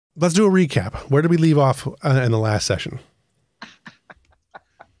let's do a recap. Where did we leave off in the last session?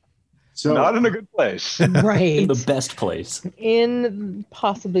 So not in a good place. Right. In the best place. In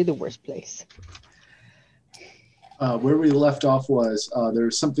possibly the worst place. Where we left off was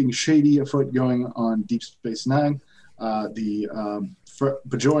there's something shady afoot going on Deep Space Nine. The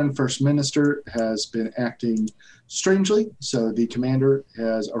Bajoran First Minister has been acting strangely, so the commander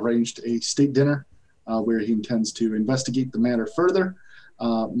has arranged a state dinner where he intends to investigate the matter further.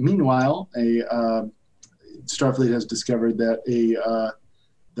 Meanwhile, Starfleet has discovered that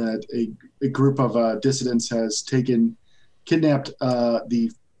a group of dissidents has kidnapped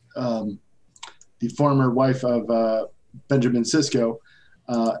the former wife of Benjamin Sisko,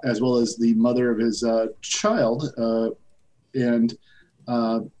 as well as the mother of his child, and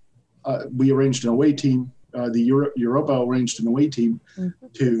we arranged an away team. The Europa arranged an away team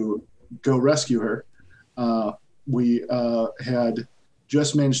to go rescue her. We had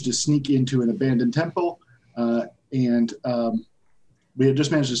just managed to sneak into an abandoned temple, and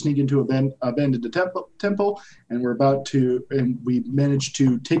and we managed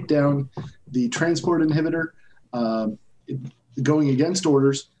to take down the transport inhibitor, going against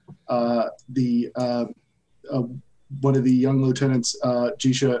orders. One of the young lieutenants,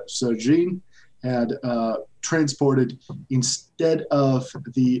 Jisha Sojin, had transported, instead of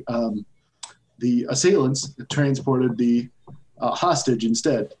the assailants, transported the hostage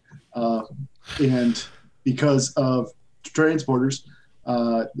instead. And because of transporters,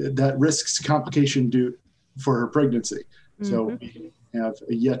 that risks complication for her pregnancy. So we have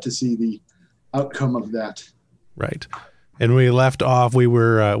yet to see the outcome of that. Right. And we left off,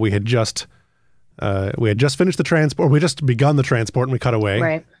 we had just finished the transport, we had just begun the transport, and we cut away.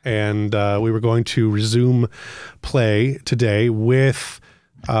 Right. And we were going to resume play today with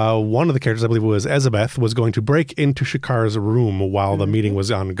one of the characters, I believe it was Elizabeth, was going to break into Shakaar's room while the meeting was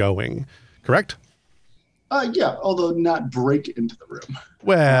ongoing. Correct? Yeah, although not break into the room.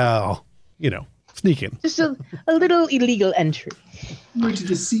 Well, sneak in. Just a little illegal entry. I'm going to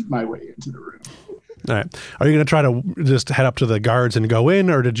deceive my way into the room. All right. Are you going to try to just head up to the guards and go in,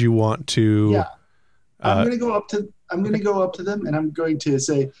 or did you want to? Yeah, I'm going to go up to them, and I'm going to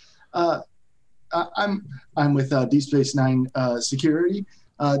say, I'm with Deep Space Nine security.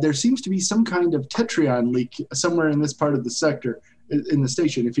 There seems to be some kind of Tetrion leak somewhere in this part of the sector in the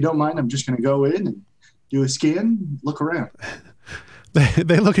station. If you don't mind, I'm just going to go in and do a scan, look around.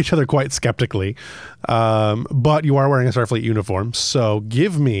 They look at each other quite skeptically, but you are wearing a Starfleet uniform, so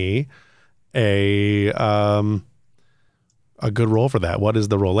give me a good roll for that. What is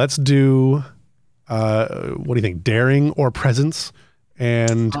the roll? Let's do, what do you think, daring or presence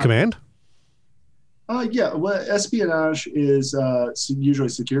and command? Yeah, well, espionage is usually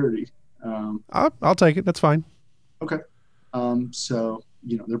security. I'll take it. That's fine. Okay. So,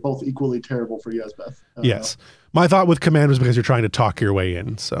 they're both equally terrible for Elizabeth. Yes. My thought with command was because you're trying to talk your way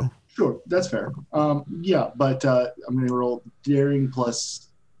in, so. Sure, that's fair. Yeah, but I'm going to roll daring plus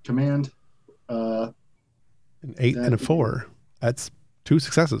command. An 8 and a 4. That's 2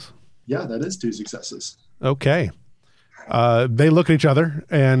 successes. Yeah, that is 2 successes. Okay. They look at each other,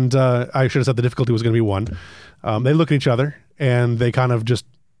 and I should have said the difficulty was going to be 1. They look at each other, and they kind of just,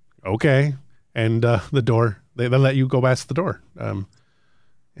 okay. And the door, they let you go past the door.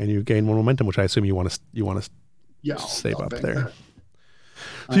 And you gain 1 momentum, which I assume you want to save up there. That.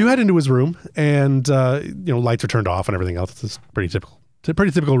 So you head into his room, and lights are turned off and everything else. It's pretty typical. It's a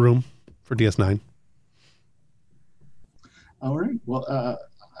pretty typical room for DS9. All right. Well,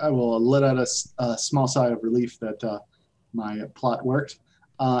 I will let out a small sigh of relief that my plot worked,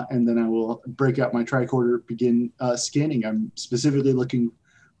 and then I will break out my tricorder, begin scanning. I'm specifically looking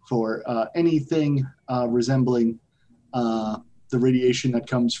for anything resembling the radiation that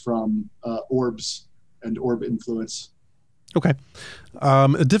comes from orbs and orb influence. Okay.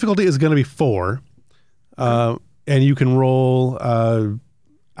 The difficulty is going to be 4. And you can roll,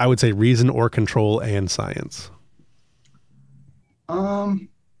 I would say, reason or control and science.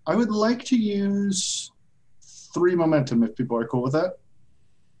 I would like to use 3 momentum if people are cool with that.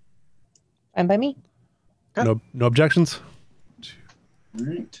 Fine by me. Okay. No objections? All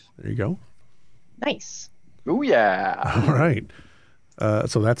right. There you go. Nice. Oh, yeah. All right.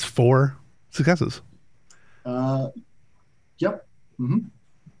 So that's 4 successes. Yep. Mm-hmm.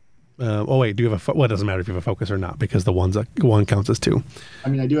 Oh, wait. Do you have well, it doesn't matter if you have a focus or not, because the 1 counts as 2. I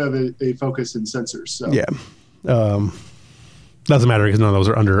mean, I do have a focus in sensors. So. Yeah. Doesn't matter because none of those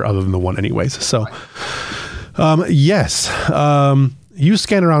are under other than the 1 anyways. So, yes. You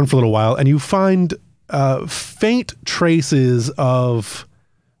scan around for a little while and you find faint traces of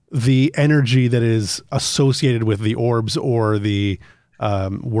the energy that is associated with the orbs or the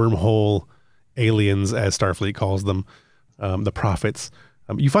wormhole aliens, as Starfleet calls them, the prophets.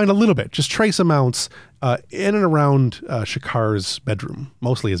 You find a little bit, just trace amounts, in and around Shakaar's bedroom,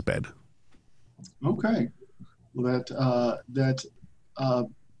 mostly his bed. Okay. Well, that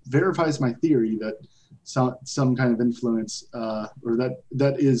verifies my theory that some kind of influence, or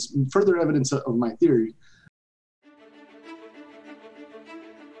that is further evidence of my theory.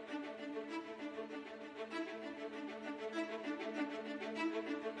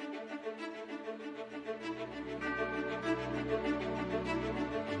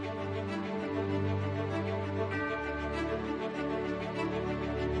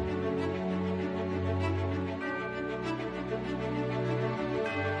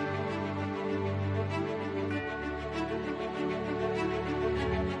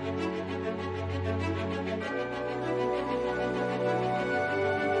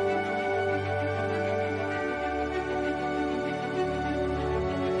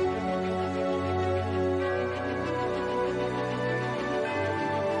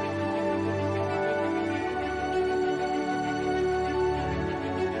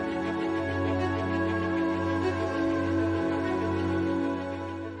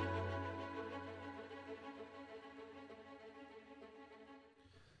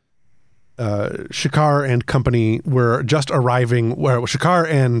 Shakaar and company were just arriving, Shakaar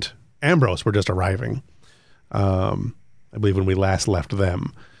and Ambrose were just arriving, I believe, when we last left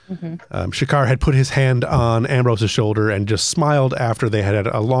them. Shakaar had put his hand on Ambrose's shoulder and just smiled after they had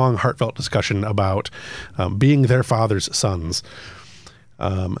a long, heartfelt discussion about being their father's sons.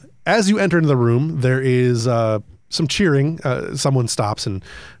 As you enter into the room, there is some cheering. Someone stops and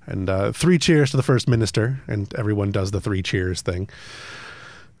 3 cheers to the First Minister, and everyone does the 3 cheers thing.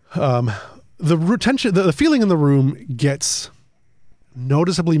 The feeling in the room gets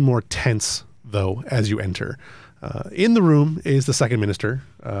noticeably more tense, though, as you enter. In the room is the Second Minister,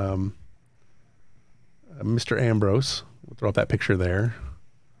 Mr. Ambrose. We'll throw up that picture there.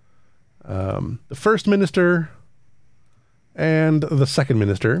 The First Minister and the Second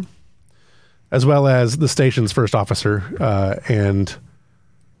Minister, as well as the station's first officer and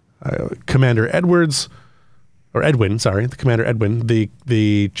Commander Edwin, Commander Edwin,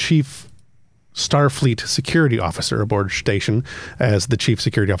 the chief Starfleet security officer aboard station, as the chief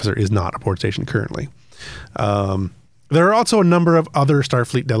security officer is not aboard station currently. There are also a number of other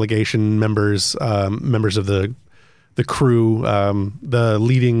Starfleet delegation members, members of the crew.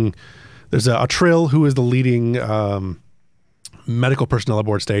 There's a Trill who is the leading medical personnel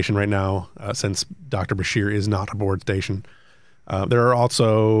aboard station right now, since Dr. Bashir is not aboard station. There are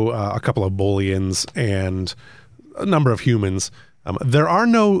also a couple of Bolians and a number of humans. There are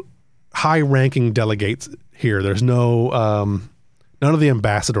no high-ranking delegates here. There's no none of the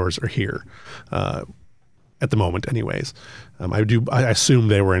ambassadors are here at the moment, anyways. I assume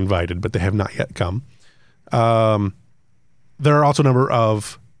they were invited, but they have not yet come. There are also a number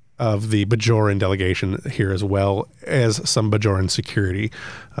of the Bajoran delegation here, as well as some Bajoran security.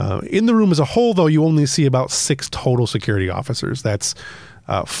 In the room as a whole, though, you only see about 6 total security officers. That's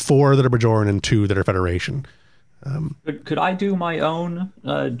 4 that are Bajoran and 2 that are Federation. Could I do my own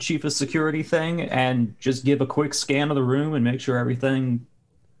chief of security thing and just give a quick scan of the room and make sure everything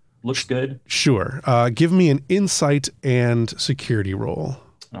looks good? Sure. Give me an insight and security roll.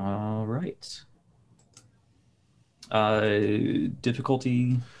 All right.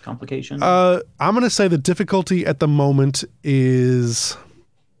 Difficulty, complication? I'm going to say the difficulty at the moment is...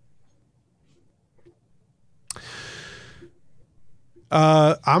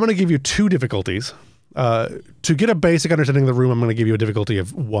 I'm going to give you 2 difficulties. To get a basic understanding of the room, I'm going to give you a difficulty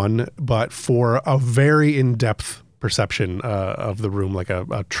of 1, but for a very in-depth perception of the room, like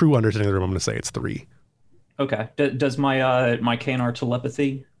a true understanding of the room, I'm going to say it's 3. Okay. Does my my KNR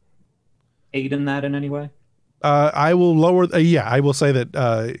telepathy aid in that in any way? I will lower... I will say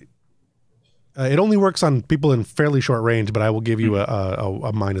that it only works on people in fairly short range, but I will give you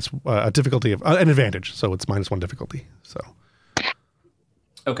a minus... a difficulty of... an advantage, so it's -1 difficulty, so...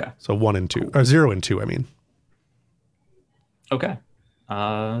 Okay. So 1 and 2, or 0 and 2, I mean. Okay.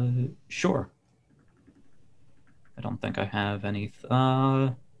 Sure. I don't think I have any.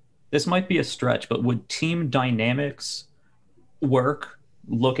 This might be a stretch, but would team dynamics work?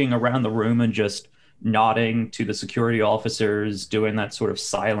 Looking around the room and just nodding to the security officers, doing that sort of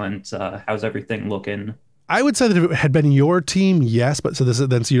silent, how's everything looking? I would say that if it had been your team, yes, but so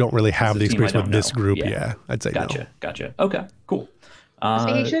you don't really have the experience with this group. Yeah, I'd say no. Gotcha. Okay, cool.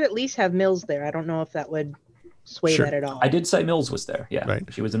 So he should at least have Mills there. I don't know if that would sway that at all. I did say Mills was there. Yeah, right.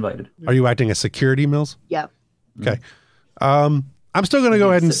 She was invited. Are you acting as security, Mills? Yeah. Okay. I'm still going to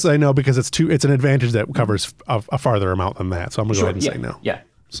go ahead and say no because it's an advantage that covers a farther amount than that. So I'm going to go ahead and say no. Yeah.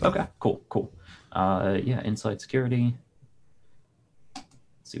 So. Okay, cool. Inside security. Let's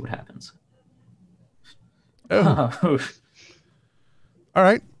see what happens. Oh. All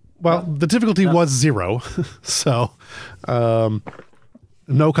right. Well, the difficulty was 0. So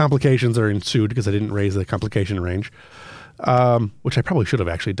no complications are ensued because I didn't raise the complication range, which I probably should have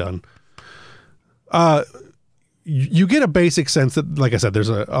actually done. You get a basic sense that, like I said, there's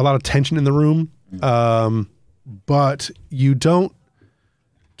a lot of tension in the room, but you don't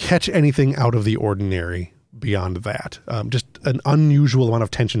catch anything out of the ordinary beyond that. Just an unusual amount of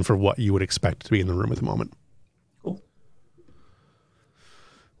tension for what you would expect to be in the room at the moment. Cool.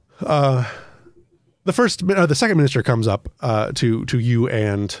 The second minister comes up to you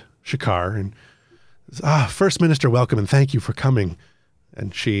and Shakaar and says, First Minister, welcome and thank you for coming.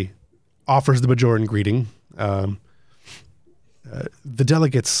 And she offers the Bajoran greeting. The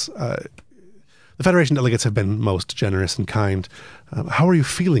delegates, the Federation delegates have been most generous and kind. How are you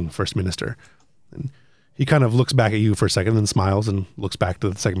feeling, First Minister? And he kind of looks back at you for a second and smiles and looks back to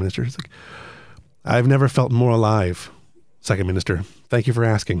the Second Minister. He's like, I've never felt more alive, Second Minister. Thank you for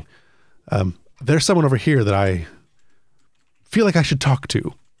asking. There's someone over here that I feel like I should talk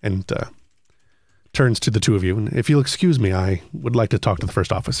to. And turns to the two of you. And if you'll excuse me, I would like to talk to the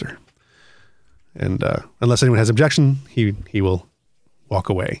first officer. And unless anyone has objection, he will walk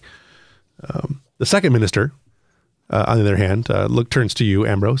away. The second minister, on the other hand, turns to you,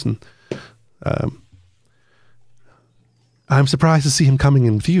 Ambrose, and I'm surprised to see him coming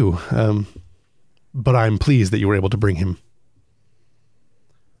in view, but I'm pleased that you were able to bring him.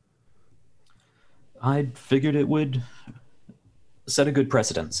 I figured it would set a good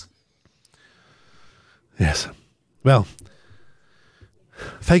precedence. Yes. Well,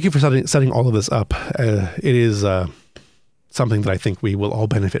 thank you for setting all of this up. It is something that I think we will all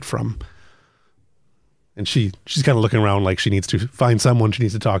benefit from. And she's kind of looking around like she needs to find someone she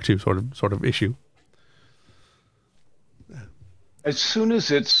needs to talk to, sort of issue. As soon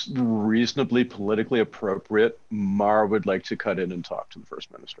as it's reasonably politically appropriate, Mar would like to cut in and talk to the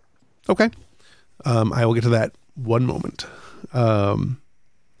First Minister. Okay. I will get to that one moment. The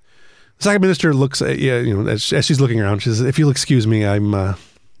Second Minister looks at as she's looking around. She says, "If you'll excuse me,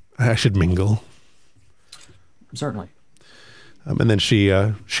 I should mingle." Certainly. And then she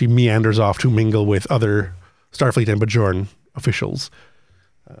meanders off to mingle with other Starfleet and Bajoran officials.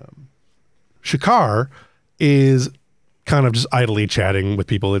 Shakaar is kind of just idly chatting with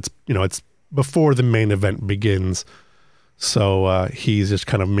people. It's before the main event begins, so he's just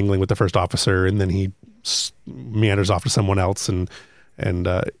kind of mingling with the first officer, and then he meanders off to someone else, and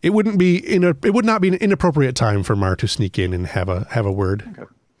it would not be an inappropriate time for Mar to sneak in and have a word.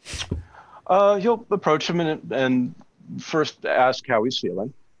 Okay. He'll approach him and first ask how he's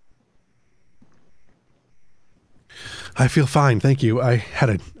feeling. I feel fine, thank you. I had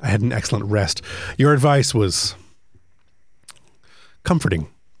an excellent rest. Your advice was comforting.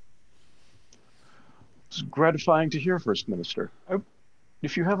 It's gratifying to hear, First Minister.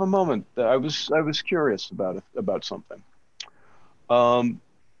 If you have a moment, I was curious about something. I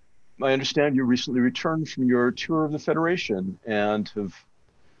understand you recently returned from your tour of the Federation and have,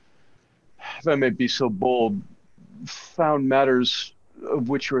 if I may be so bold, found matters of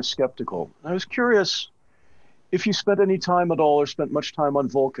which you are skeptical. I was curious if you spent any time at all or spent much time on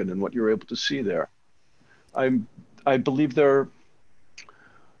Vulcan and what you were able to see there. I believe there are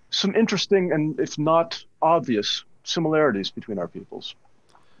some interesting and, if not obvious, similarities between our peoples.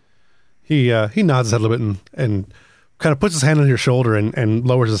 He nods his head a little bit and kind of puts his hand on your shoulder and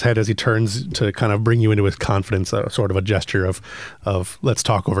lowers his head as he turns to kind of bring you into his confidence, sort of a gesture of let's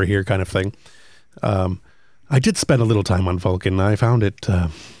talk over here kind of thing. I did spend a little time on Vulcan. I found it,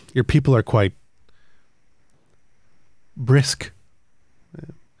 your people are quite brisk,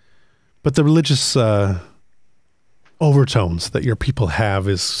 but the religious overtones that your people have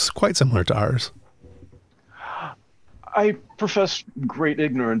is quite similar to ours. I profess great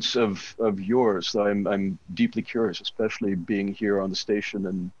ignorance of yours, though I'm deeply curious, especially being here on the station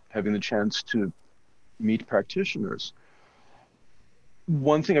and having the chance to meet practitioners.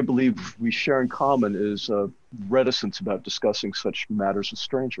 One thing I believe we share in common is reticence about discussing such matters with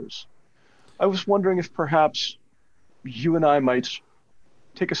strangers. I was wondering if perhaps you and I might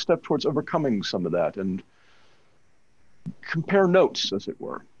take a step towards overcoming some of that and compare notes, as it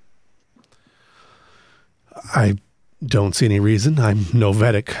were. I don't see any reason. I'm no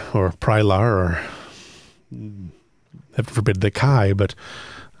Vedic or Prylar or, heaven forbid, the Kai, but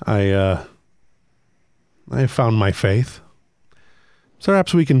I found my faith. So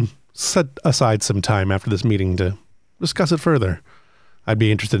perhaps we can set aside some time after this meeting to discuss it further. I'd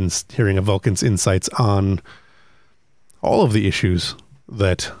be interested in hearing a Vulcan's insights on all of the issues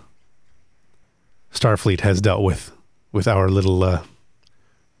that Starfleet has dealt with our little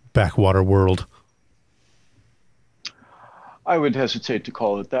backwater world. I would hesitate to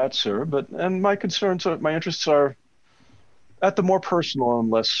call it that, sir, and my interests are at the more personal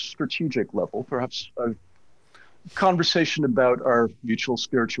and less strategic level. Perhaps a conversation about our mutual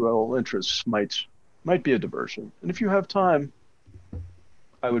spiritual interests might be a diversion. And if you have time,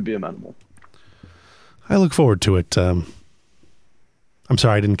 I would be amenable. I look forward to it. I'm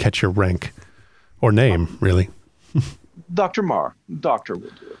sorry I didn't catch your rank or name, really. Dr. Marr. Doctor will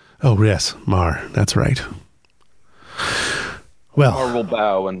do it. Oh, yes, Marr. That's right. Well, Marr will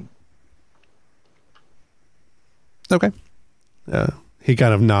bow and... Okay. He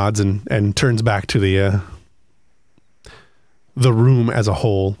kind of nods and turns back to the room as a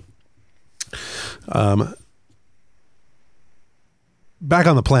whole. Back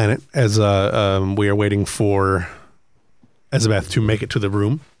on the planet, as we are waiting for Elizabeth to make it to the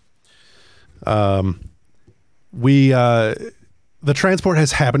room. The transport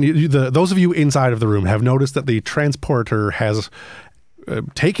has happened. Those of you inside of the room have noticed that the transporter has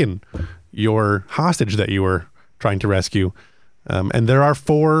taken your hostage that you were trying to rescue. And there are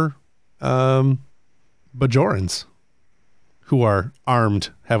 4 Bajorans who are armed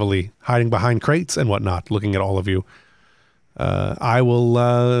heavily, hiding behind crates and whatnot, looking at all of you. I will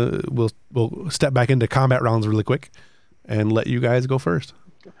we'll step back into combat rounds really quick and let you guys go first.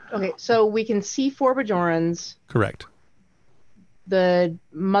 Okay, so we can see 4 Bajorans. Correct. The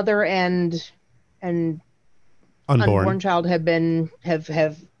mother and unborn child have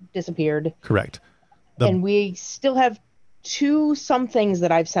disappeared. Correct. And we still have 2 some things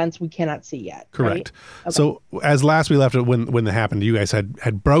that I've sensed we cannot see yet. Correct. Right? Okay. So as last we left it, when that happened, you guys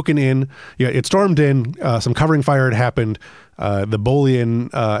had broken in. Yeah, it stormed in. Some covering fire had happened. The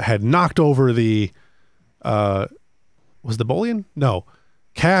Bolian had knocked over the. Was the Bolian? No,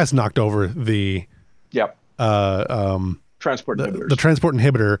 Kaz knocked over the. Yep. Transport inhibitors. The transport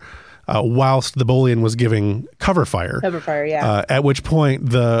inhibitor, whilst the Bolian was giving cover fire. Cover fire, yeah. At which point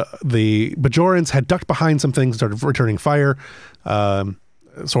the Bajorans had ducked behind some things, started returning fire,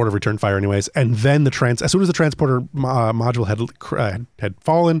 sort of returned fire anyways. And then as soon as the transporter module had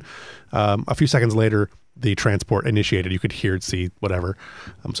fallen, a few seconds later, the transport initiated. You could hear, see, whatever.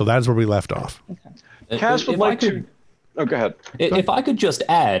 So that is where we left off. Okay. Kaz would like to... Oh, go ahead. If I could just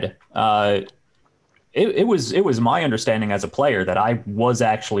add... It was my understanding as a player that I was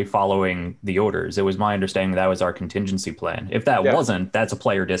actually following the orders. It was my understanding that was our contingency plan. If that wasn't, that's a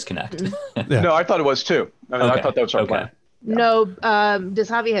player disconnect. Yeah. No, I thought it was too. I thought that was our plan. Yeah. No,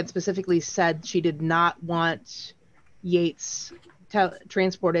 Desavi had specifically said she did not want Yates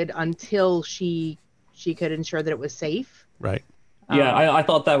transported until she could ensure that it was safe. Right. Yeah, I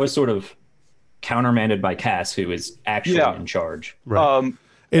thought that was sort of countermanded by Cass, who is actually in charge. Right.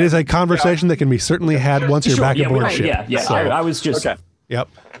 It is a conversation that can be certainly had once you're back aboard ship. Yeah. So, I was just... Okay. Yep.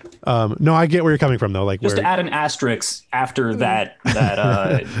 No, I get where you're coming from, though. Like, just to add an asterisk after that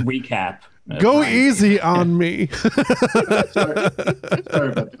recap. Go easy on me. Sorry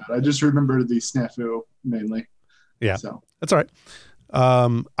about that. I just remember the snafu mainly. Yeah, so that's all right.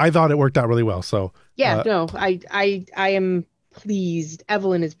 I thought it worked out really well. So yeah, no, I am pleased.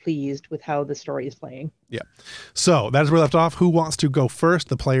 Evelyn is pleased with how the story is playing. Yeah. So that is where we left off. Who wants to go first?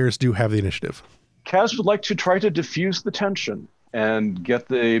 The players do have the initiative. Kaz would like to try to diffuse the tension and get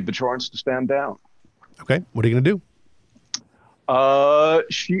the Bajorans to stand down. Okay. What are you going to do?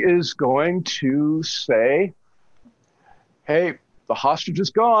 She is going to say, hey, the hostage is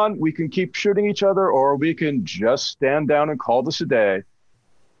gone. We can keep shooting each other, or we can just stand down and call this a day.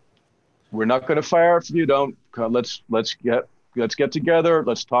 We're not going to fire if you don't. Let's get together.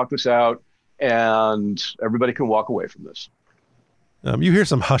 Let's talk this out, and everybody can walk away from this. You hear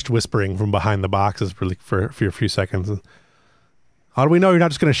some hushed whispering from behind the boxes for a few seconds. How do we know you're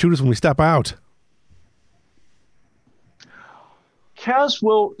not just going to shoot us when we step out? Kaz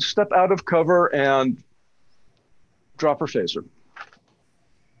will step out of cover and drop her phaser.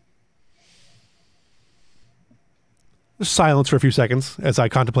 Just silence for a few seconds as I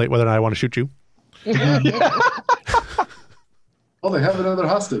contemplate whether or not I want to shoot you. Oh, they have another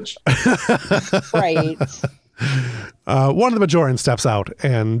hostage. Right. One of the Bajorans steps out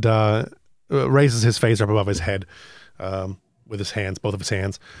and raises his phaser up above his head with his hands, both of his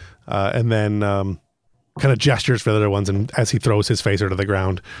hands, and then kind of gestures for the other ones, and as he throws his phaser to the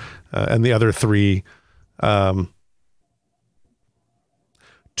ground, and the other three, one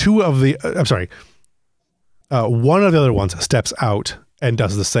of the other ones steps out and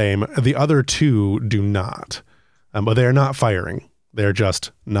does the same. The other two do not, but they are not firing. They're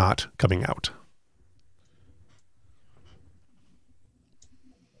just not coming out.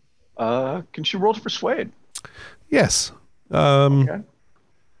 Can she roll to persuade? Yes. Okay.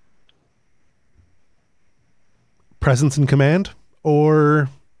 Presence in command, or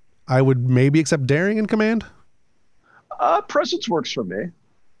I would maybe accept daring in command. Presence works for me.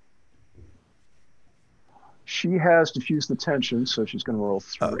 She has diffused the tension, so she's going to roll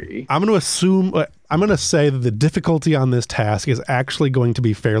 3. I'm going to say that the difficulty on this task is actually going to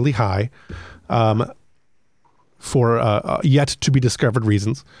be fairly high, for yet to be discovered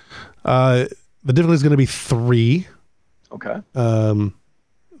reasons. The difficulty is going to be 3. Okay.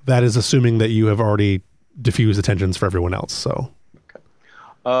 That is assuming that you have already diffused the tensions for everyone else. So.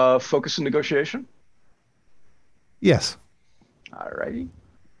 Okay. Focus and negotiation. Yes. All righty.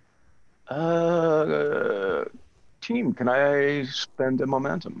 Team, can I spend a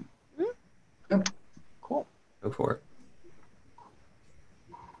momentum? Yep. Cool. Go for it.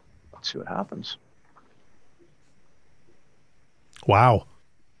 Let's see what happens. Wow.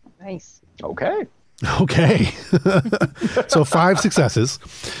 Nice. Okay. Okay. So 5 successes.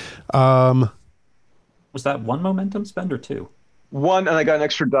 Was that 1 momentum spend or 2? 1, and I got an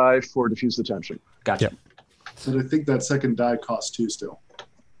extra die for diffuse the tension. Gotcha. Yep. But I think that second die costs 2 still.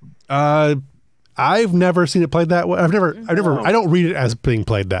 I've never seen it played that way. I don't read it as being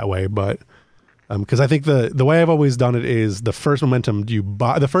played that way, but because I think the way I've always done it is the first momentum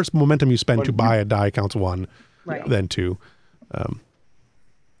you spend to buy a die counts 1, Right. then 2.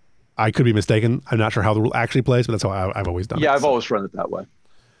 I could be mistaken. I'm not sure how the rule actually plays, but that's how I've always done it. Yeah, I've always run it that way.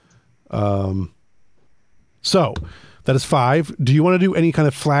 So that is 5. Do you want to do any kind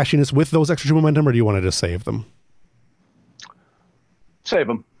of flashiness with those extra 2 momentum, or do you want to just save them? Save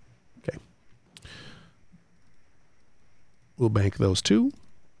them. Okay. We'll bank those 2.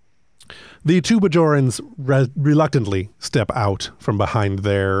 The 2 Bajorans reluctantly step out from behind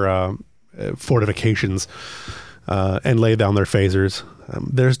their fortifications and lay down their phasers.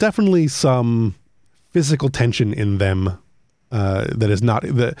 There's definitely some physical tension in them that is not...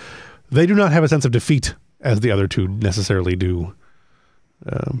 They do not have a sense of defeat as the other 2 necessarily do.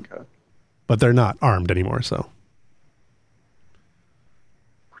 Okay. But they're not armed anymore, so...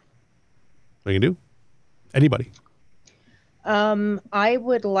 What can you do? Anybody? I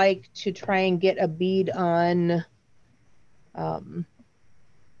would like to try and get a bead on,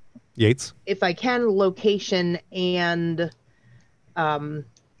 Yates? if I can, location and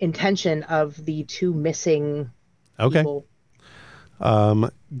intention of the 2 missing people.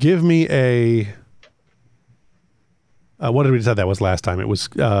 Give me a... what did we decide that was last time? It was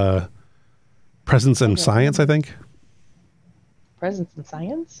presence and science, I think. Presence and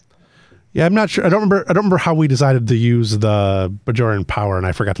science? Yeah, I'm not sure. I don't remember how we decided to use the Bajoran power, and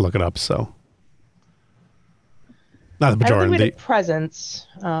I forgot to look it up. So, not the I don't Bajoran. think we had presence.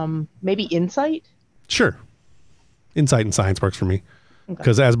 Maybe insight. Sure, insight and science works for me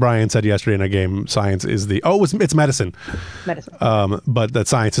because, as Brian said yesterday in a game, science is the it's medicine. Medicine. But that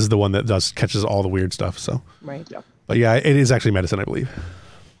science is the one that catches all the weird stuff. So, Right. Yeah. but yeah, it is actually medicine, I believe.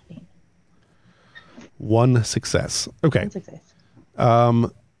 1 success. Okay. 1 success.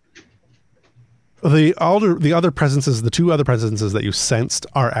 The other presences, the 2 other presences that you sensed,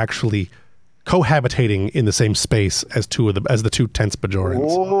 are actually cohabitating in the same space as the 2 tense Bajorans.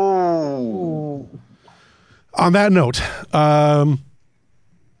 Oh. On that note,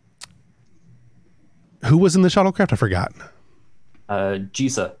 who was in the shuttlecraft? I forgot.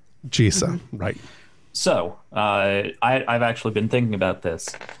 Jisa. Jisa, right. So, I've actually been thinking about this.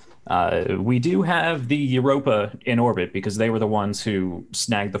 We do have the Europa in orbit because they were the ones who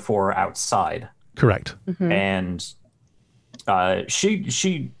snagged the 4 outside. Correct. Mm-hmm. And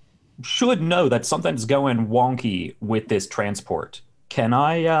she should know that something's going wonky with this transport. Can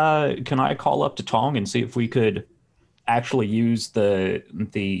I call up to Tong and see if we could actually use the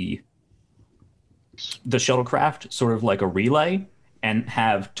shuttlecraft sort of like a relay and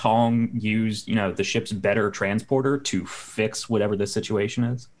have Tong use, the ship's better transporter to fix whatever the situation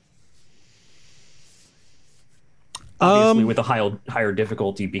is? Obviously, with a higher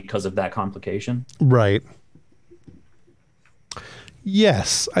difficulty because of that complication. Right.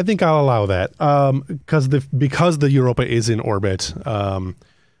 Yes, I think I'll allow that. Because the Europa is in orbit.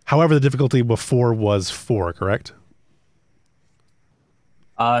 However, the difficulty before was 4, correct?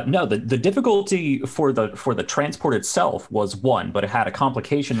 No, the difficulty for the transport itself was 1, but it had a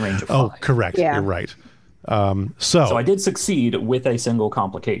complication range of 5. Oh, correct. Yeah. You're right. So I did succeed with a single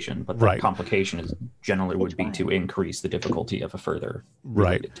complication, but the Right. complication is generally would be to increase the difficulty of a further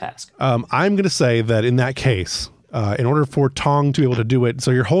related task. I'm going to say that in that case, in order for Tong to be able to do it,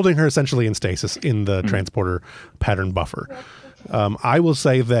 so you're holding her essentially in stasis in the transporter pattern buffer. I will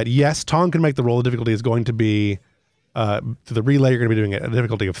say that, yes, Tong can make the roll. The difficulty is going to be, to the relay, you're going to be doing it at a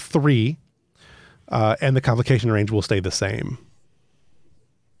difficulty of 3, and the complication range will stay the same.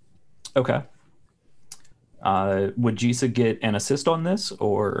 Okay. Would Jisa get an assist on this,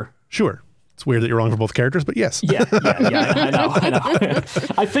 or? Sure. It's weird that you're rolling for both characters, but yes. Yeah, I know.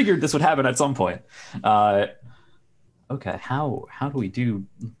 I figured this would happen at some point. Okay, how do we do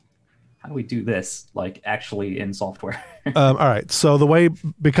this, like, actually in software? All right. So the way,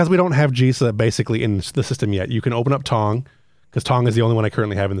 because we don't have Jisa basically in the system yet, you can open up Tong, because Tong is the only one I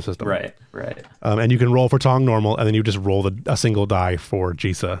currently have in the system. Right. And you can roll for Tong normal, and then you just roll a single die for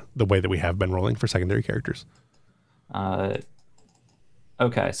Jisa, the way that we have been rolling for secondary characters.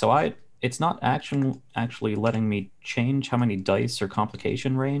 Okay, so it's not actually letting me change how many dice or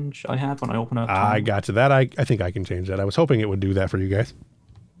complication range I have when I open up Tong. I got to that. I think I can change that. I was hoping it would do that for you guys.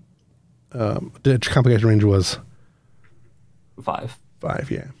 The complication range was 5.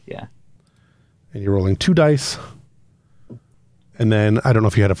 5, yeah. Yeah. And you're rolling 2 dice. And then I don't know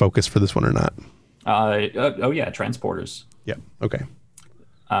if you had a focus for this one or not. Oh yeah, transporters. Yeah. Okay.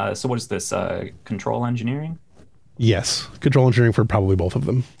 So what is this? Control engineering? Yes. Control engineering for probably both of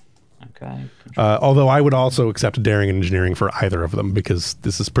them. Okay. Although I would also accept daring and engineering for either of them, because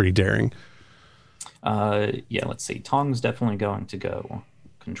this is pretty daring. Yeah, let's see. Tong's definitely going to go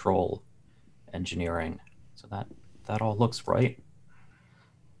control engineering. So that all looks right.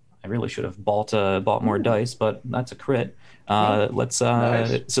 I really should have bought more dice, but that's a crit. Let's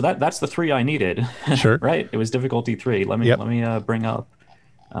nice. So that's the 3 I needed. Sure. Right? It was difficulty 3. Let me bring up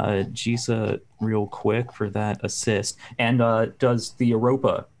Jisa real quick for that assist. And does the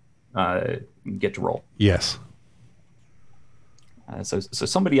Europa get to roll? Yes. So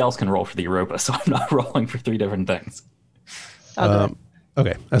somebody else can roll for the Europa, so I'm not rolling for 3 different things.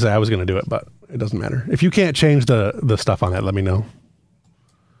 Okay. I was going to do it, but it doesn't matter. If you can't change the stuff on that, let me know.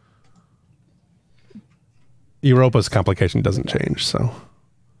 Europa's complication doesn't change, so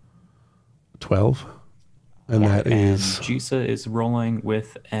 12. And that is... Jisa is rolling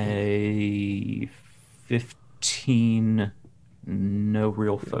with a 15, no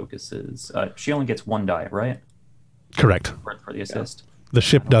real focuses. She only gets 1 die, right? Correct. For the assist. The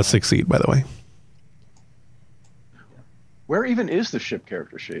ship does succeed, by the way. Where even is the ship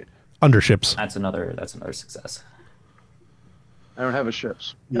character sheet? Under ships. That's another success. I don't have a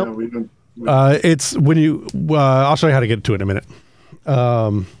ships. Yeah, we don't. It's when you... I'll show you how to get to it in a minute.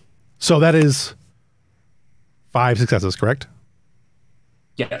 So that is 5 successes, correct?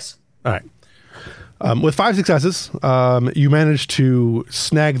 Yes. All right. With 5 successes, you manage to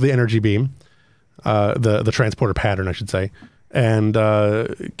snag the energy beam, the transporter pattern, I should say, and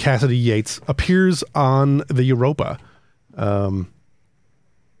Kasidy Yates appears on the Europa.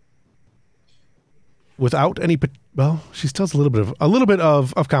 Without any, well, she still has a little bit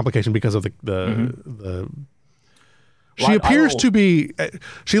of complication because of the she appears to be,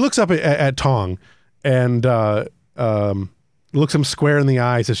 she looks up at Tong and looks him square in the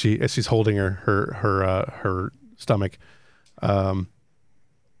eyes as she's holding her stomach, and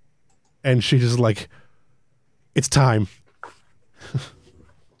she's just like, it's time.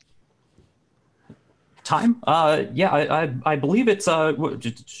 Time? Yeah, I believe it's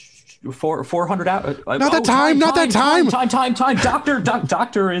 400 out. Not that time.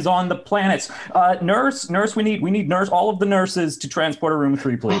 Doctor is on the planets. Nurse, we need nurse. All of the nurses to transporter room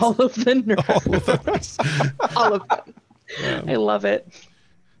 3, please. All of the nurses. All of them. Yeah. I love it.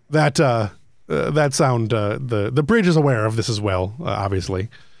 That sound. The bridge is aware of this as well, obviously.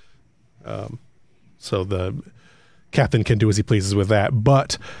 So the captain can do as he pleases with that.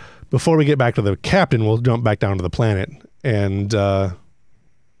 But before we get back to the captain, we'll jump back down to the planet and.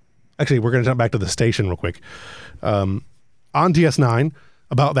 Actually, we're going to jump back to the station real quick. On DS9,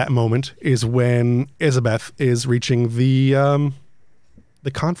 about that moment is when Isabeth is reaching the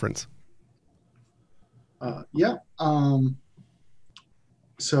conference. Yeah.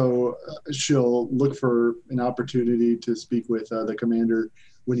 So she'll look for an opportunity to speak with the commander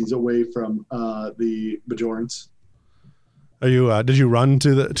when he's away from the Bajorans. Are you? Did you run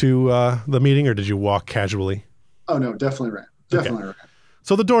to the meeting, or did you walk casually? Oh no, definitely ran. Definitely ran.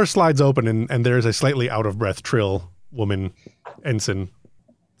 So the door slides open, and there's a slightly out of breath Trill woman ensign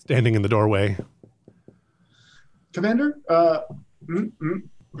standing in the doorway. Commander,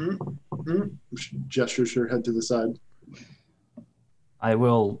 she gestures her head to the side. I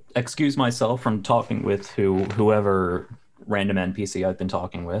will excuse myself from talking with whoever random NPC I've been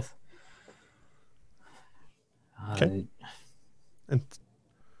talking with. Okay.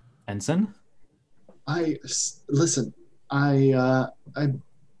 Ensign? Listen. I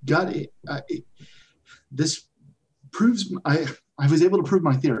got it. This I was able to prove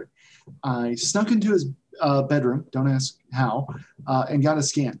my theory. I snuck into his bedroom, don't ask how, and got a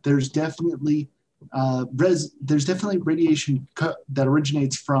scan. There's definitely radiation that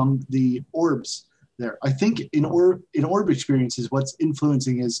originates from the orbs there. I think in orb experiences, what's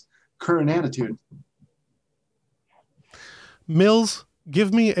influencing his current attitude. Mills,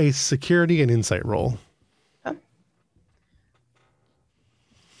 give me a security and insight roll.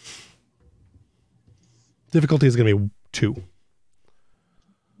 Difficulty is going to be 2.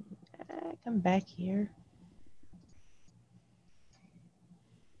 Come back here.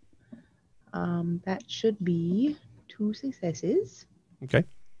 That should be 2 successes. Okay.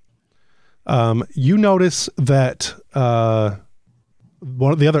 You notice that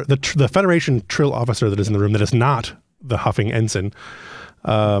one of the Federation Trill officer that is in the room that is not the huffing ensign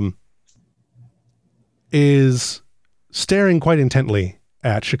is staring quite intently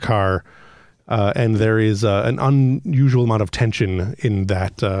at Shakaar, and there is an unusual amount of tension in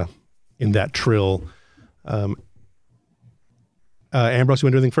that trill. Ambrose, you want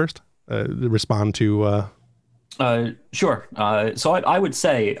to do anything first? Respond to... Sure. So I would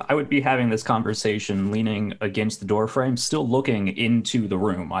say I would be having this conversation leaning against the door frame, still looking into the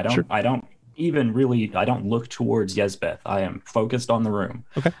room. I don't look towards Yesbeth. I am focused on the room.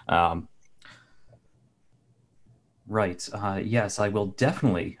 Okay. Right. Yes, I will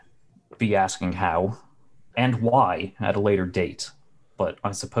definitely be asking how and why at a later date. But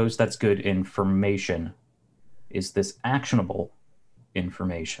I suppose that's good information. Is this actionable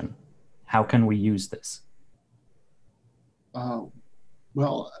information? How can we use this?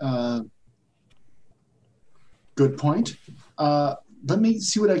 Good point. Let me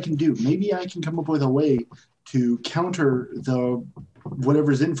see what I can do. Maybe I can come up with a way to counter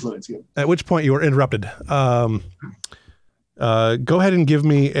whatever's influencing it. At which point you were interrupted. Go ahead and give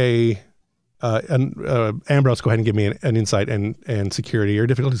me Ambrose, go ahead and give me an insight and security. Your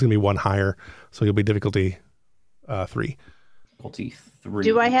difficulty is going to be 1 higher, so you'll be difficulty 3. Difficulty 3.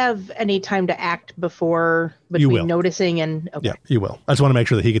 Do I have any time to act between noticing and? Okay. Yeah, you will. I just want to make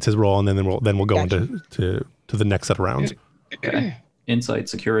sure that he gets his roll, and then we'll go into the next set of rounds. Okay. Insight,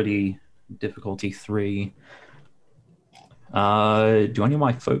 security, difficulty 3. Do any of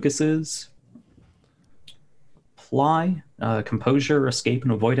my focuses apply? Composure, escape,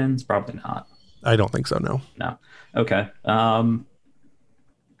 and avoidance? Probably not. I don't think so. No. No. Okay.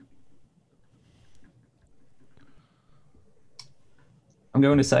 I'm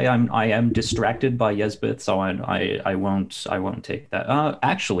going to say I am distracted by Yesbeth, so I won't take that.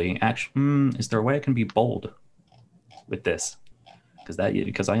 Actually, is there a way I can be bold with this?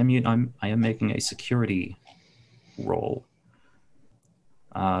 Because I am making a security roll.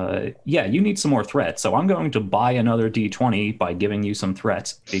 Yeah, you need some more threats, so I'm going to buy another D20 by giving you some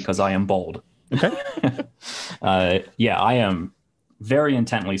threats because I am bold. Okay. Yeah, I am very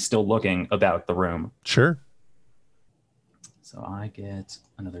intently still looking about the room. Sure. So I get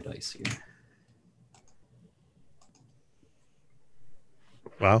another dice here.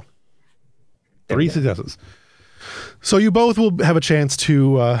 Wow. 3 successes. So you both will have a chance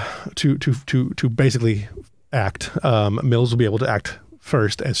to basically act. Mills will be able to act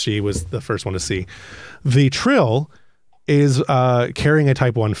first, as she was the first one to see. The Trill is carrying a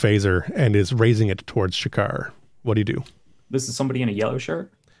Type 1 phaser and is raising it towards Shakaar. What do you do? This is somebody in a yellow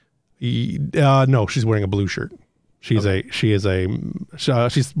shirt? No, she's wearing a blue shirt. She's she's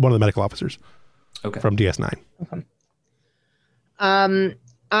one of the medical officers. Okay. From DS9. Okay.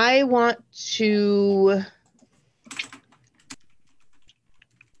 I want to.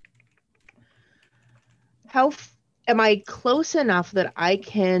 Am I close enough that I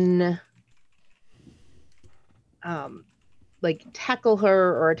can, tackle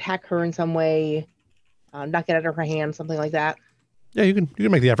her or attack her in some way, knock it out of her hand, something like that? Yeah, you can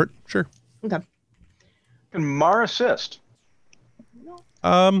make the effort. Sure. Okay. Can Mar assist?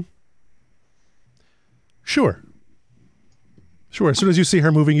 Sure. As soon as you see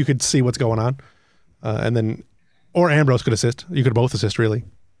her moving, you could see what's going on, or Ambrose could assist. You could both assist, really.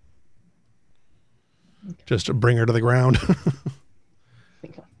 Okay. Just bring her to the ground.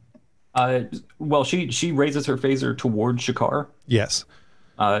 Well, she raises her phaser towards Shakaar. Yes.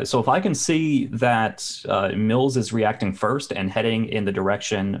 So if I can see that Mills is reacting first and heading in the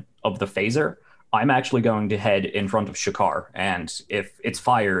direction of the phaser, I'm actually going to head in front of Shakaar, and if it's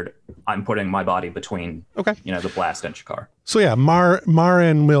fired, I'm putting my body between, the blast and Shakaar. So yeah, Mar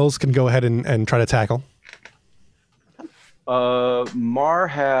and Mills can go ahead and try to tackle. Mar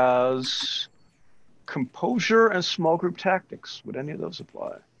has composure and small group tactics. Would any of those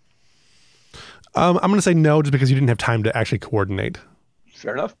apply? I'm going to say no, just because you didn't have time to actually coordinate.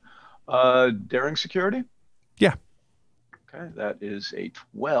 Fair enough. Daring security? Yeah. Okay, that is a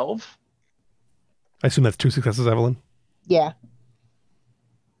 12. I assume that's 2 successes, Evelyn. Yeah.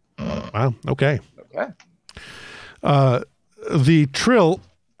 Wow. Okay. Okay. The trill.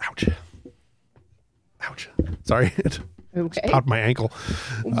 Ouch. Ouch. Sorry. It Okay. popped my ankle.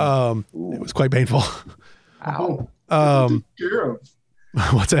 It was quite painful. Ow. Take care of.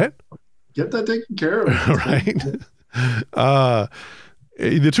 What's that? Get that taken care of. Right.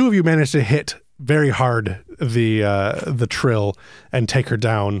 The two of you managed to hit very hard the trill and take her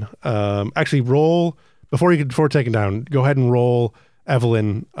down. Actually, roll before taking down. Go ahead and roll,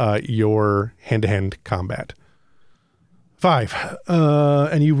 Evelyn, your hand-to-hand combat. 5,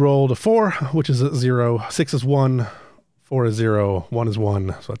 and you rolled a 4, which is a 0. 6 is 1, 4 is 0, 1 is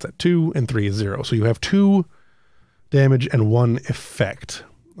 1, so that's at 2, and 3 is 0. So you have 2 damage and 1 effect.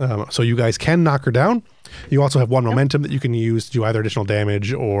 So you guys can knock her down. You also have 1 momentum that you can use to do either additional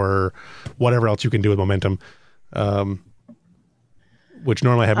damage or whatever else you can do with momentum. Which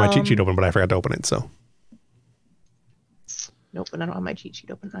normally I have my cheat sheet open, but I forgot to open it. So Nope, and I don't have my cheat sheet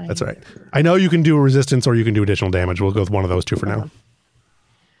open. that's all right. I know you can do a resistance or you can do additional damage. We'll go with one of those two for now.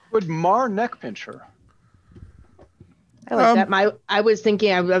 Would Mar neck pinch her? I like that. I was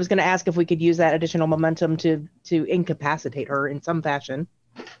thinking I was going to ask if we could use that additional momentum to incapacitate her in some fashion.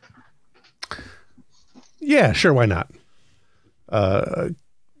 Yeah, sure. Why not?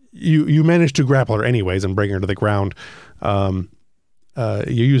 You managed to grapple her anyways and bring her to the ground. You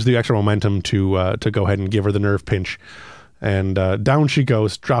use the extra momentum to go ahead and give her the nerve pinch, and down she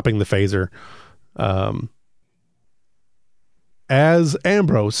goes, dropping the phaser. As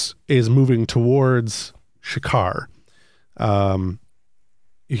Ambrose is moving towards Shakaar,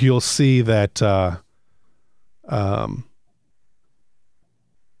 you'll see that the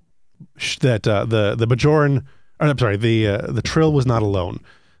Bajoran, or I'm sorry, the Trill was not alone.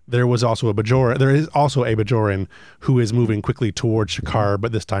 There was also a Bajor. There is also a Bajoran who is moving quickly towards Shakaar,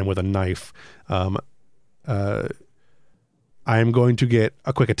 but this time with a knife. I am going to get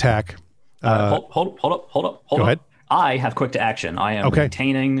a quick attack. Hold up. Go ahead. I have quick to action. I am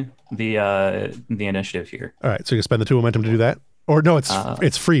retaining the initiative here. All right, so you spend the 2 momentum to do that, or no?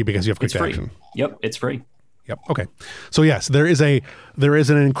 It's free because you have quick to action. Yep, it's free. Yep. Okay. So yes, there is an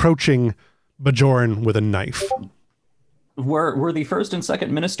encroaching Bajoran with a knife. Were the first and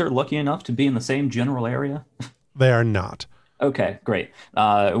second minister lucky enough to be in the same general area? They are not. Okay, great.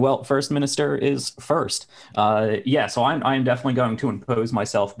 Well, first minister is first. Yeah, so I'm definitely going to impose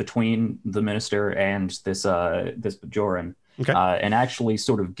myself between the minister and this Bajoran, and actually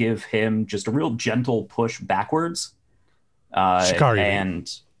sort of give him just a real gentle push backwards. Shakaar,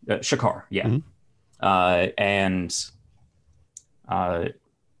 and Shakaar, yeah. Mm-hmm.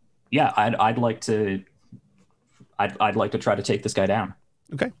 Yeah, I'd like to try to take this guy down.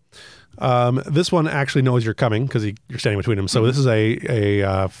 Okay. This one actually knows you're coming because you're standing between them. So this is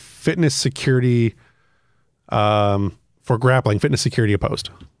a fitness security for grappling, fitness security opposed.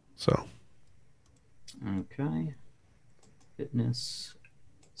 So. Okay. Fitness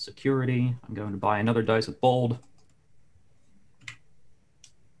security. I'm going to buy another dice with bold.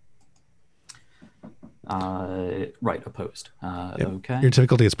 Right, opposed. Yep. Okay. Your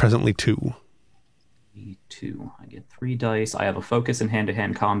difficulty is presently 2. 2. I get 3 dice. I have a focus in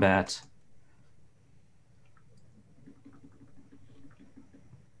hand-to-hand combat.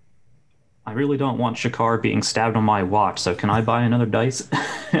 I really don't want Shakaar being stabbed on my watch, so can I buy another dice?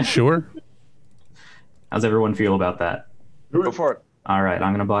 Sure. How's everyone feel about that? Go for it. All right,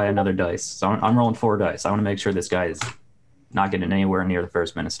 I'm going to buy another dice. So I'm rolling 4 dice. I want to make sure this guy is not getting anywhere near the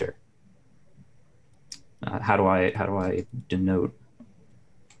first minister. How do I denote?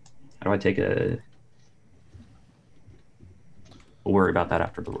 How do I take a... We'll worry about that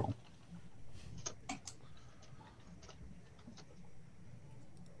after the roll.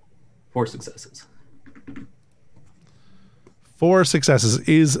 Four successes. 4 successes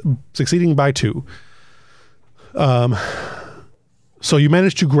is succeeding by 2. So you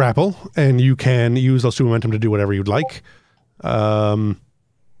manage to grapple, and you can use those 2 momentum to do whatever you'd like. You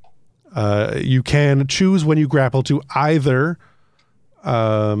can choose when you grapple to either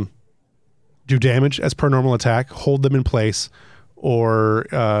do damage as per normal attack, hold them in place, or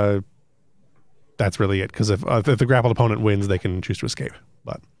that's really it. Because if the grappled opponent wins, they can choose to escape.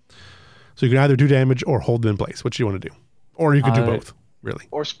 So you can either do damage or hold them in place. What do you want to do? Or you could do both, really.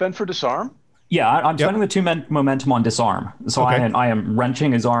 Or spend for disarm? Yeah, I'm spending the 2 momentum on disarm. So I am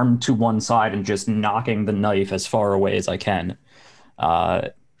wrenching his arm to one side and just knocking the knife as far away as I can. Sure.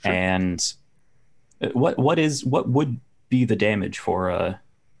 And what would be the damage for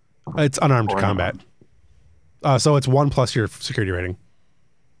it's unarmed combat. So it's 1 plus your security rating.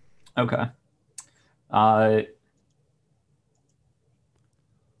 Okay.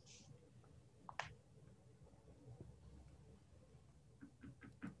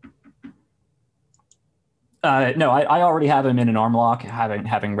 No, I already have him in an arm lock,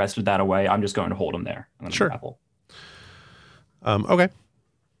 having wrested that away. I'm just going to hold him there. I'm going to grapple. Okay.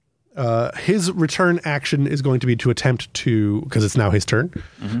 His return action is going to be to attempt to, because it's now his turn,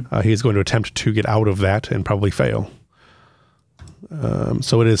 he is going to attempt to get out of that and probably fail.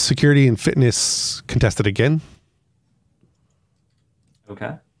 So it is security and fitness contested again.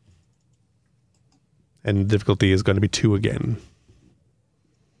 Okay. And difficulty is going to be 2 again.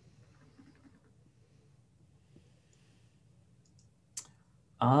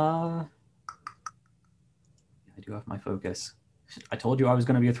 I do have my focus. I told you I was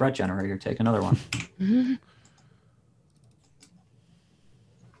going to be a threat generator. Take another one.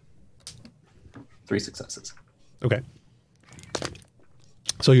 3 successes. Okay.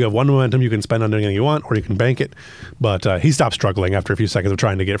 So you have 1 momentum you can spend on anything you want, or you can bank it. But he stops struggling after a few seconds of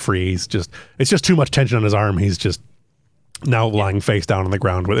trying to get free. It's just too much tension on his arm. He's just now lying face down on the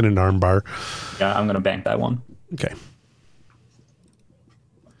ground within an arm bar. Yeah, I'm going to bank that one. Okay.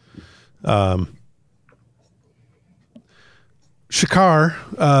 Shakaar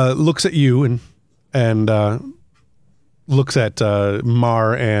looks at you and looks at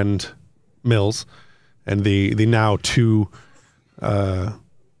Mar and Mills and the now 2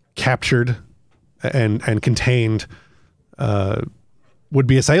 captured and contained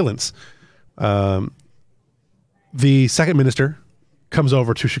would-be assailants. The second minister comes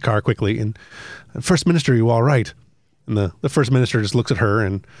over to Shakaar quickly and, First Minister, are you all right? And the first minister just looks at her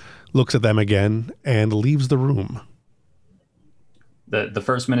and looks at them again and leaves the room. The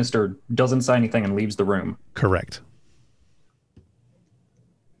first minister doesn't say anything and leaves the room. Correct.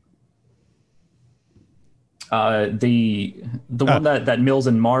 The one that Mills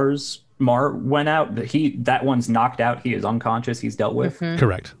and Mar went out, that one's knocked out. He is unconscious. He's dealt with.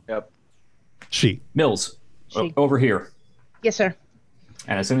 Correct. Yep. Mills, over here. Yes, sir.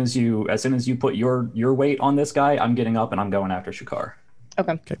 And as soon as you put your weight on this guy, I'm getting up and I'm going after Shakaar.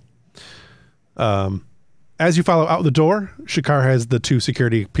 Okay. As you follow out the door, Shakaar has the 2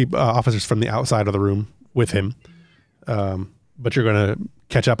 security officers from the outside of the room with him. But you're going to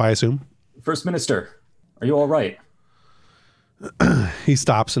catch up, I assume? First Minister, are you all right? He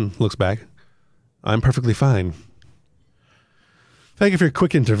stops and looks back. I'm perfectly fine. Thank you for your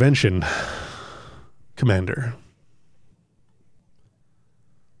quick intervention, Commander.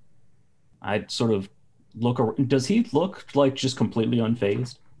 I'd sort of look around. Does he look like just completely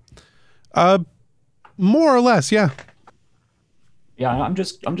unfazed? More or less, yeah. Yeah, I'm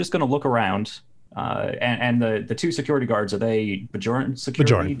just gonna look around. And the 2 security guards, are they Bajor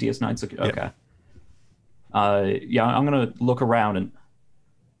security? Bajoran. DS9 security. Okay. Yeah, I'm gonna look around, and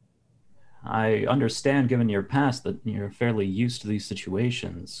I understand, given your past, that you're fairly used to these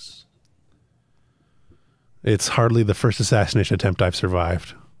situations. It's hardly the first assassination attempt I've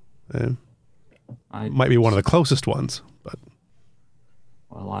survived. Might be one of the closest ones, but...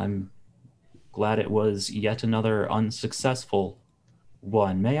 Well, I'm glad it was yet another unsuccessful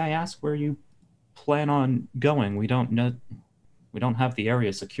one. May I ask where you plan on going? We don't have the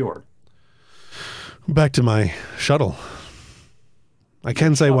area secured. Back to my shuttle. I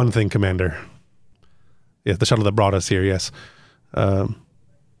can say one thing, Commander. Yeah, the shuttle that brought us here, yes. The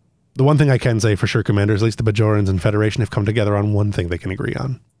one thing I can say for sure, Commander, is at least the Bajorans and Federation have come together on one thing they can agree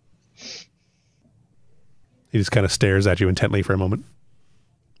on. He just kind of stares at you intently for a moment.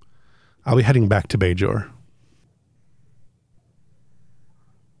 I'll be heading back to Bajor.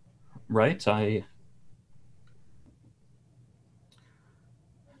 Right,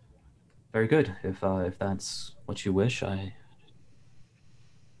 Very good. If that's what you wish, I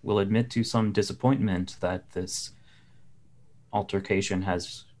will admit to some disappointment that this altercation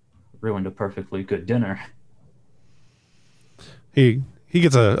has ruined a perfectly good dinner. He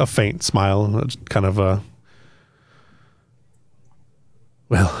gets a faint smile, kind of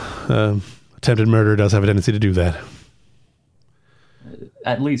attempted murder does have a tendency to do that.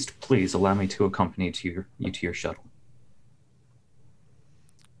 At least, please allow me to accompany you to your shuttle.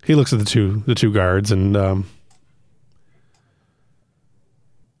 He looks at the two guards and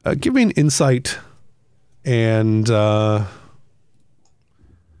give me an insight and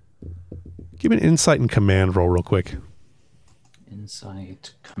give me an insight and command roll real quick.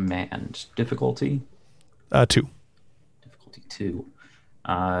 Insight, command, difficulty? 2. Difficulty 2.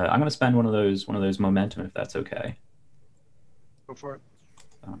 I'm going to spend one of those momentum, if that's okay. Go for it.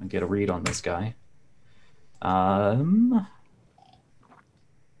 I'm going to get a read on this guy. I'd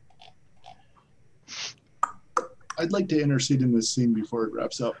like to intercede in this scene before it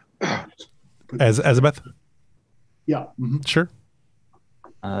wraps up. As Elizabeth? Yeah. Mm-hmm. Sure.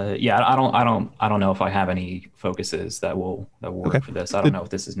 Yeah, I don't know if I have any focuses that will work Okay. for this. I don't know if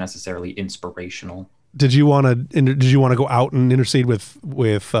this is necessarily inspirational. did you want to go out and intercede with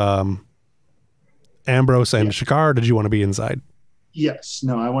Ambrose and Shakaar? Or did you want to be inside? Yes.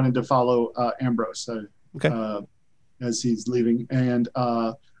 No, I wanted to follow Ambrose as he's leaving. And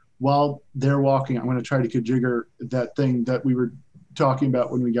while they're walking, I'm going to try to jigger that thing that we were talking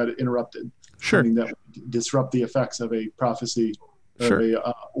about when we got interrupted. Sure. Something that would disrupt the effects of a prophecy or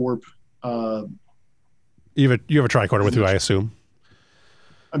a orb. You have a tricorder with you, I assume.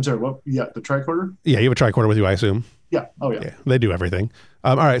 I'm sorry, what? Yeah, the tricorder? Yeah, you have a tricorder with you, I assume. Yeah. Oh, yeah. They do everything.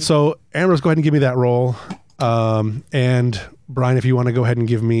 All right, so Ambrose, go ahead and give me that roll. And Brian, if you want to go ahead and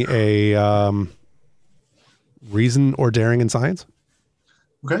give me a reason or daring in science.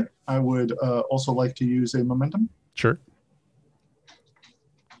 Okay. I would also like to use a momentum. Sure.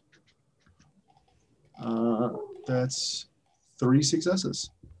 That's 3 successes.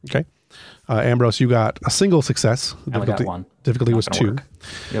 Okay. Ambrose, you got a single success. I only got one. Difficulty was 2. Work.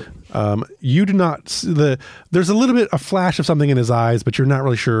 Yep. You do not there's a little bit a flash of something in his eyes, but you're not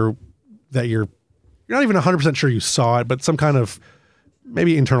really sure that you're not even 100% sure you saw it, but some kind of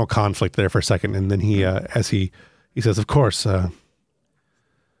maybe internal conflict there for a second. And then he as he says, of course, I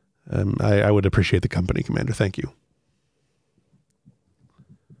would appreciate the company, Commander. Thank you.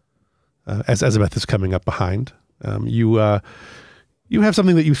 As Elizabeth is coming up behind, you have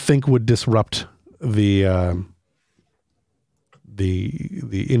something that you think would disrupt the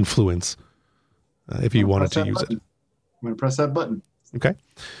influence if you wanted to use it. I'm going to press that button. Okay.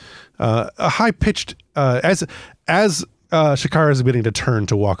 A high pitched as Shakaar is beginning to turn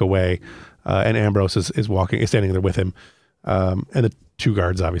to walk away, and Ambrose is standing there with him, and the 2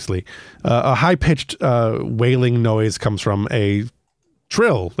 guards obviously. A high pitched wailing noise comes from a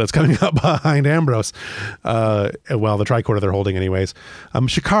trill that's coming up behind Ambrose. Well, the tricorder they're holding anyways.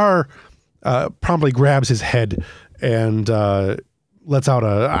 Shakaar promptly grabs his head and lets out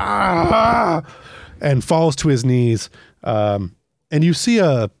a and falls to his knees. And you see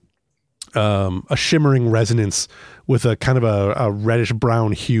a shimmering resonance with a kind of a reddish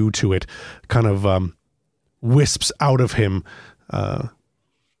brown hue to it, kind of wisps out of him.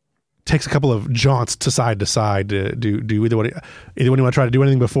 Takes a couple of jaunts to side. Do either one want to try to do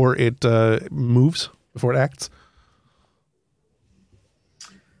anything before it moves, before it acts?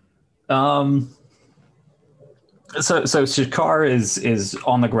 So Shakaar is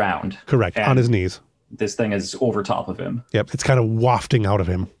on the ground. Correct, on his knees. This thing is over top of him. Yep, it's kind of wafting out of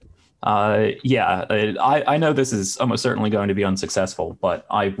him. I know this is almost certainly going to be unsuccessful, but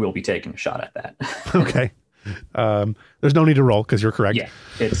I will be taking a shot at that. Okay. There's no need to roll because you're correct. Yeah,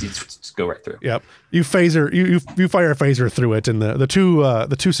 it's just go right through. Yep. You phaser. You fire a phaser through it, and the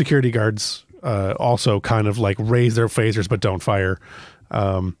two security guards also kind of like raise their phasers but don't fire.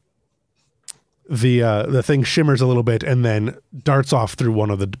 The thing shimmers a little bit and then darts off through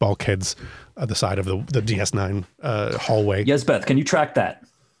one of the bulkheads at the side of the DS9 hallway. Yes, Beth, can you track that?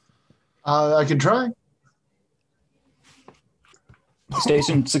 I can try.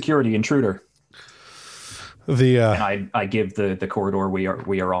 Station security intruder. And I give the corridor we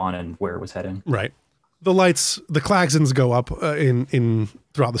are on and where it was heading. Right. The lights, the klaxons go up in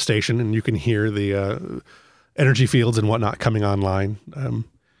throughout the station, and you can hear the energy fields and whatnot coming online.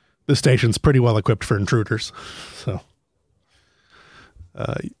 The station's pretty well equipped for intruders. So,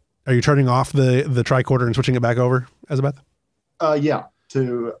 are you turning off the tricorder and switching it back over, Elizabeth? Yeah.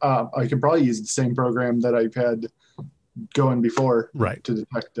 I can probably use the same program that I've had going before, right, to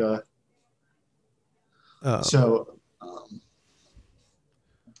detect.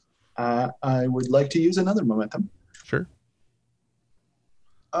 I would like to use another momentum. Sure.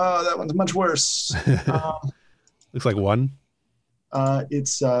 That one's much worse. Looks like 1.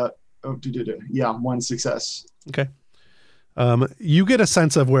 It's 1 success. Okay. You get a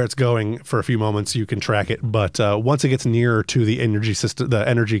sense of where it's going for a few moments. You can track it, but once it gets nearer to the energy system, the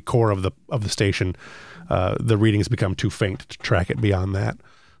energy core of the station, the readings become too faint to track it beyond that.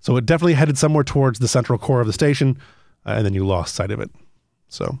 So it definitely headed somewhere towards the central core of the station, and then you lost sight of it.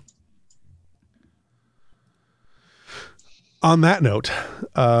 So, on that note,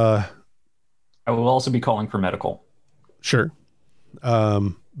 I will also be calling for medical. Sure.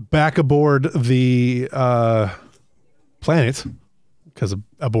 Back aboard the planet, because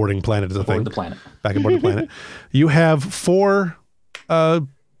a boarding planet is a thing. The planet. Back aboard the planet. You have 4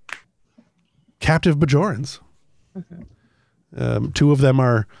 captive Bajorans. Okay. 2 of them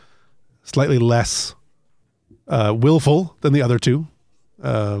are slightly less willful than the other 2,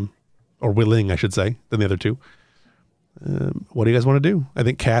 or willing, I should say, than the other 2. What do you guys want to do? I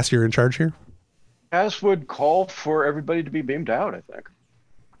think, Cass, you're in charge here. Cass would call for everybody to be beamed out, I think.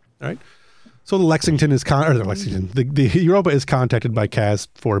 All right. So the the Europa is contacted by Kaz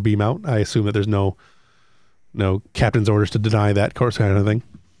for a beam out. I assume that there's no no captain's orders to deny that course kind of thing.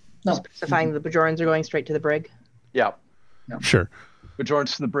 No. Specifying the Bajorans are going straight to the brig. Yeah. Sure.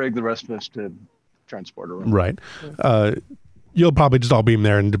 Bajorans to the brig, the rest of us to transporter room. Right. You'll probably just all beam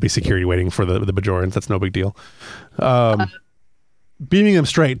there and be security waiting for the Bajorans. That's no big deal. Beaming them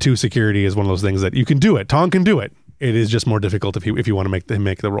straight to security is one of those things that you can do it. Tong can do it. It is just more difficult if you want to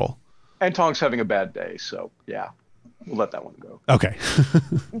make the roll. And Tong's having a bad day, so yeah, we'll let that one go. Okay.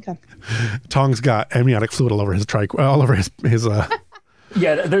 Okay. Tong's got amniotic fluid all over his all over his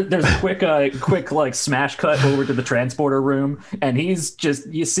Yeah, there's a quick like smash cut over to the transporter room, and he's just,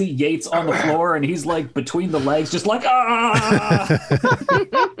 you see Yates on the floor, and he's like between the legs, just like all of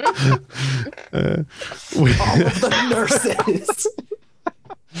the nurses.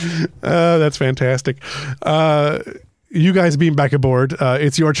 That's fantastic. You guys beam back aboard.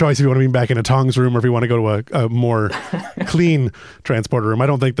 It's your choice if you want to beam back into Tong's room or if you want to go to a more clean transporter room. I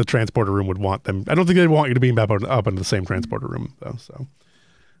don't think the transporter room would want them. I don't think they'd want you to beam back up into the same transporter room, though. So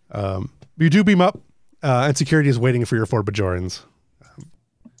you do beam up, and security is waiting for your 4 Bajorans,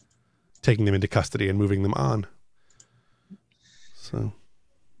 taking them into custody and moving them on. So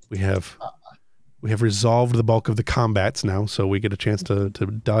we have resolved the bulk of the combats now, so we get a chance to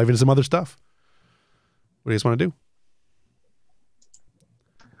dive into some other stuff. What do you guys want to do?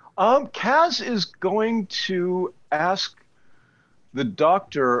 Kaz is going to ask the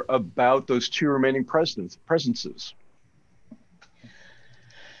doctor about those 2 remaining presences.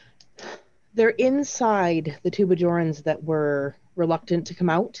 They're inside the 2 Bajorans that were reluctant to come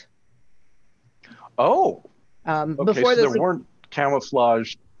out. Oh, okay, Before so there weren't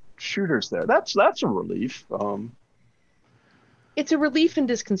camouflage shooters there. That's a relief. It's a relief and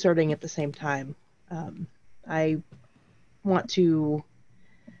disconcerting at the same time. I want to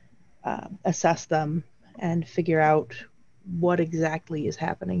assess them and figure out what exactly is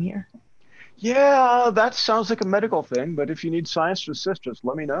happening here. Yeah, that sounds like a medical thing, but if you need science to assist us,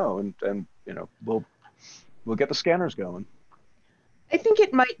 let me know, and you know, we'll get the scanners going. I think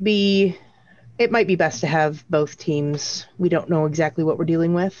it might be best to have both teams. We don't know exactly what we're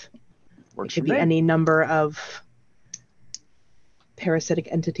dealing with. Works It could for be me. any number of parasitic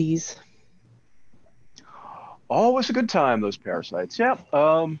entities. Always a good time, those parasites. Yeah.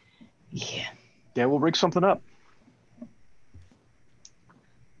 Yeah, we'll rig something up.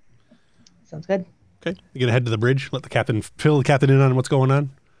 Sounds good. Okay, you're gonna head to the bridge. Let the captain fill the captain in on what's going on.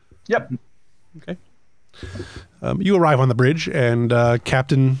 Yep. Okay. You arrive on the bridge, and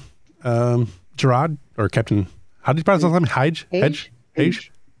Captain Gerard, or Captain, how do you pronounce his name? Hage?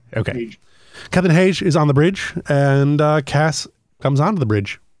 Okay. Hage. Captain Hage is on the bridge, and Cass comes onto the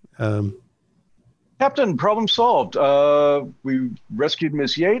bridge. Captain, problem solved. We rescued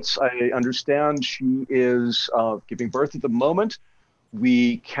Miss Yates. I understand she is giving birth at the moment.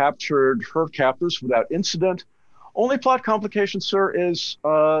 We captured her captors without incident. Only plot complication, sir, is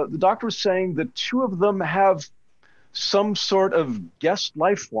the doctor was saying that 2 of them have some sort of guest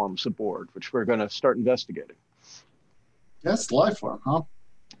life forms aboard, which we're going to start investigating. That's life form, huh?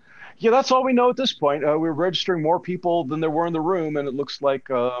 Yeah, that's all we know at this point. We're registering more people than there were in the room, and it looks like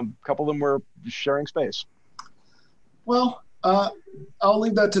a couple of them were sharing space. Well, I'll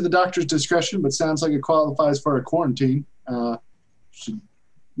leave that to the doctor's discretion, but sounds like it qualifies for a quarantine.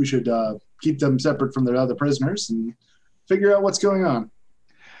 We should keep them separate from their other prisoners and figure out what's going on.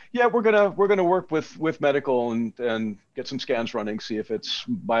 Yeah, we're gonna work with medical and get some scans running, see if it's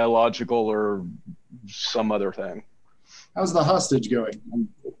biological or some other thing. How's the hostage going?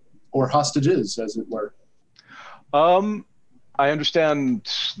 Or hostages, as it were. I understand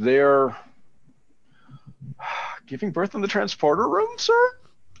they're giving birth in the transporter room, sir?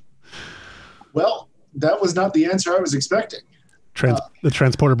 Well, that was not the answer I was expecting. The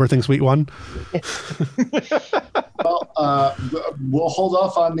transporter birthing suite 1. Well, we'll hold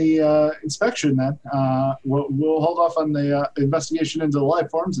off on the inspection then. We'll hold off on the investigation into the life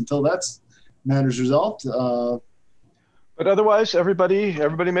forms until that's matter's resolved. But otherwise, everybody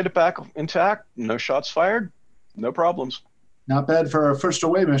made it back intact. No shots fired. No problems. Not bad for a first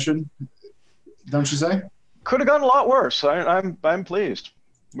away mission, don't you say? Could have gone a lot worse. I'm pleased.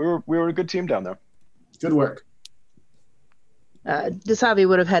 We were a good team down there. Good work. Dasavi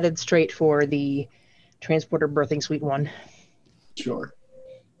would have headed straight for the transporter birthing suite 1. Sure.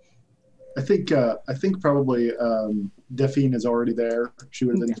 I think probably Delphine is already there. She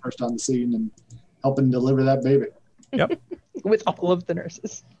would have been first on the scene and helping deliver that baby. Yep. With all of the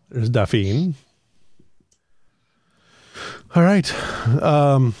nurses. There's Delphine. All right.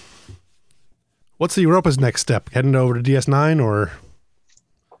 What's the Europa's next step? Heading over to DS9 or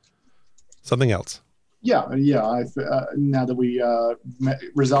something else? Yeah. Now that we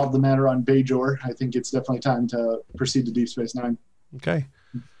resolved the matter on Bajor, I think it's definitely time to proceed to Deep Space Nine. Okay.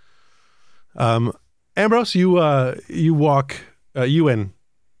 Ambrose, you walk. You and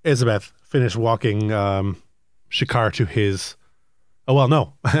Elizabeth finish walking Shakaar to his. Oh well,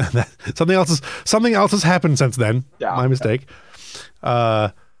 no. something else has happened since then. Yeah. My mistake.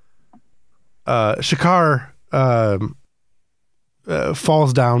 Shakaar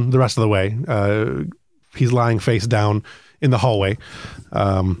falls down the rest of the way. He's lying face down in the hallway.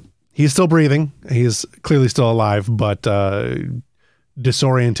 He's still breathing. He's clearly still alive, but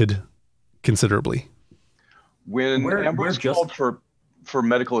disoriented considerably. When Ambrose called for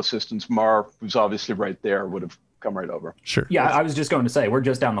medical assistance, Mar, who's obviously right there, would have come right over. Sure. Yeah, I was just going to say, we're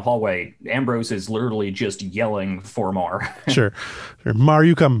just down the hallway. Ambrose is literally just yelling for Mar. Sure. Mar,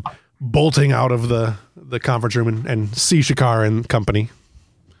 you come bolting out of the conference room and see Shakaar and company.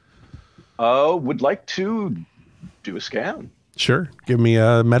 Would like to do a scan. Sure. Give me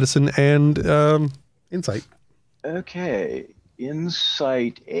a medicine and insight. Okay.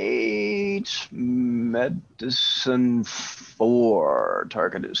 Insight 8, medicine 4.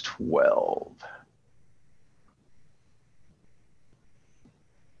 Target is 12.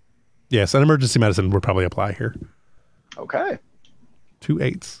 Yes, an emergency medicine would probably apply here. Okay. 2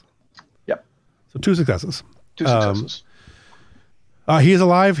 8s. Yep. So 2 successes. 2 successes. He is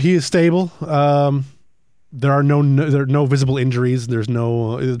alive. He is stable. There are no visible injuries. There's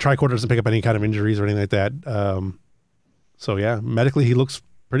no the tricorder doesn't pick up any kind of injuries or anything like that. So yeah, medically he looks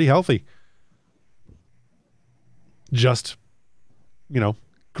pretty healthy. Just,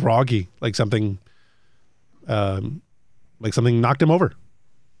 groggy, like something knocked him over.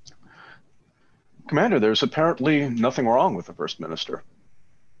 Commander, there's apparently nothing wrong with the First Minister.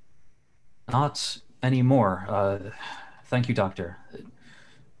 Not anymore. Thank you, Doctor.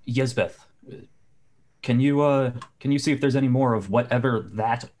 Yesbeth, can you see if there's any more of whatever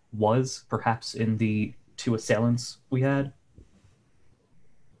that was, perhaps in the 2 assailants we had?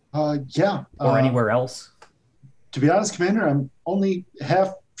 Yeah. Or anywhere else? To be honest, Commander, I'm only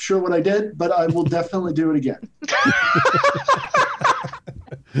half sure what I did, but I will definitely do it again.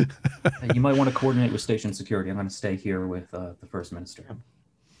 You might want to coordinate with station security. I'm going to stay here with the First Minister.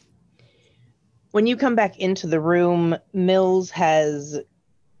 When you come back into the room, Mills has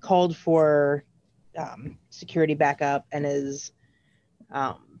called for security backup and is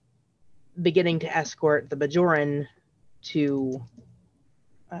beginning to escort the Bajoran to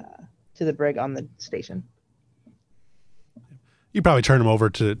the brig on the station. You probably turn him over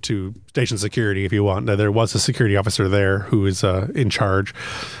to station security if you want. There was a security officer there who is in charge.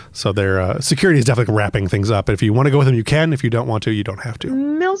 So their security is definitely wrapping things up. If you want to go with them, you can. If you don't want to, you don't have to.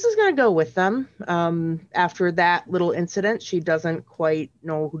 Mills is going to go with them. After that little incident, she doesn't quite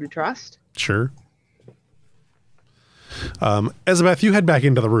know who to trust. Sure. Elizabeth, you head back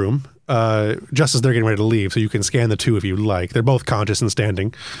into the room just as they're getting ready to leave, so you can scan the 2 if you like. They're both conscious and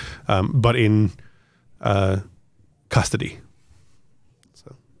standing, but in custody.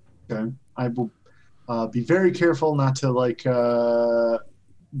 So. Okay. I will be very careful not to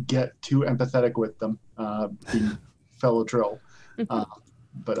get too empathetic with them, being fellow Trill.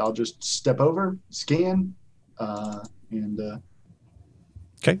 But I'll just step over, scan, and.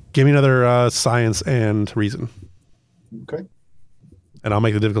 Okay. Give me another science and reason. Okay. And I'll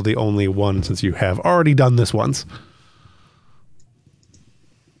make the difficulty only 1 since you have already done this once.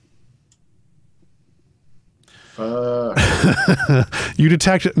 You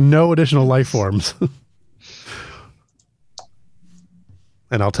detect no additional life forms.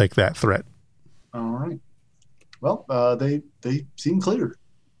 And I'll take that threat. All right. Well, they seem clear.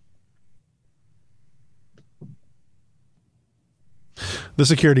 The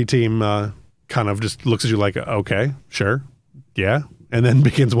security team kind of just looks at you like, okay, sure, yeah, and then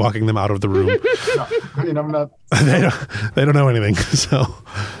begins walking them out of the room. No, I mean, I'm not. They don't know anything. So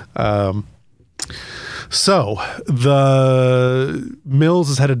the Mills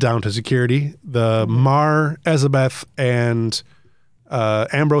is headed down to security. The Mar, Elizabeth, and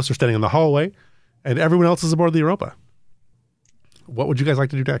Ambrose are standing in the hallway, and everyone else is aboard the Europa. What would you guys like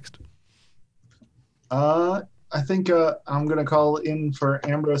to do next? I think I'm going to call in for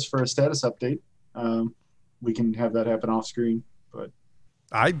Ambrose for a status update. We can have that happen off screen, but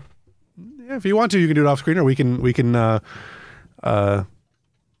if you want to, you can do it off screen, or we can have.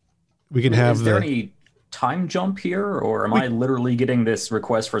 Is there any time jump here, or am I literally getting this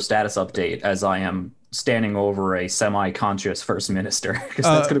request for status update as I am standing over a semi-conscious First Minister, because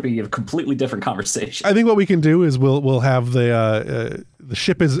that's going to be a completely different conversation. I think what we can do is we'll have the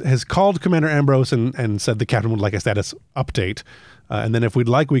ship has called Commander Ambrose and said the captain would like a status update, and then if we'd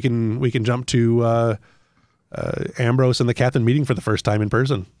like, we can jump to Ambrose and the captain meeting for the first time in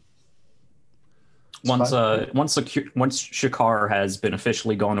person. Once Shakaar has been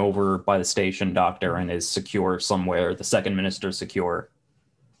officially gone over by the station doctor and is secure somewhere, the second minister's secure.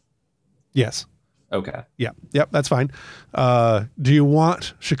 Yes. Okay. Yeah. Yep. That's fine. Do you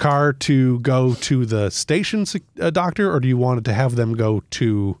want Shakaar to go to the station doctor, or do you want to have them go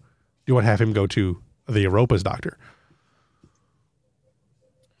to? Do you want to have him go to the Europa's doctor?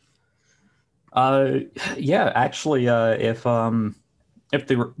 Yeah. Actually, if the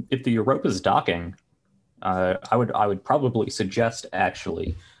Europa's docking, I would probably suggest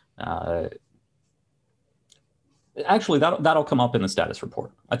actually. Actually, that'll come up in the status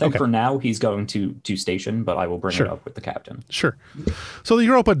report. I think for now he's going to station, but I will bring it up with the captain. Sure. So the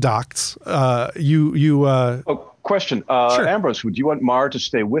Europa docks. Question. Sure. Ambrose, would you want Mar to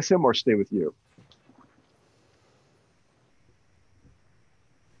stay with him or stay with you?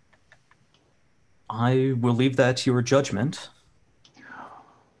 I will leave that to your judgment.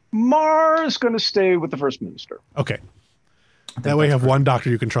 Mar's going to stay with the First Minister. Okay. That way you have one doctor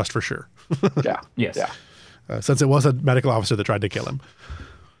you can trust for sure. Yeah. Yes. Yeah. Since it was a medical officer that tried to kill him.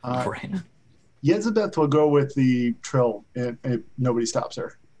 Right. Yezebeth will go with the Trill if nobody stops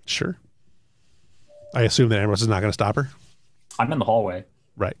her. Sure. I assume that Ambrose is not going to stop her. I'm in the hallway.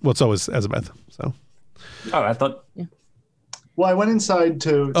 Right. Well, so is Yezebeth. So. Oh, I thought. Yeah. Well, I went inside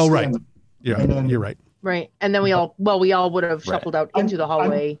to. Oh, right. Yeah, then, you're right. Right. And then we all would have shuffled out into the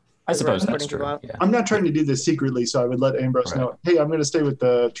hallway. I suppose that's true. Yeah. I'm not trying to do this secretly, so I would let Ambrose know, hey, I'm going to stay with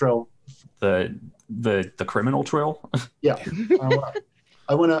the Trill. The criminal Trill? Yeah.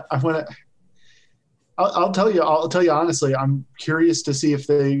 I'll tell you honestly, I'm curious to see if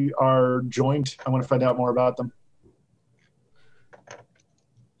they are joined. I want to find out more about them.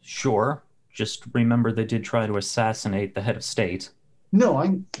 Sure. Just remember they did try to assassinate the head of state. No,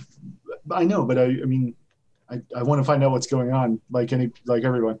 I know, but I mean, I want to find out what's going on, like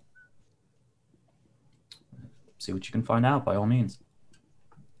everyone. See what you can find out, by all means.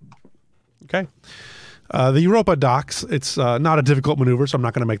 Okay. The Europa docks. It's not a difficult maneuver, so I'm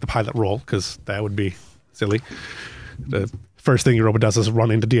not going to make the pilot roll because that would be silly. The first thing Europa does is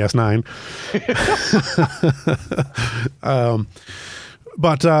run into DS9.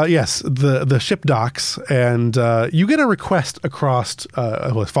 But yes, the ship docks, and you get a request across.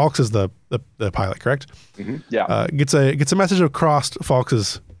 Falks is the pilot, correct? Mm-hmm. Yeah. Gets a message across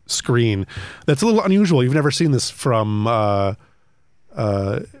Falks's screen that's a little unusual. You've never seen this from a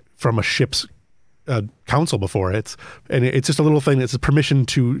ship's console before. It's just a little thing. It's a permission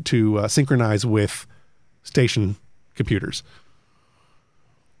to synchronize with station computers.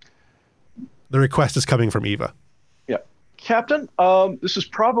 The request is coming from Eva. Yeah. Captain, this is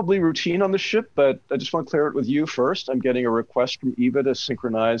probably routine on the ship, but I just want to clear it with you first. I'm getting a request from Eva to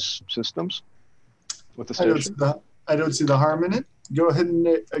synchronize systems with the station. I don't see the harm in it. Go ahead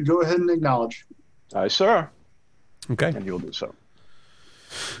and acknowledge. Aye, sir. Okay. And you'll do so.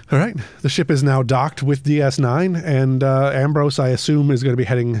 All right. The ship is now docked with DS9, and Ambrose, I assume, is going to be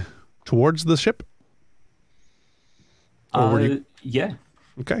heading towards the ship. Yeah.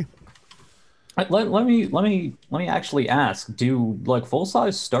 Okay. Let me actually ask: do like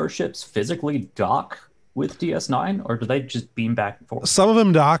full-size starships physically dock with DS9, or do they just beam back and forth? Some of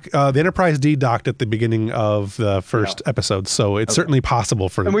them dock. The Enterprise D docked at the beginning of the first episode, so it's certainly possible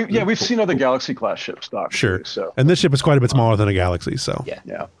for. And we've seen other Galaxy class ships dock. Sure. Too, so. And this ship is quite a bit smaller than a Galaxy, so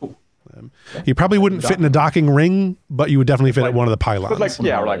Yeah. Cool. You probably wouldn't fit in a docking ring, but you would definitely fit at one of the pylons.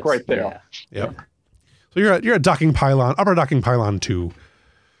 But like right there. Yeah. Yep. So you're a docking pylon, upper docking pylon 2.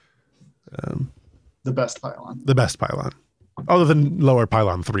 The best pylon. The best pylon, other than lower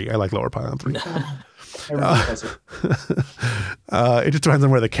pylon 3. I like lower pylon 3. It just depends on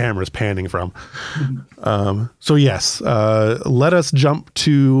where the camera is panning from. So yes, let us jump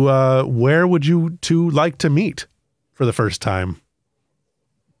to where would you two like to meet for the first time?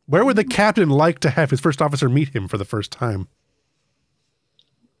 Where would the captain like to have his first officer meet him for the first time?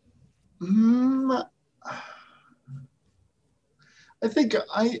 I think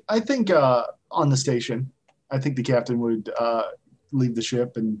on the station. I think the captain would leave the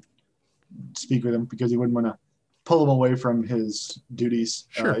ship and speak with him because he wouldn't want to pull him away from his duties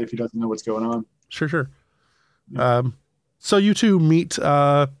if he doesn't know what's going on. Sure. Yeah. So you two meet.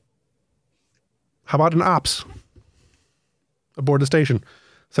 How about an ops aboard the station?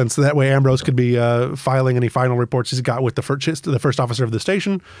 since that way Ambrose could be filing any final reports he's got with the first officer of the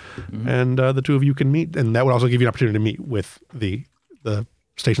station, and the two of you can meet, and that would also give you an opportunity to meet with the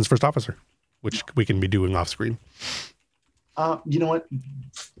station's first officer, which we can be doing off screen. You know what?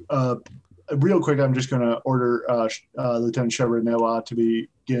 Real quick, I'm just going to order Lieutenant Chevrolet to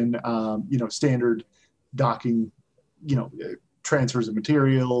begin, standard docking, transfers of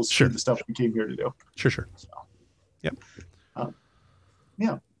materials, Sure. the stuff we came here to do. Sure. So,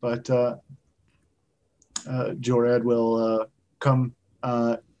 Yep. But Jorad will come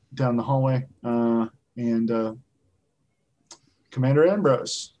down the hallway, and Commander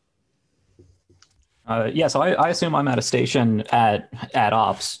Ambrose. So I assume I'm at a station at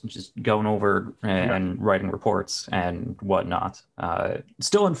ops, just going over and writing reports and whatnot.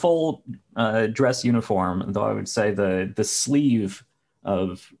 Still in full dress uniform, though I would say the sleeve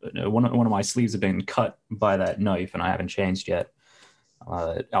of one of my sleeves have been cut by that knife, and I haven't changed yet.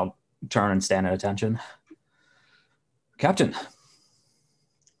 I'll turn and stand at attention. Captain.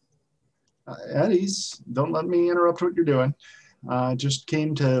 At ease. Don't let me interrupt what you're doing. Just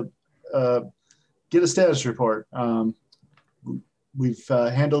came to get a status report. We've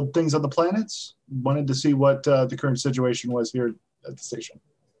handled things on the planets. Wanted to see what the current situation was here at the station.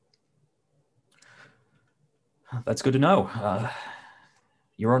 That's good to know.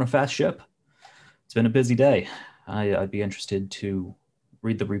 You're on a fast ship. It's been a busy day. I'd be interested to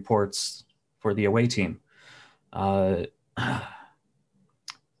read the reports for the away team. Well,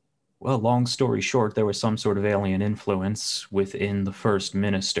 long story short, there was some sort of alien influence within the First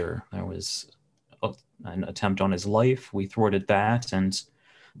Minister. There was an attempt on his life. We thwarted that, and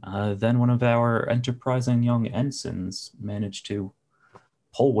then one of our enterprising young ensigns managed to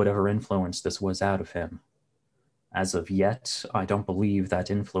pull whatever influence this was out of him. As of yet, I don't believe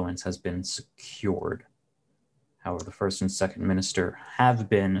that influence has been secured. However, the First and Second Minister have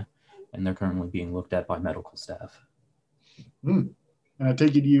been, and they're currently being looked at by medical staff. And I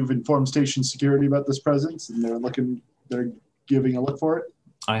take it you've informed station security about this presence, and they're giving a look for it?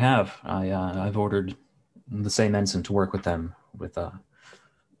 I have. I've ordered the same ensign to work with them with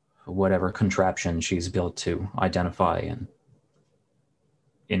whatever contraption she's built to identify and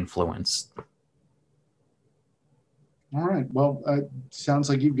influence. All right. Well, sounds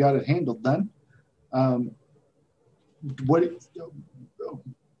like you've got it handled then. What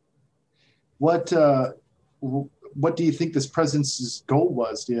do you think this presence's goal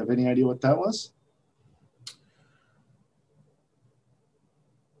was? Do you have any idea what that was?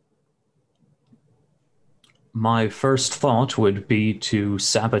 My first thought would be to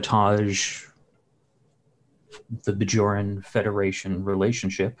sabotage the Bajoran Federation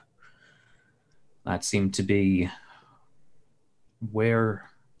relationship. That seemed to be where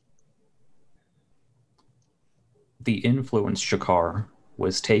the influence Shakaar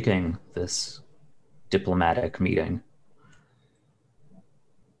was taking this diplomatic meeting.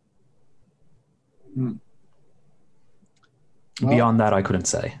 Well, beyond that, I couldn't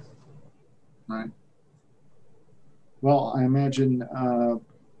say. Right. Well, I imagine a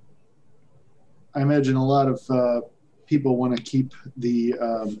lot of people want to keep the.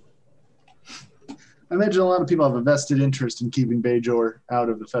 I imagine a lot of people have a vested interest in keeping Bajor out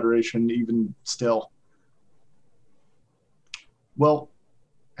of the Federation, even still. Well,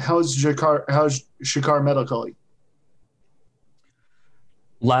 how's Shakaar medically?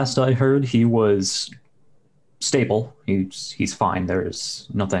 Last I heard, he was stable. He's fine. There's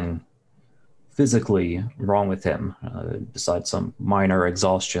nothing physically wrong with him, besides some minor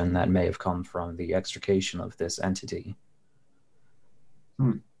exhaustion that may have come from the extrication of this entity.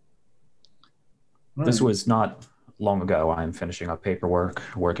 This was not long ago. I'm finishing up paperwork,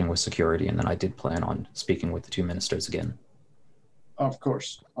 working with security, and then I did plan on speaking with the two ministers again. Of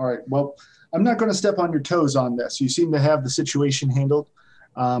course. All right. Well, I'm not going to step on your toes on this. You seem to have the situation handled.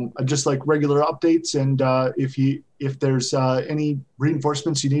 Just like regular updates, and if there's any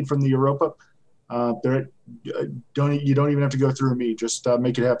reinforcements you need from the Europa, you don't even have to go through me. Just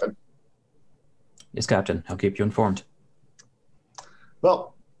make it happen. Yes, Captain. I'll keep you informed.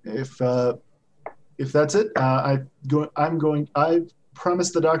 Well, if that's it, I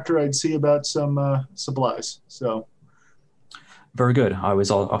promised the doctor I'd see about some supplies. So. Very good. I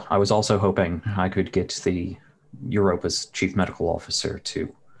was also hoping I could get the Europa's chief medical officer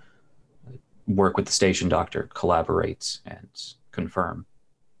to work with the station doctor, collaborate, and confirm.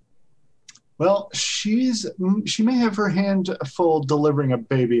 Well, she may have her hand full delivering a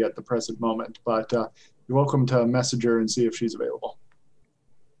baby at the present moment, but you're welcome to message her and see if she's available.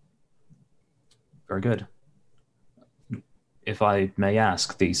 Very good. If I may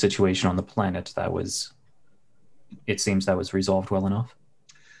ask, the situation on the planet, it seems that was resolved well enough?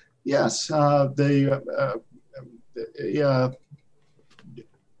 Yes, a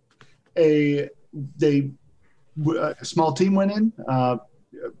small team went in,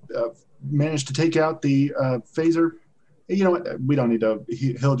 managed to take out the phaser. You know what? We don't need to.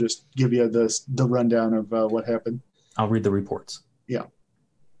 He'll just give you the rundown of what happened. I'll read the reports. Yeah.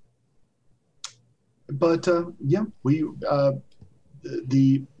 But we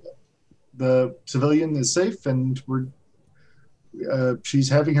the civilian is safe, and she's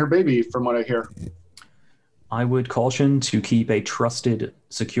having her baby, from what I hear. I would caution to keep a trusted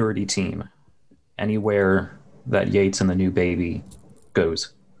security team anywhere that Yates and the new baby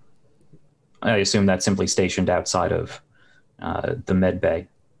goes. I assume that's simply stationed outside of the med bay.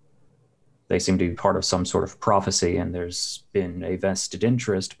 They seem to be part of some sort of prophecy, and there's been a vested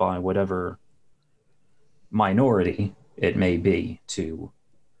interest by whatever minority it may be to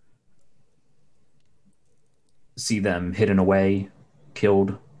see them hidden away,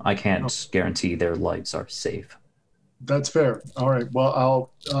 killed. I can't guarantee their lives are safe. That's fair. All right.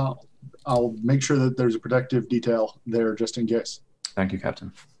 Well, I'll make sure that there's a protective detail there just in case. Thank you,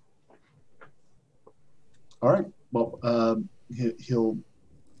 Captain. All right. Well, he'll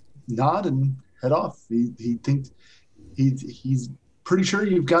nod and head off. He thinks he's pretty sure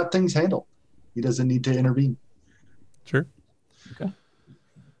you've got things handled. He doesn't need to intervene. Sure. Okay.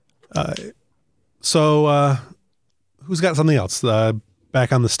 So who's got something else?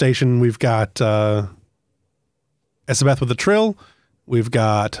 Back on the station, we've got Esabeth with the trill. We've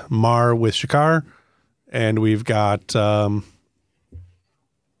got Mar with Shakaar. And we've got... we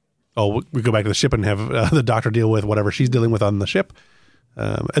go back to the ship and have the doctor deal with whatever she's dealing with on the ship.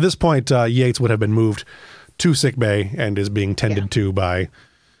 At this point, Yates would have been moved to sickbay and is being tended to by,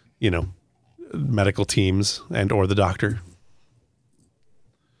 medical teams and or the doctor.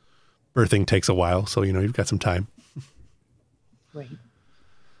 Birthing takes a while, so you've got some time. Right.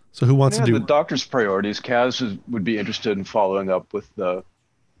 So who wants to do the doctor's priorities? Kaz would be interested in following up with the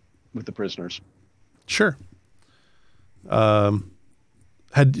prisoners. Sure. So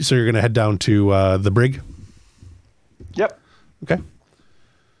you're going to head down to the brig? Yep. Okay.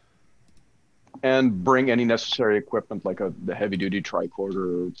 And bring any necessary equipment like the heavy-duty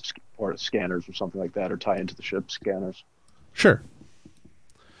tricorder or scanners or something like that, or tie into the ship scanners. Sure.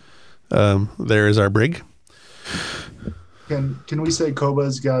 There is our brig. Can we say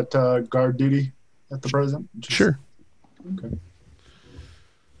Koba's got guard duty at the present? Sure. Okay.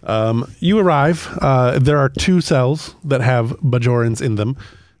 You arrive. There are 2 cells that have Bajorans in them,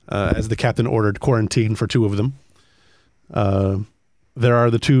 as the captain ordered quarantine for 2 of them. There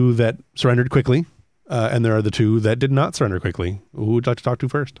are the 2 that surrendered quickly, and there are the 2 that did not surrender quickly. Who would you like to talk to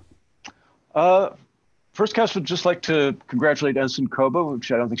first? First Cast would just like to congratulate Ensign Koba,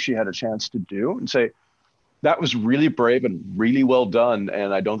 which I don't think she had a chance to do, and say, that was really brave and really well done,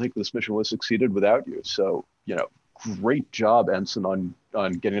 and I don't think this mission was succeeded without you. So, great job, Ensign,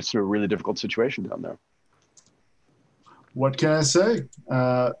 on getting us through a really difficult situation down there. What can I say?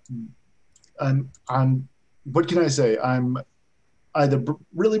 What can I say? I'm either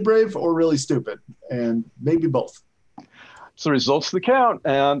really brave or really stupid, and maybe both. It's the results that count,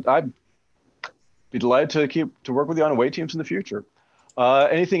 and I'd be delighted to work with you on away teams in the future.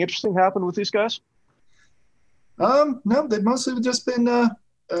 Anything interesting happen with these guys? No, they've mostly just been a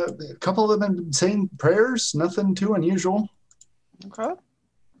couple of them have been saying prayers, nothing too unusual. Okay. All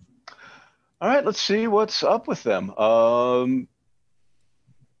right, let's see what's up with them.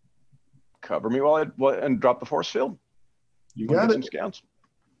 Cover me and drop the force field. You got it. Some scans.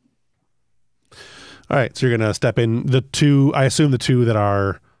 All right, so you're going to step in. I assume the 2 that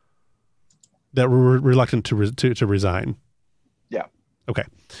were reluctant to resign. Yeah. Okay.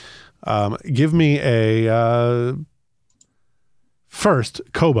 Give me a first,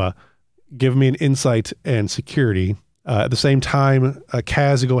 Koba. Give me an insight and security. At the same time,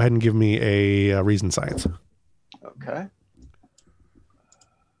 Kaz, go ahead and give me a reason science. Okay.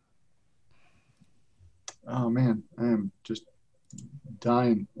 Oh man, I am just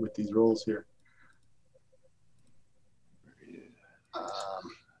dying with these rolls here.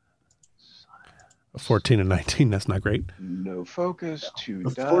 A 14 and 19. That's not great. No focus. 2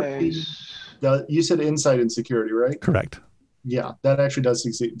 14, dice. you said insight and security, right? Correct. Yeah, that actually does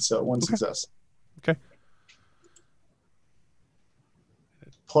succeed. So 1 success. Okay.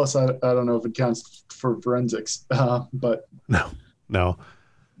 Plus, I don't know if it counts for forensics, but no.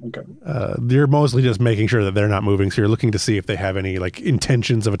 Okay. You're mostly just making sure that they're not moving, so you're looking to see if they have any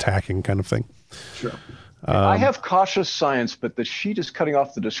intentions of attacking, kind of thing. Sure. I have cautious science, but the sheet is cutting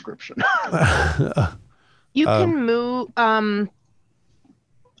off the description. You can move.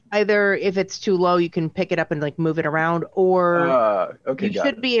 Either if it's too low, you can pick it up and like move it around, or okay, you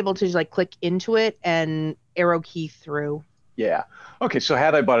should be able to just like click into it and arrow key through. Yeah. Okay, so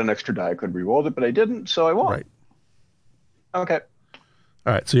had I bought an extra die, I could re-roll it, but I didn't, so I won't. Right. Okay.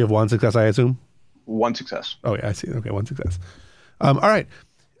 All right. So you have one success, I assume? One success. Oh, yeah, I see. Okay, one success. All right.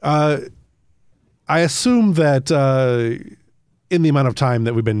 I assume that in the amount of time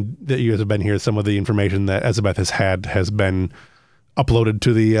that you guys have been here, some of the information that Elizabeth has had has been uploaded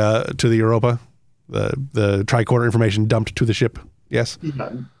to the Europa, the tricorder information dumped to the ship. Yes.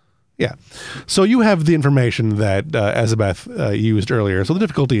 Yeah. So you have the information that Elizabeth used earlier. So the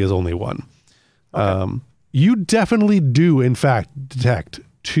difficulty is only one. Okay. You definitely do, in fact, detect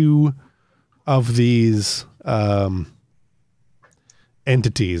two of these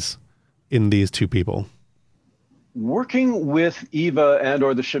entities in these two people. Working with Eva and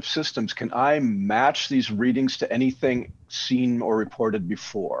or the ship systems, can I match these readings to anything seen or reported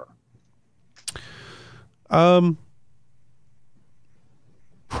before?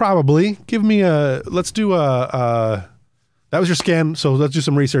 Probably. Give me let's do that was your scan, so let's do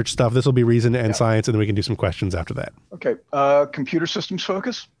some research stuff. This will be reason and science, and then we can do some questions after that. Okay. Computer systems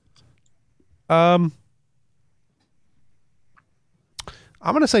focus? I'm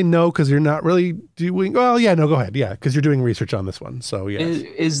going to say no, because you're not really doing... Well, yeah, no, go ahead. Yeah, because you're doing research on this one, so yes.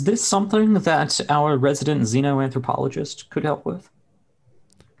 Is this something that our resident xenoanthropologist could help with?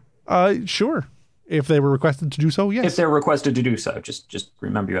 Sure. If they were requested to do so, yes. If they're requested to do so, just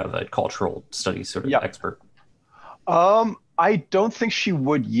remember you have a cultural studies sort of expert. I don't think she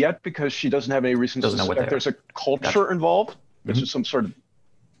would yet, because she doesn't have any reason to suspect there's a culture involved. This is some sort of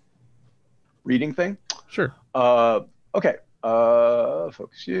reading thing. Sure. Okay.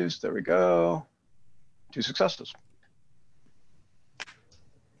 Focus used. There we go. 2 successes.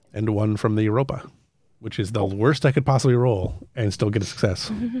 And one from the Europa, which is the worst I could possibly roll and still get a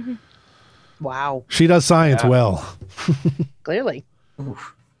success. Wow. She does science well. Clearly.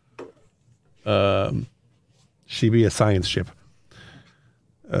 She be a science ship.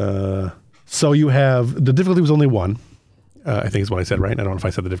 So you have, the difficulty was only 1. I think is what I said, right? I don't know if I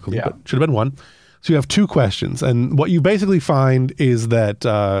said the difficulty, but should have been 1. So you have 2 questions. And what you basically find is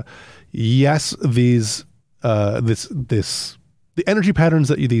that, yes, these, the energy patterns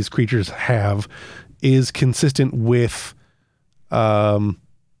that these creatures have is consistent with,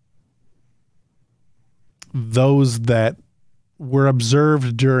 those that were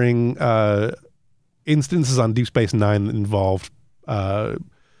observed during, instances on Deep Space Nine that involved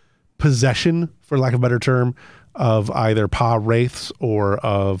possession, for lack of a better term, of either Pa wraiths or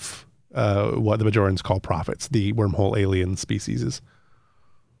of what the Bajorans call prophets, the wormhole alien species.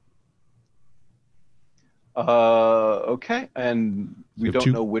 Okay, and we don't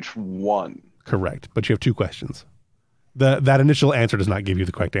know which one. Correct, but you have 2 questions. That initial answer does not give you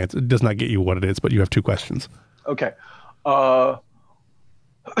the correct answer. It does not get you what it is, but you have 2 questions. Okay.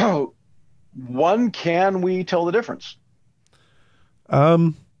 One, can we tell the difference?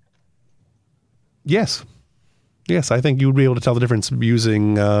 Yes. Yes, I think you would be able to tell the difference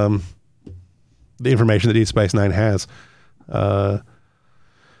using the information that Deep Space Nine has.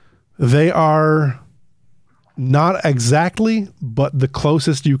 They are not exactly, but the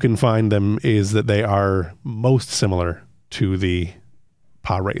closest you can find them is that they are most similar to the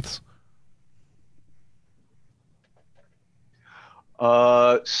Pa wraiths.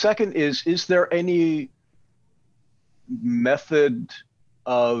 Second is there any method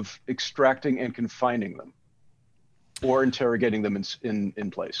of extracting and confining them or interrogating them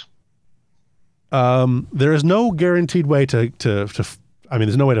in place? There is no guaranteed way to I mean,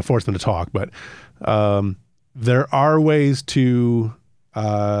 there's no way to force them to talk, but there are ways to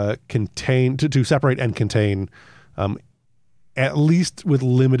contain, to separate and contain, at least with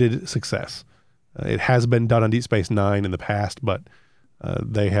limited success. It has been done on Deep Space Nine in the past, but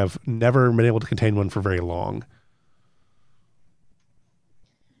they have never been able to contain one for very long.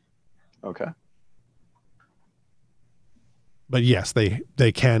 Okay. But yes,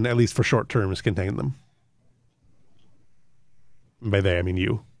 they can, at least for short terms, contain them. And by they, I mean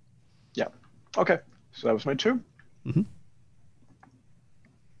you. Yeah. Okay. So that was my 2. Mm-hmm.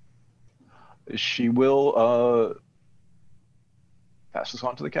 She will pass this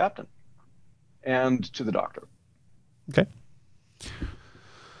on to the captain and to the doctor. Okay.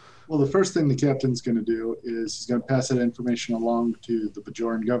 Well, the first thing the captain's going to do is he's going to pass that information along to the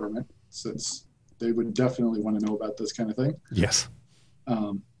Bajoran government, since they would definitely want to know about this kind of thing. Yes.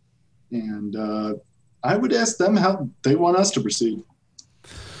 And I would ask them how they want us to proceed.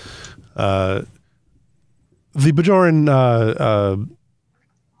 The Bajoran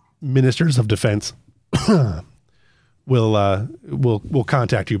ministers of defense we'll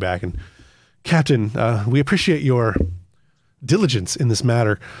contact you back. And Captain, we appreciate your diligence in this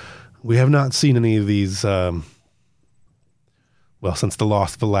matter. We have not seen any of these, since the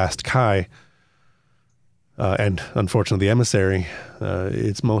loss of the last Kai, and unfortunately the emissary,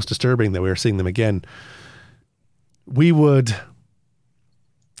 it's most disturbing that we are seeing them again. We would,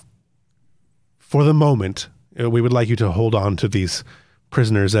 for the moment, we would like you to hold on to these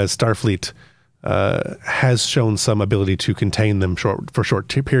prisoners, as Starfleet has shown some ability to contain them for short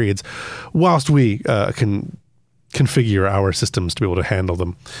periods, whilst we can configure our systems to be able to handle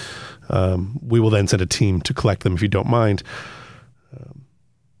them. We will then send a team to collect them if you don't mind.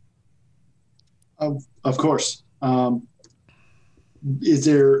 Of course. Would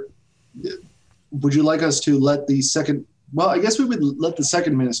you like us to let the second, well, I guess we would let the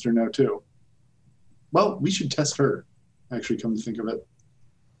second minister know too. Well, we should test her, actually, come to think of it.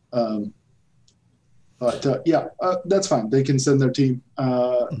 That's fine. They can send their team.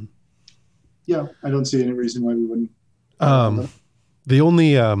 Yeah, I don't see any reason why we wouldn't. The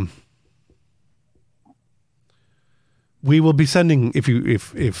only we will be sending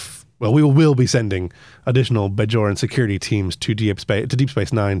we will be sending additional Bajoran security teams to Deep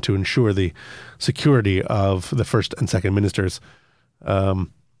Space Nine to ensure the security of the first and second ministers.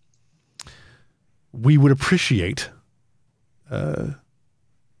 We would appreciate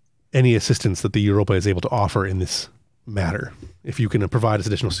any assistance that the Europa is able to offer in this matter. If you can provide us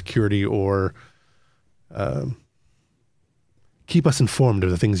additional security or keep us informed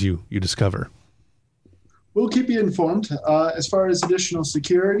of the things you discover. We'll keep you informed. As far as additional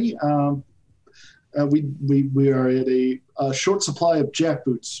security, we are at a short supply of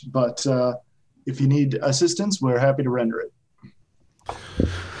jackboots, but if you need assistance, we're happy to render it.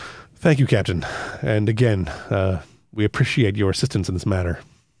 Thank you, Captain. And again, we appreciate your assistance in this matter.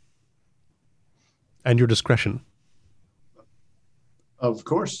 And your discretion. Of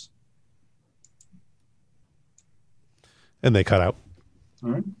course. And they cut out. All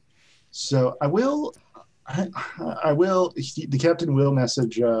right. So the captain will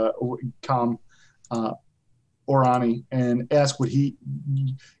message Orani and ask you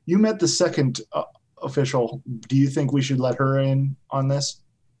met the second official. Do you think we should let her in on this?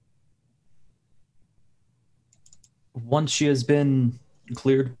 Once she has been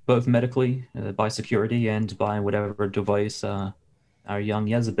cleared both medically by security and by whatever device our young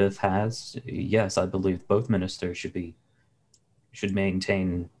Yezabeth has, yes, I believe both ministers should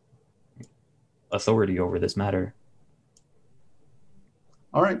maintain authority over this matter.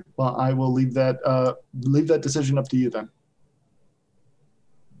 All right. Well, I will leave that decision up to you then.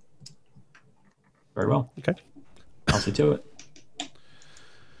 Very well. Okay. I'll see to it.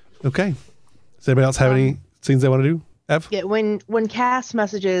 Okay. Does anybody else have any things they want to do? Ev? Yeah, when Cass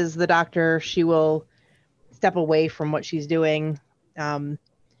messages the doctor, she will step away from what she's doing and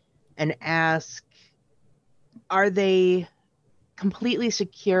ask, are they completely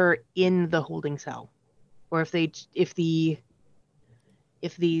secure in the holding cell? Or if these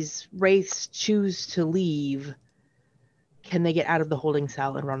wraiths choose to leave, can they get out of the holding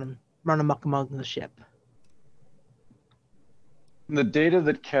cell and run amok among the ship? The data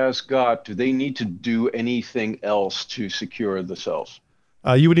that Cass got, do they need to do anything else to secure the cells?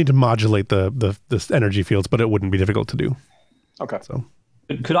 You would need to modulate the energy fields, but it wouldn't be difficult to do. Okay. So,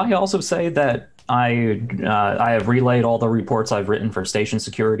 could I also say that I have relayed all the reports I've written for station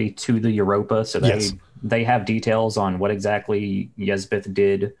security to the Europa, so they have details on what exactly Yezbeth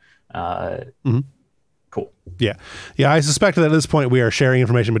did. Cool. Yeah. I suspect that at this point we are sharing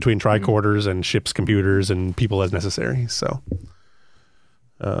information between tricorders and ship's computers and people as necessary. So,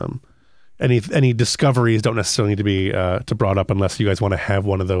 any discoveries don't necessarily need to be to brought up unless you guys want to have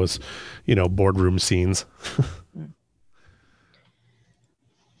one of those, boardroom scenes.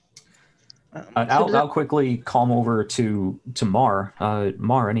 I'll quickly calm over to Mar.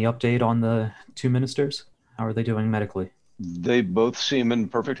 Mar, any update on the two ministers? How are they doing medically? They both seem in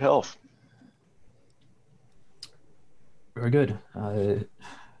perfect health. Very good.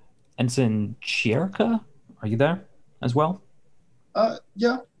 Ensign Chierka, are you there as well?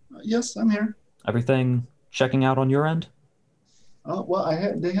 Yeah. Yes, I'm here. Everything checking out on your end?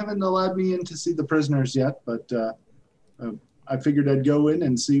 Well, they haven't allowed me in to see the prisoners yet, but I figured I'd go in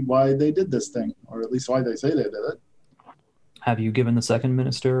and see why they did this thing, or at least why they say they did it. Have you given the second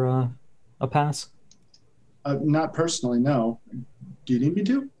minister a pass? Not personally, no. Do you need me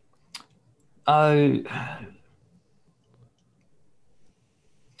to?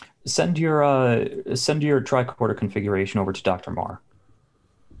 Send your tricorder configuration over to Dr. Marr.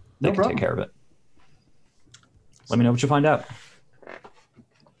 They No can problem. take care of it. Let me know what you find out.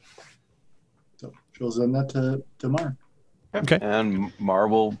 So she'll send that to Mar. Okay. And Mar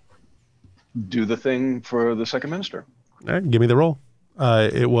will do the thing for the second minister. All right, give me the roll.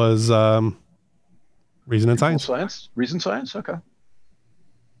 It was reason and science. Reason science. Okay.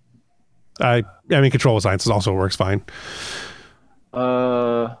 I mean, control of science also works fine.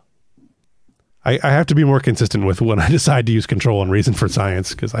 I have to be more consistent with when I decide to use control and reason for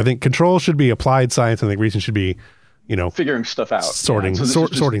science, because I think control should be applied science, and I think reason should be, figuring stuff out, sorting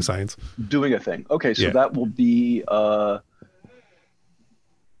science, doing a thing. Okay, so that will be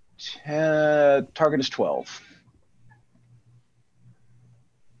target is 12.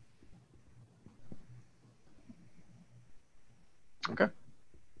 Okay.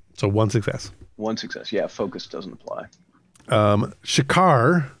 So one success. One success. Yeah, focus doesn't apply.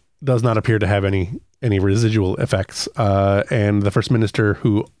 Shakaar does not appear to have any residual effects, and the first minister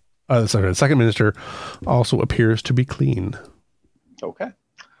the second minister also appears to be clean. Okay.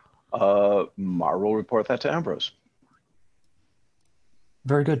 Mar will report that to Ambrose.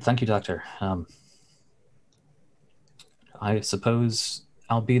 Very good. Thank you, Doctor. I suppose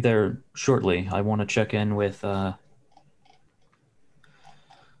I'll be there shortly. I want to check in with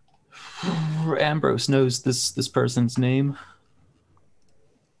Ambrose knows this person's name.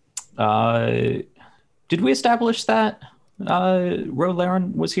 Did we establish that Ro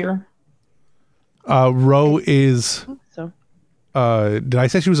Laren was here? Ro is. So. Did I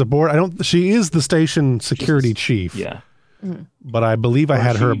say she was aboard? She is the station security chief. Yeah. But I believe I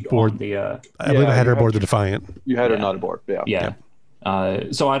had her aboard. I believe I had her aboard the Defiant. You had her not aboard. Yeah. Yeah.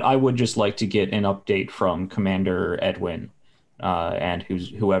 So I would just like to get an update from Commander Edwin, and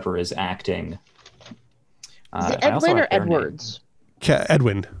whoever is acting. Is it Edwin or Edwards?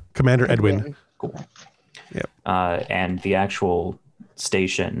 Edwin. Commander Edwin. Cool. Yep. And the actual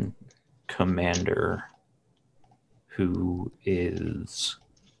station commander, who is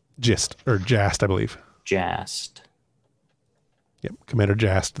Jast, I believe. Jast. Yep. Commander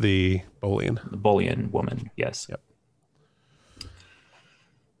Jast, the Bolian. The Bolian woman, yes. Yep.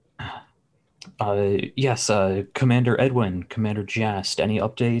 Yes, Commander Edwin, Commander Jast, any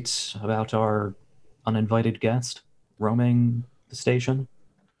updates about our uninvited guest roaming the station?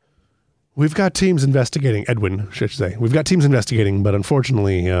 We've got teams investigating, Edwin, should say. We've got teams investigating, but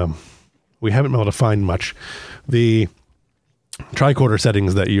unfortunately, we haven't been able to find much. The tricorder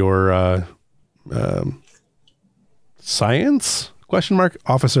settings that your science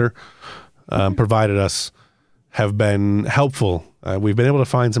officer provided us have been helpful. We've been able to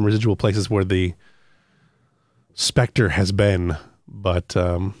find some residual places where the Spectre has been, but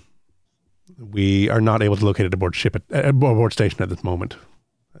we are not able to locate it aboard station at this moment.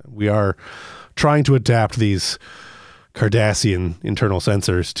 We are trying to adapt these Cardassian internal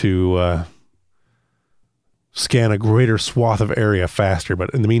sensors to scan a greater swath of area faster, but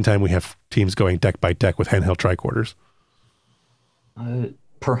in the meantime, we have teams going deck by deck with handheld tricorders.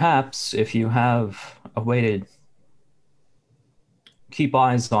 Perhaps if you have a way to keep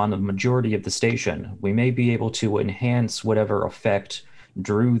eyes on the majority of the station, we may be able to enhance whatever effect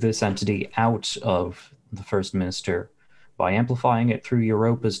drew this entity out of the First Minister by amplifying it through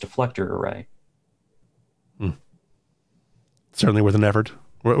Europa's deflector array. Certainly worth an effort,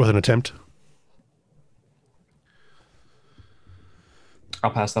 worth an attempt. I'll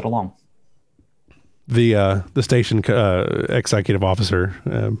pass that along. The station executive officer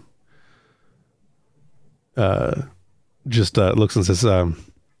just looks and says,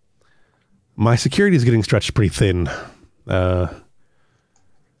 my security is getting stretched pretty thin. The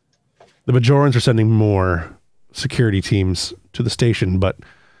Bajorans are sending more security teams to the station, but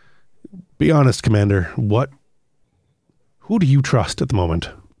be honest, Commander, who do you trust at the moment?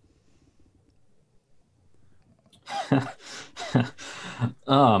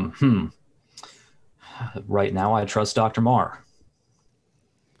 Right now, I trust Dr. Marr.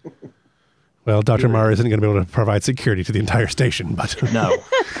 Well, Dr. Marr isn't going to be able to provide security to the entire station, but... No.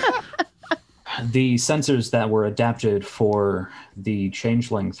 The sensors that were adapted for the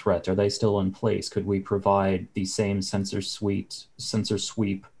changeling threat, are they still in place? Could we provide the same sensor sweep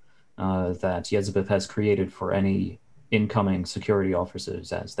that Yezebeth has created for any incoming security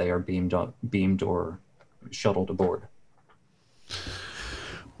officers as they are beamed or shuttled aboard?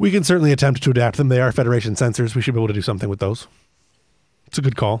 We can certainly attempt to adapt them. They are Federation sensors. We should be able to do something with those. It's a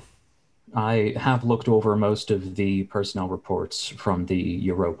good call. I have looked over most of the personnel reports from the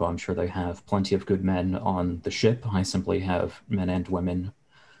Europa. I'm sure they have plenty of good men on the ship. I simply have men and women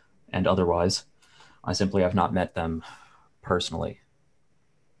and otherwise. I simply have not met them personally.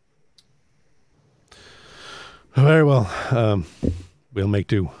 Very well. We'll make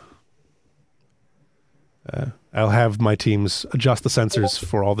do. I'll have my teams adjust the sensors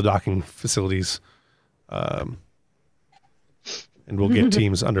for all the docking facilities and we'll get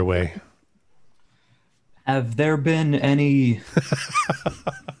teams underway. Have there been any...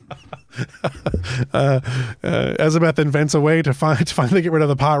 Elizabeth invents a way to finally get rid of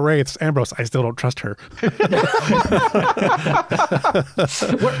the Pa Wraiths. Ambrose, I still don't trust her.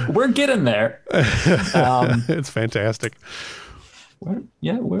 we're getting there. It's fantastic. We'll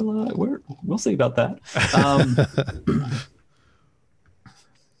see about that.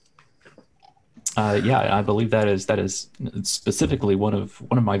 I believe that is specifically one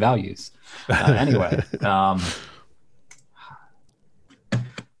of my values. Anyway.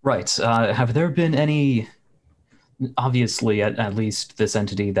 Right. Have there been any, obviously, at least this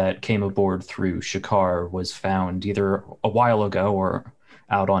entity that came aboard through Shakaar was found either a while ago or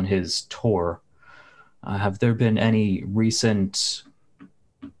out on his tour. Have there been any recent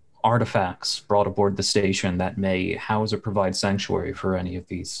artifacts brought aboard the station that may house or provide sanctuary for any of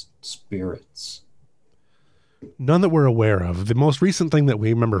these spirits? None that we're aware of. The most recent thing that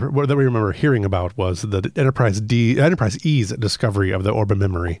we remember hearing about was the Enterprise E's discovery of the Orb of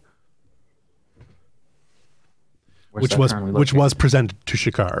Memory, which was presented to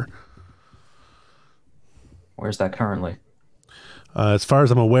Shakaar. Where's that currently? As far as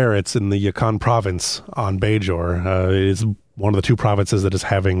I'm aware, it's in the Yukon province on Bajor. It is one of the two provinces that is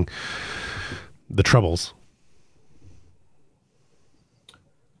having the troubles.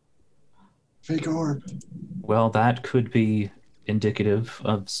 Fake orb. Well, that could be indicative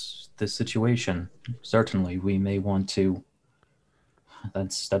of the situation. Certainly, we may want to...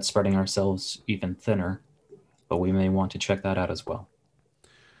 That's spreading ourselves even thinner, but we may want to check that out as well.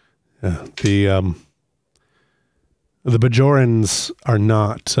 The Bajorans are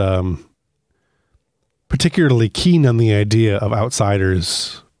not particularly keen on the idea of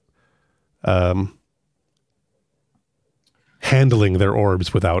outsiders handling their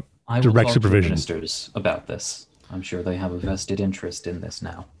orbs without direct supervision. I will talk to ministers about this. I'm sure they have a vested interest in this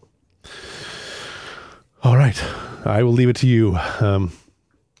now. All right. I will leave it to you. I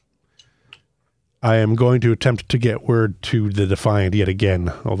am going to attempt to get word to the Defiant yet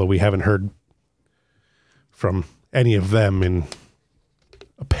again, although we haven't heard from any of them in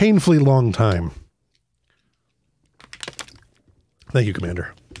a painfully long time. Thank you,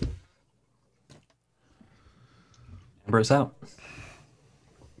 Commander. Ambrose out.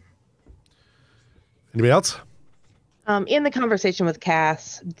 Anybody else? In the conversation with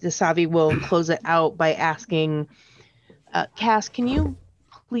Cass, Dasavi will close it out by asking, Cass, can you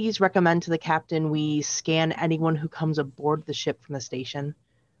please recommend to the captain we scan anyone who comes aboard the ship from the station?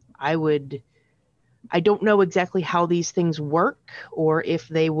 I don't know exactly how these things work or if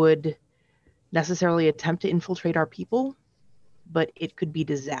they would necessarily attempt to infiltrate our people, but it could be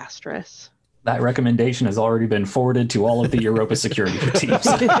disastrous. That recommendation has already been forwarded to all of the Europa security teams.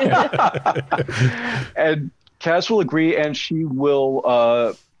 And Cass will agree, and she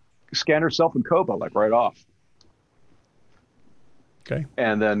will scan herself in Koba, like right off. Okay.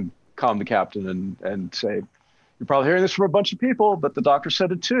 And then calm the captain and say, you're probably hearing this from a bunch of people, but the doctor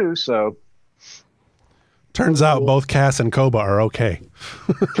said it too, so... Turns out both Cass and Koba are okay.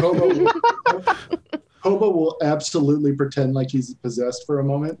 Koba will absolutely pretend like he's possessed for a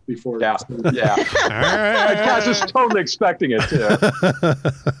moment before. Yeah. Cass is totally expecting it too.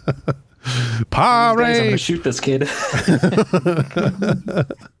 Pa Wraith! I'm going to shoot this kid.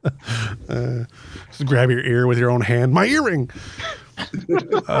 Just grab your ear with your own hand. My earring!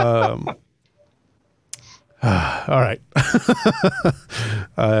 All right.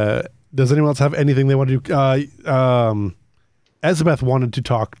 Does anyone else have anything they want to do? Elizabeth wanted to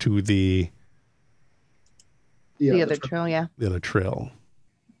talk to the other trill, yeah. The other trill.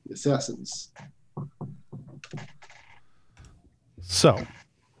 The assassins. So, let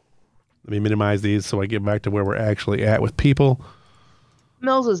me minimize these so I get back to where we're actually at with people.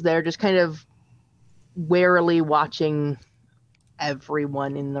 Mills is there, just kind of warily watching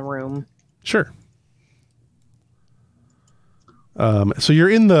everyone in the room. Sure. So you're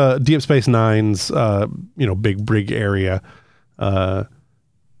in the Deep Space Nine's, big brig area.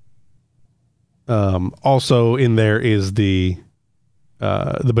 Also in there is the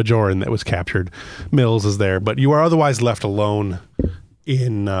Bajoran that was captured. Mills is there, but you are otherwise left alone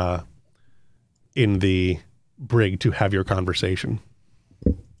in the brig to have your conversation.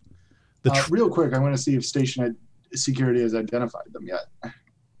 Real quick, I want to see if station security has identified them yet.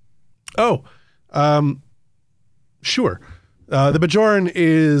 Oh, sure. The Bajoran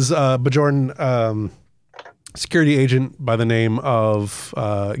is a Bajoran security agent by the name of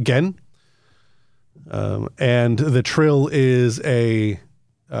Gen. And the Trill is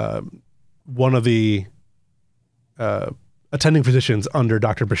one of the attending physicians under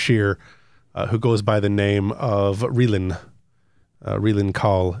Dr. Bashir, who goes by the name of Relin. Relin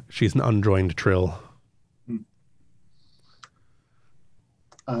Call. She's an unjoined Trill.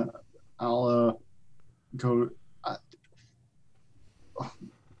 I'll go.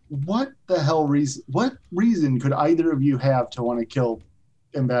 What the hell reason? What reason could either of you have to want to kill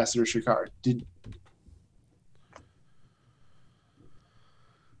Ambassador Shakaar?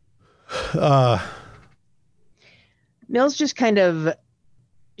 Mills just kind of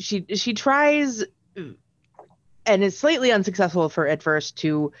she tries, and is slightly unsuccessful for at first,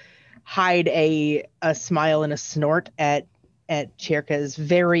 to hide a smile and a snort at Cherka's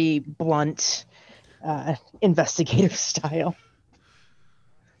very blunt investigative style.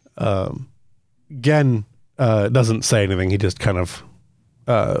 Gen doesn't say anything. He just kind of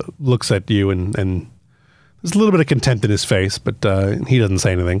looks at you, and there's a little bit of contempt in his face, but he doesn't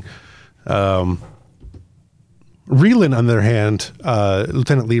say anything. Relin, on the other hand,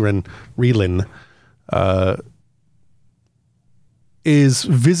 Lieutenant Liren Relin, is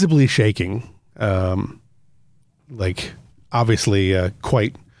visibly shaking, like obviously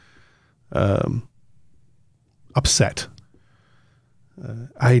quite upset.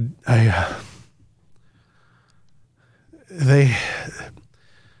 I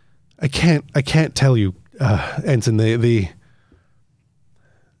can't tell you, Ensign.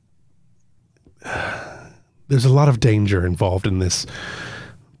 There's a lot of danger involved in this,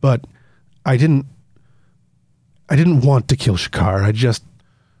 but I didn't want to kill Shakaar.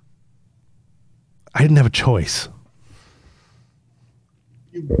 I didn't have a choice.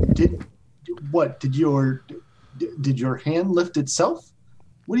 You did what? Did your hand lift itself?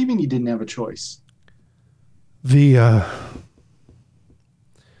 What do you mean you didn't have a choice? I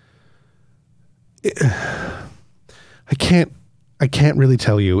can't really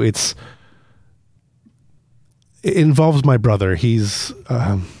tell you. It involves my brother. He's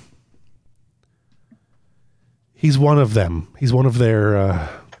one of them. He's one of their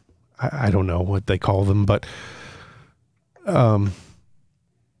I don't know what they call them, but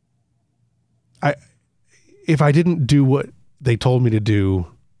if I didn't do what they told me to do,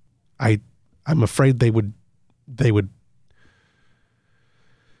 I'm afraid they'd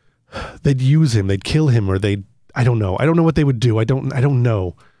use him, they'd kill him, or I don't know what they would do. I don't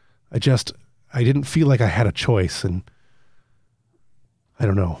know. I didn't feel like I had a choice, and I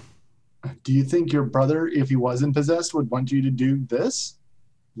don't know. Do you think your brother, if he wasn't possessed, would want you to do this?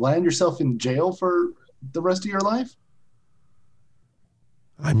 Land yourself in jail for the rest of your life?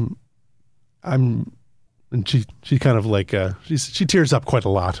 And she kind of like she tears up quite a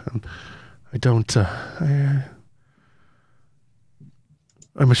lot, and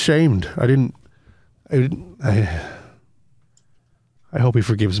I'm ashamed. I hope he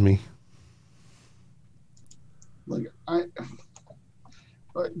forgives me. Like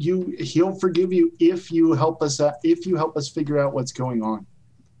he'll forgive you if you help us figure out what's going on.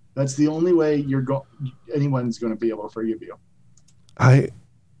 That's the only way anyone's going to be able to forgive you. I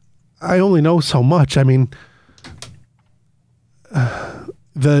only know so much. I mean, I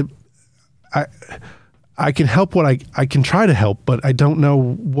can help what I can try to help, but I don't know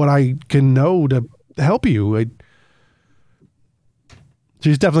what I can know to help you.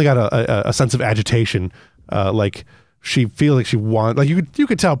 She's definitely got a sense of agitation. Like she feels like she wants, like you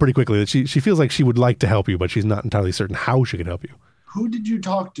could tell pretty quickly that she feels like she would like to help you, but she's not entirely certain how she could help you. Who did you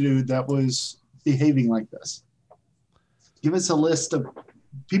talk to that was behaving like this? Give us a list of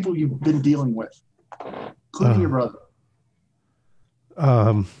people you've been dealing with, including your brother.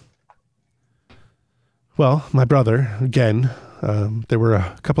 Well, my brother, again, there were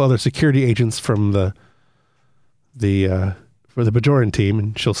a couple other security agents from for the Bajoran team,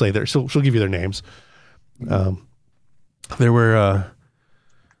 and she'll give you their names. There were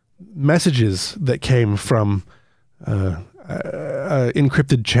messages that came from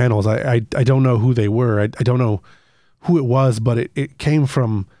encrypted channels. I don't know who they were. I don't know who it was, but it came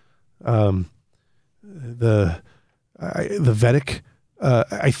from the Vedic.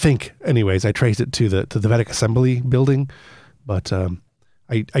 I think, anyways, I traced it to the Vedic Assembly building, but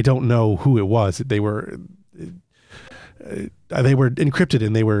I don't know who it was. They were encrypted,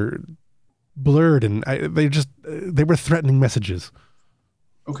 and they were blurred, and they were threatening messages.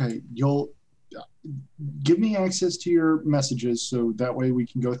 Okay, you'll give me access to your messages so that way we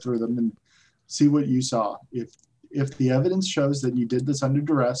can go through them and see what you saw. If the evidence shows that you did this under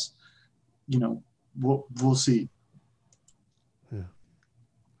duress, we'll see. Yeah.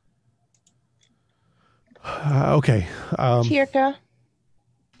 Okay. Cherka,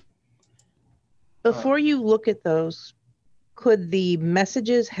 before you look at those, could the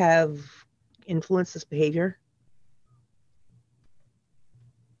messages have influenced this behavior?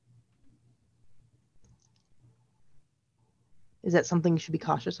 Is that something you should be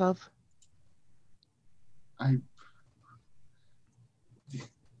cautious of?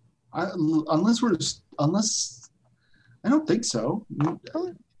 Unless I don't think so.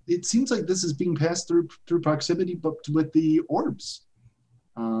 Oh. It seems like this is being passed through proximity, but with the orbs,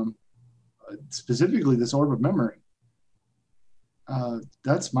 specifically this orb of memory.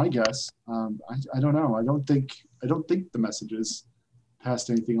 That's my guess. I don't know. I don't think the messages passed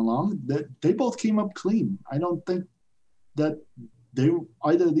anything along. That they both came up clean. I don't think that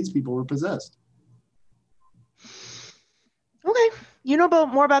either of these people were possessed. Okay, you know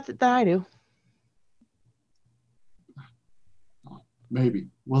more about it than I do. Maybe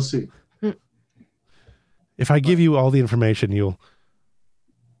we'll see. If I give you all the information, you'll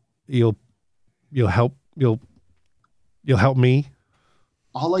help me.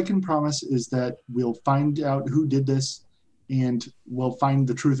 All I can promise is that we'll find out who did this, and we'll find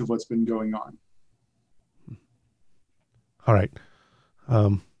the truth of what's been going on. All right.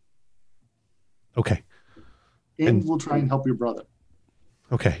 Okay. And we'll try and help your brother.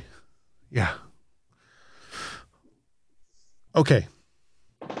 Okay. Yeah. Okay.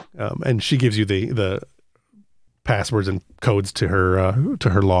 And she gives you the passwords and codes to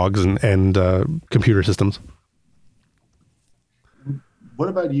her logs and computer systems. What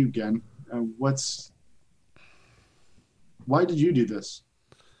about you, Gen? Why did you do this?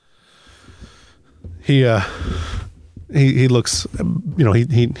 He looks,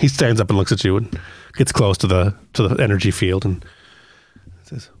 he stands up and looks at you and gets close to the energy field and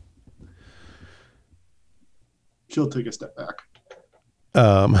says, she'll take a step back.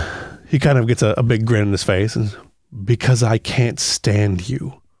 He kind of gets a big grin on his face and because I can't stand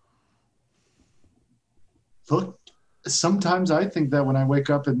you. Look, sometimes I think that when I wake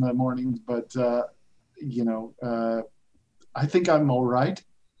up in the morning, but I think I'm all right.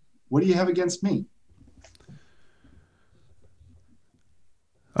 What do you have against me?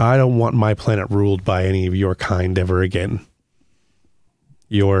 I don't want my planet ruled by any of your kind ever again.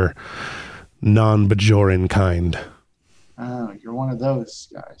 Your non-Bajoran kind. Oh, you're one of those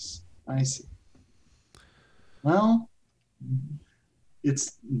guys. I see. Well,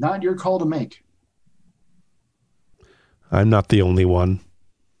 it's not your call to make. I'm not the only one.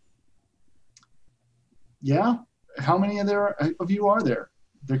 Yeah? How many of you are there?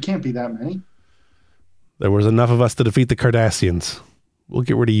 There can't be that many. There was enough of us to defeat the Cardassians. We'll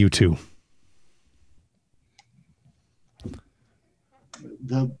get rid of you two.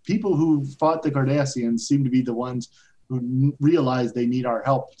 The people who fought the Cardassians seem to be the ones who realize they need our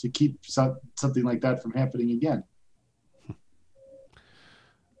help to keep something like that from happening again.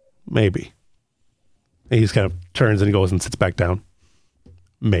 Maybe. And he just kind of turns and goes and sits back down.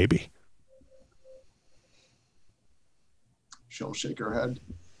 Maybe. She'll shake her head.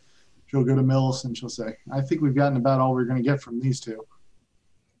 She'll go to Mills and she'll say, I think we've gotten about all we're going to get from these two.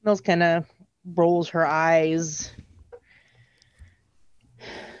 Mills kind of rolls her eyes.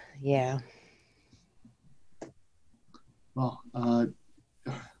 Yeah. Well,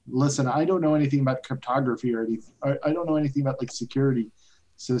 listen, I don't know anything about cryptography or anything. I don't know anything about like security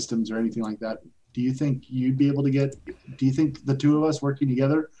systems or anything like that. Do you think you'd be able to do you think the two of us working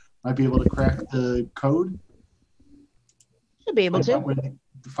together might be able to crack the code? Should be able to.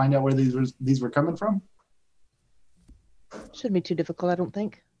 Find out where these were coming from? Shouldn't be too difficult, I don't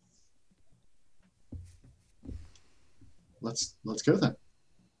think. Let's go then.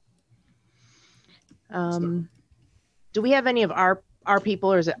 Do we have any of our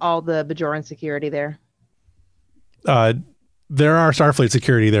people, or is it all the Bajoran security there? There are Starfleet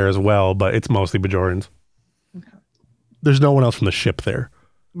security there as well, but it's mostly Bajorans. Okay. There's no one else from the ship there.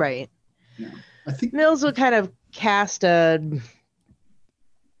 Right. Yeah. I think Mills would kind of cast a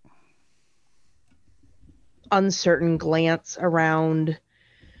uncertain glance around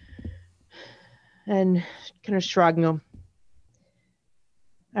and kind of shrug and go,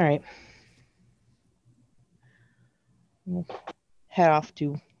 all right. We'll head off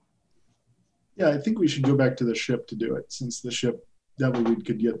to... Yeah, I think we should go back to the ship to do it, since the ship, that way we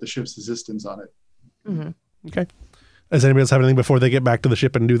could get the ship's assistance on it. Mm-hmm. Okay. Does anybody else have anything before they get back to the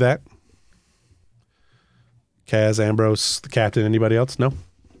ship and do that? Kaz, Ambrose, the captain, anybody else? No?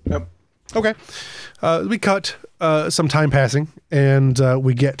 Yep. Okay. We cut some time passing, and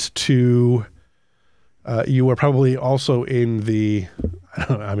we get to... you are probably also in the... I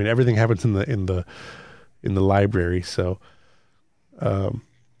don't know, I mean, everything happens in the library, so...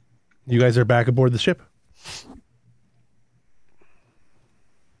 you guys are back aboard the ship.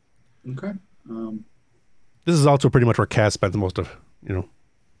 Okay. This is also pretty much where Kaz spent most of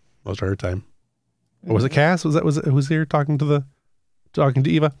her time. Or was it Kaz? Was it who was here talking to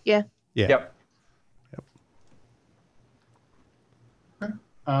Eva? Yeah. Yeah. Yep.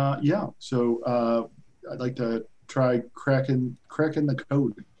 Yeah. So I'd like to try cracking the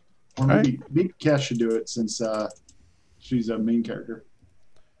code, or maybe Cass should do it since she's a main character.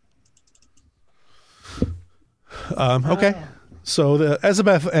 Okay. So the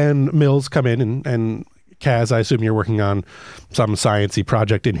Elizabeth and Mills come in, and Kaz, I assume you're working on some science-y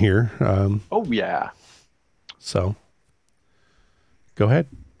project in here. Oh, yeah. So go ahead.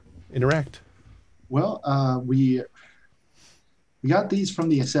 Interact. Well, we got these from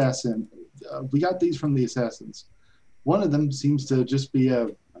the assassin. We got these from the assassins. One of them seems to just be a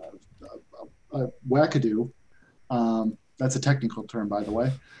wackadoo. That's a technical term, by the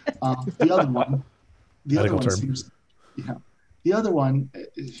way. The other one seems, yeah. The other one,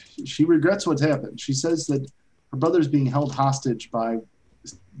 she regrets what's happened. She says that her brother's being held hostage by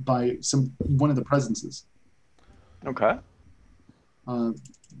one of the presences. Okay.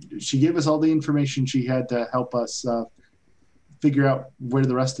 She gave us all the information she had to help us figure out where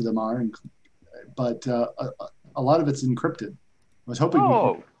the rest of them are, but a lot of it's encrypted. I was hoping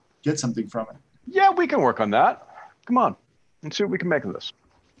we could get something from it. Yeah, we can work on that. Come on. Let's see what we can make of this.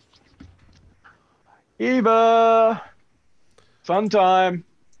 Eva! Fun time.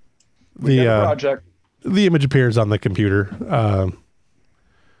 We got a project. The image appears on the computer.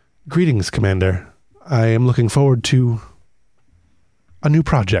 Greetings, Commander. I am looking forward to a new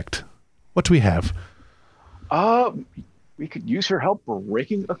project. What do we have? We could use her help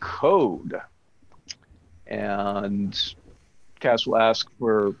breaking a code. And Cass will ask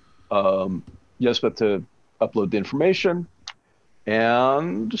for Yesbeth to upload the information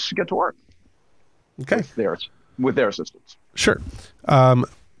and just get to work. Okay. With their assistance. Sure.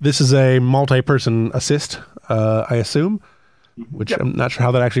 This is a multi-person assist, I assume, which I'm not sure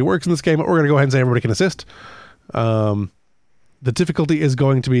how that actually works in this game, but we're going to go ahead and say everybody can assist. The difficulty is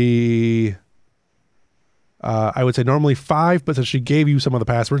going to be, I would say normally 5, but since she gave you some of the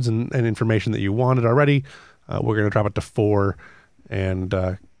passwords and information that you wanted already, we're going to drop it to 4. And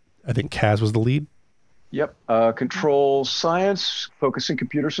I think Kaz was the lead. Yep. Control science, focusing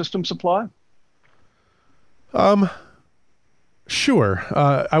computer system supply. Sure.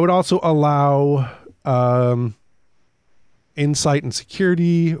 I would also allow insight and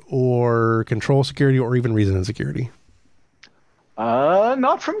security, or control security, or even reason and security.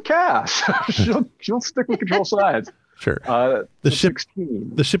 Not from Cass. she'll stick with control science. Sure. The ship.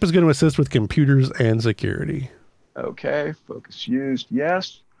 16. The ship is going to assist with computers and security. Okay. Focus used.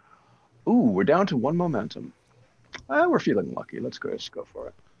 Yes. Ooh, we're down to 1 momentum. We're feeling lucky. Let's go for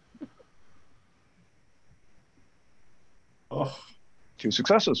it. Oh. 2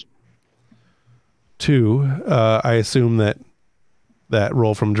 successes. 2. I assume that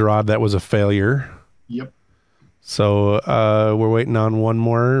roll from Gerard, that was a failure. Yep. So we're waiting on 1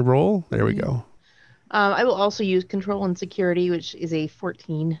 more roll. There we go. I will also use control and security, which is a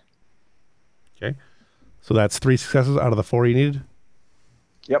 14. Okay. So that's 3 successes out of the 4 you needed?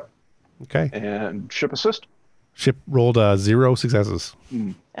 Yep. Okay. And ship assist? Ship rolled 0 successes.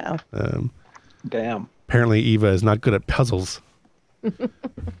 Oh. Damn. Apparently Eva is not good at puzzles.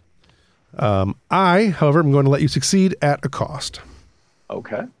 I, however, am going to let you succeed at a cost.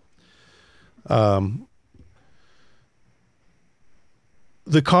 Okay.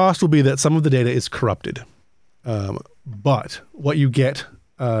 The cost will be that some of the data is corrupted. But what you get,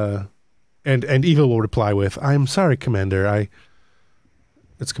 and Eva will reply with, "I'm sorry, Commander.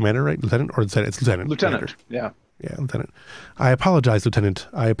 It's Commander, right? Lieutenant or Lieutenant? It's Lieutenant. Lieutenant. Commander. Yeah, Lieutenant. I apologize, Lieutenant.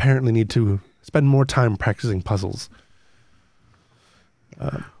 I apparently need to spend more time practicing puzzles."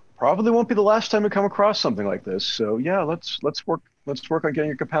 Probably won't be the last time we come across something like this. So yeah, let's work on getting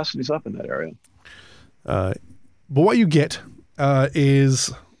your capacities up in that area. But what you get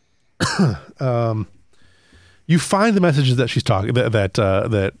is you find the messages that she's talking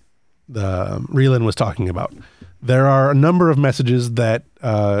that Reelin was talking about. There are a number of messages that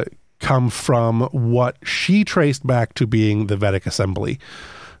come from what she traced back to being the Vedic Assembly.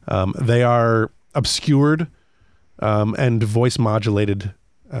 They are obscured and voice modulated,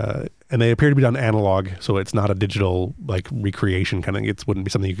 and they appear to be done analog, so it's not a digital like recreation kind of. It wouldn't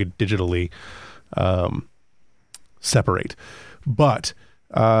be something you could digitally separate, but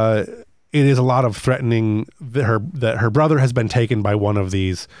it is a lot of threatening that her brother has been taken by one of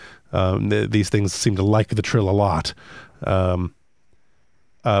these. These things seem to like the Trill a lot,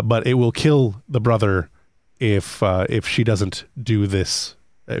 but it will kill the brother if she doesn't do this.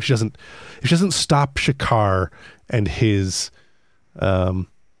 If she doesn't stop Shakaar and his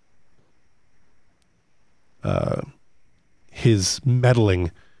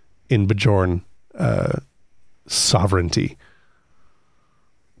meddling in Bajor sovereignty.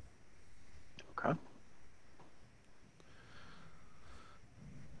 Okay.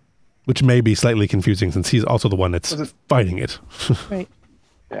 which may be slightly confusing since he's also the one that's fighting it. Right.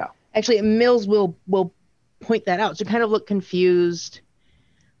 Yeah. Actually, Mills will point that out. So kind of look confused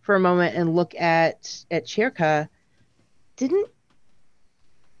for a moment and look at Cherka. Didn't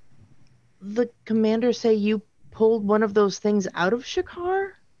the commander say you pulled one of those things out of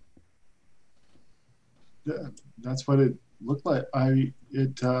Shakaar? Yeah, that's what it looked like. I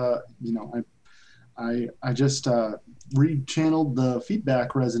just rechanneled the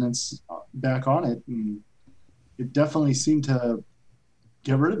feedback resonance back on it, and it definitely seemed to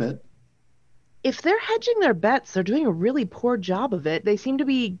get rid of it. If they're hedging their bets, they're doing a really poor job of it. They seem to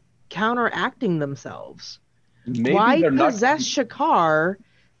be counteracting themselves. Maybe Why they're possess Shakaar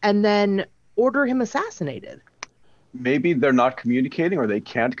and then order him assassinated? Maybe they're not communicating, or they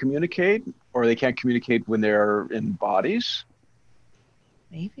can't communicate, or they can't communicate when they're in bodies.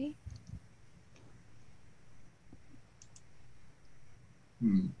 Maybe.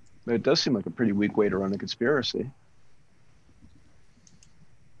 It does seem like a pretty weak way to run a conspiracy.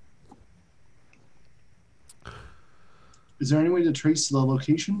 Is there any way to trace the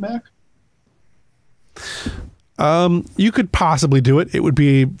location back? You could possibly do it. It would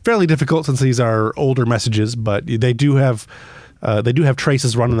be fairly difficult since these are older messages, but they do have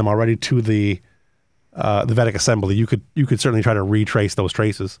traces running them already to the Vedic Assembly. You could certainly try to retrace those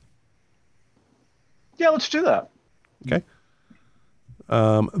traces. Yeah, let's do that. Okay.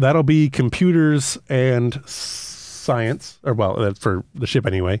 That'll be computers and science, or well, for the ship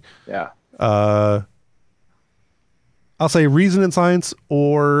anyway. Yeah. I'll say reason and science,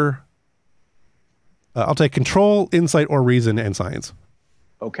 or I'll take control, insight, or reason and science.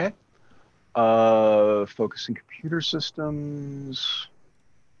 Okay. Focusing computer systems.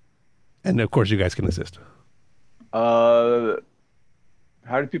 And of course, you guys can assist. How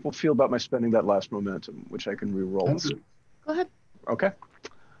do people feel about my spending that last momentum, which I can re-roll? Go ahead. Okay.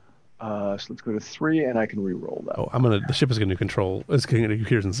 So let's go to 3, and I can re-roll that. Oh, the ship is going to control. It's going to do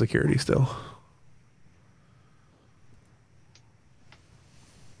computers and security still.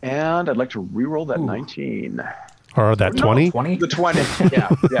 And I'd like to re-roll that 19. Or that 20? 20? The 20.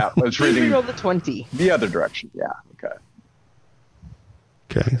 Yeah. I was reading Roll the 20. the other direction. Yeah. Okay.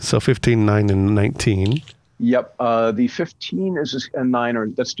 Okay, so 15, 9, and 19. Yep. The 15 is a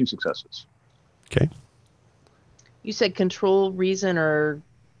 9, that's 2 successes. Okay. You said control, reason, or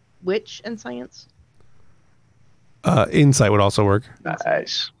which and science? Insight would also work.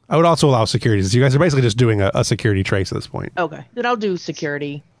 Nice. I would also allow security. So you guys are basically just doing a security trace at this point. Okay. Then I'll do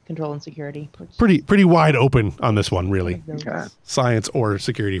security, control and security. Pretty wide open on this one, really. Okay. Science or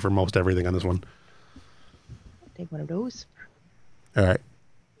security for most everything on this one. Take one of those. All right.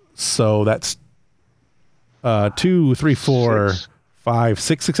 So that's 2, 3, 4, 6. 5,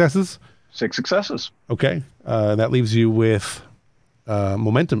 6 successes. 6 successes. Okay. That leaves you with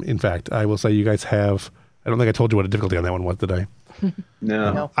momentum. In fact, I will say you guys have. I don't think I told you what a difficulty on that one was, did I?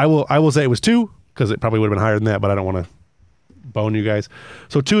 No. I will say it was 2 because it probably would have been higher than that, but I don't want to bone you guys.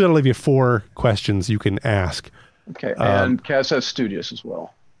 So 2, that'll leave you 4 questions you can ask. Okay. And Kaz has studious as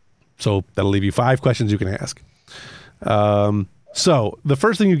well. So that'll leave you 5 questions you can ask. So the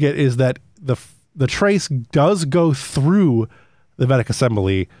first thing you get is that the trace does go through the Vedic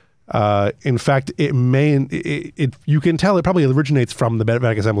Assembly. In fact, you can tell it probably originates from the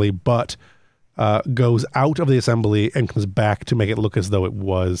Vedic Assembly, but goes out of the assembly and comes back to make it look as though it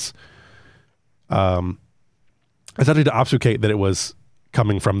was essentially to obfuscate that it was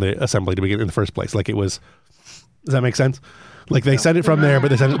coming from the assembly to begin in the first place. Like it was. Does that make sense? Like they sent it from there, but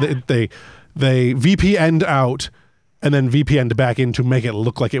they sent it, they VPN'd out and then VPN'd back in to make it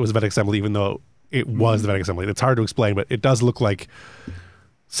look like it was the Vedic Assembly, even though it was the Vedic Assembly. It's hard to explain, but it does look like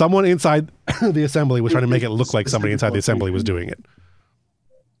someone inside the assembly was trying to make it look like somebody inside the assembly was doing it,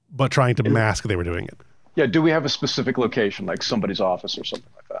 but trying to mask they were doing it. Yeah. Do we have a specific location, like somebody's office or something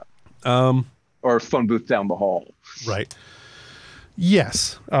like that? Or a phone booth down the hall? Right.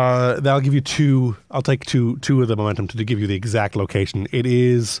 Yes. That'll give you 2. I'll take two of the momentum to give you the exact location. It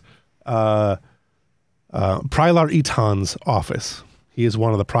is Prylar Etan's office. He is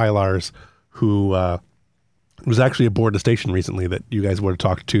one of the Prylars who was actually aboard the station recently that you guys would have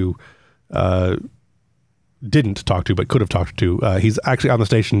talked to, didn't talk to, but could have talked to. He's actually on the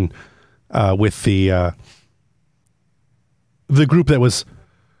station with the group that was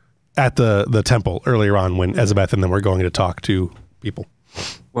at the temple earlier on when Elizabeth and them were going to talk to people.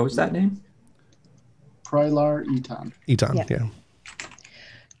 What was that name? Prylar Etan. Etan, yeah.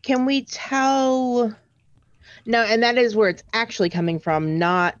 Can we tell? No, and that is where it's actually coming from,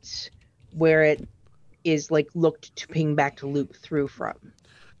 not where it is like looked to ping back to loop through from.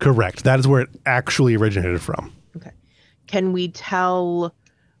 Correct. That is where it actually originated from. Okay. Can we tell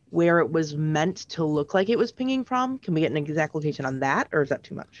where it was meant to look like it was pinging from? Can we get an exact location on that, or is that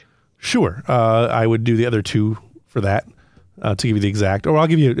too much? Sure. I would do the other 2 for that to give you the exact, or I'll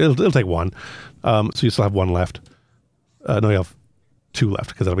give you, it'll take 1. So you still have 1 left. No, you have 2 left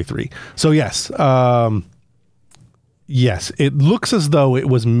because that'll be 3. So yes. Yes, it looks as though it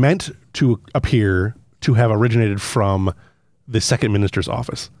was meant to appear to have originated from the second minister's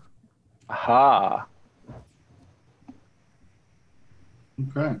office. Aha.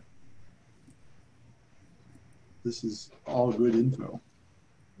 Okay. This is all good info.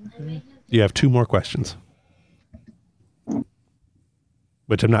 You have 2 more questions.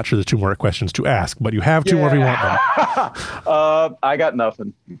 Which I'm not sure there's 2 more questions to ask, but you have 2 more if you want them. I got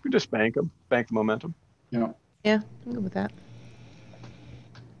nothing. You can just bank them. Bank the momentum. Yeah. Yeah, I'm good with that.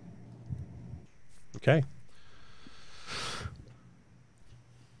 Okay.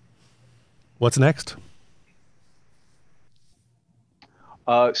 What's next?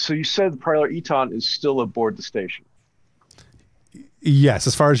 So you said Prowler Eton is still aboard the station. Yes,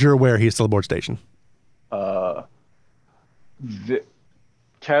 as far as you're aware, he's still aboard station.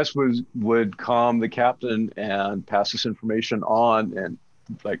 Cass would calm the captain and pass this information on, and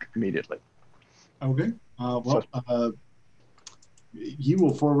like immediately. Okay. He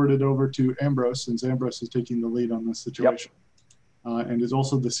will forward it over to Ambrose, since Ambrose is taking the lead on this situation, and is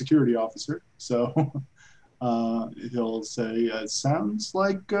also the security officer. So he'll say, "Sounds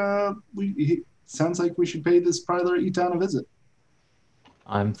like we should pay this Prowler Eton a visit."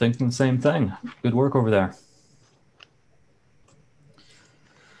 I'm thinking the same thing. Good work over there.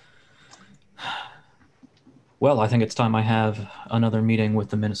 Well, I think it's time I have another meeting with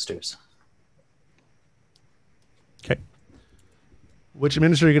the ministers. Okay. Which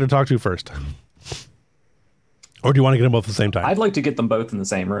minister are you going to talk to first? Or do you want to get them both at the same time? I'd like to get them both in the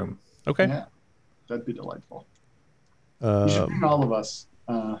same room. Okay. Yeah, that'd be delightful. You should bring all of us.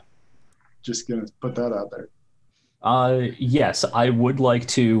 Just going to put that out there. Yes, I would like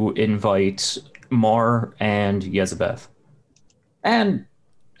to invite Mar and Yezebeth. And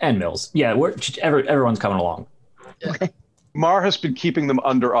Mills. Yeah, everyone's coming along. Okay. Mar has been keeping them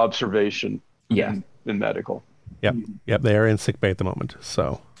under observation. Yeah. In medical. Yep. They are in sick bay at the moment.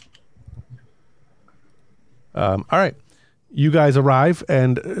 So, all right. You guys arrive,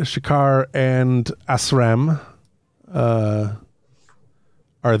 and Shakaar and Asram are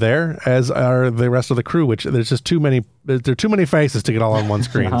there, as are the rest of the crew. Which there's just too many. There are too many faces to get all on one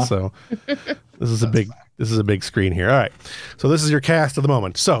screen. So, this is a big screen here. All right. So this is your cast at the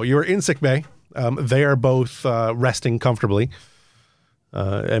moment. So you are in sick bay. They are both resting comfortably.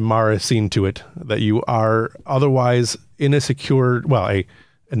 And Mara has seen to it that you are otherwise in a secure,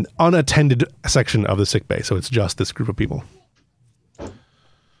 an unattended section of the sick bay. So it's just this group of people.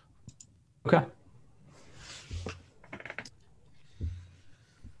 Okay.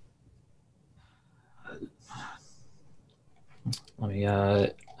 Let me,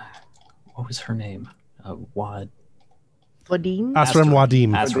 what was her name? Wadim? Asram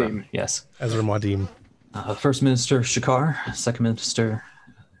Wadim. Asram, yes. Asram Wadim. First Minister Shakaar, Second Minister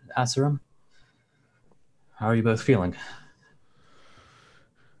Asram. How are you both feeling?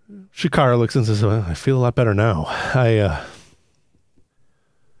 Shakaar looks and says, "I feel a lot better now.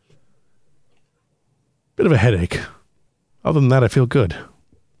 Bit of a headache. Other than that, I feel good."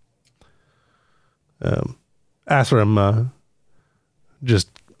 Asram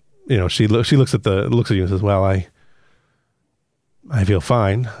just, she looks at you and says, "Well, I feel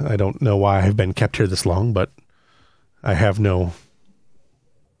fine. I don't know why I've been kept here this long, but I have no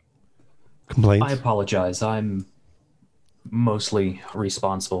complaints." I apologize. I'm mostly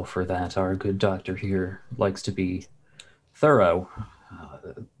responsible for that. Our good doctor here likes to be thorough.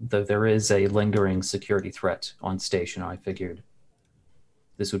 Though there is a lingering security threat on station, I figured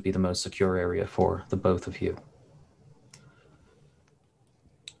this would be the most secure area for the both of you.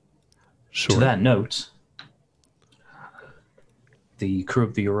 Sure. To that note, the crew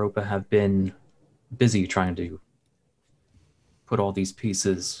of the Europa have been busy trying to put all these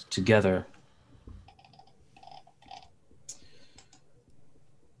pieces together.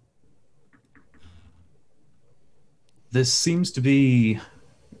 This seems to be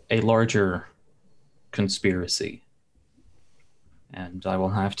a larger conspiracy, and I will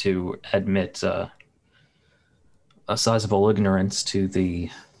have to admit a sizable ignorance to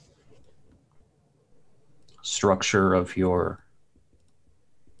the structure of your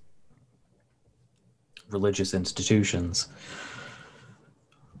religious institutions.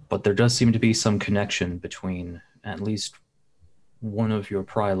 But there does seem to be some connection between at least one of your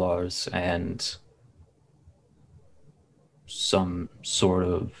prylars and some sort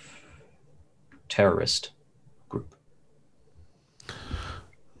of terrorist group.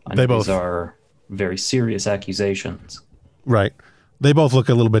 And They both these are very serious accusations. Right. They both look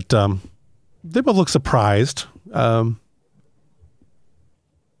a little bit, they both look surprised. Go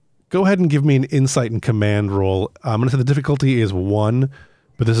ahead and give me an insight and command roll. I'm going to say the difficulty is 1,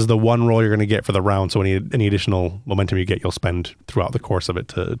 but this is the one roll you're going to get for the round, so any additional momentum you get, you'll spend throughout the course of it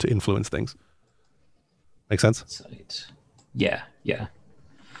to influence things. Make sense? Insight. Yeah.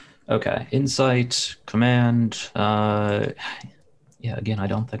 Okay. Insight, command. Yeah, again, I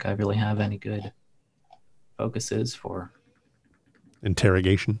don't think I really have any good focuses for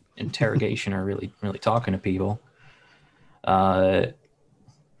Interrogation or really talking to people.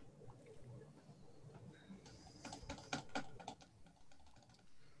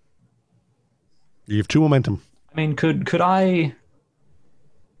 You have 2 momentum. I mean, could I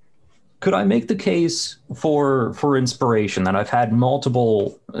make the case for inspiration that I've had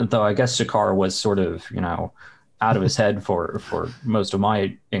multiple, though I guess Shakaar was sort of, out of his head for most of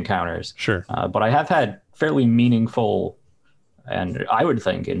my encounters. Sure. But I have had fairly meaningful and I would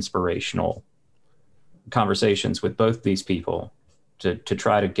think inspirational conversations with both these people to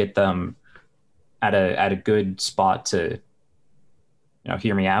try to get them at a good spot to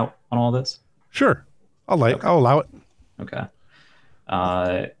hear me out on all this. Sure. I'll allow it. Okay.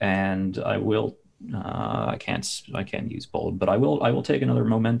 And I will I can't use bold, but I will take another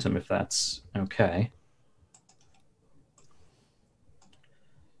momentum if that's okay.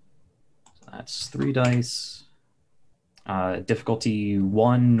 So that's 3 dice. Difficulty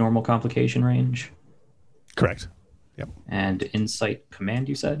 1, normal complication range. Correct. Yep. And insight command,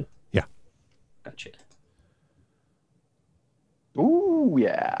 you said? Yeah. Gotcha. Ooh,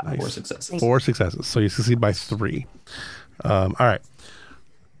 yeah. Nice. 4 successes. 4 successes. So you succeed by 3. All right.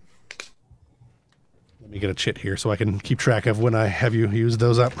 Let me get a chit here so I can keep track of when I have you use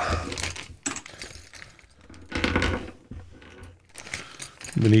those up.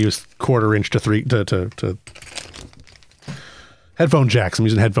 I'm going to use 1/4 inch to 3 to headphone jacks. I'm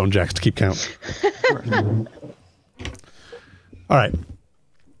using headphone jacks to keep count. All right.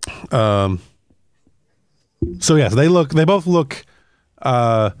 So yes, they both look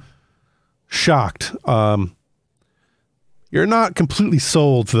shocked. You're not completely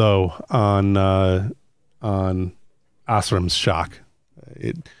sold though on Asram's shock.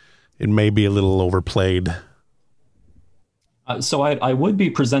 It may be a little overplayed. So I would be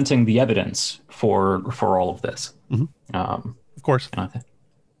presenting the evidence for all of this. Mm-hmm. Of course.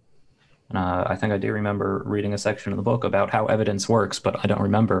 I think I do remember reading a section of the book about how evidence works, but I don't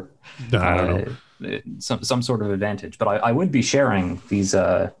remember I don't know. Some sort of advantage. But I would be sharing these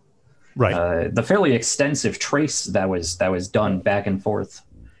right. The fairly extensive trace that was done back and forth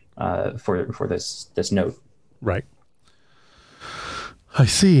for this note. Right. I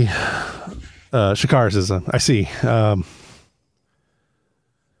see. Shakaar says, I see.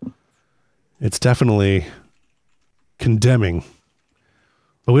 It's definitely condemning,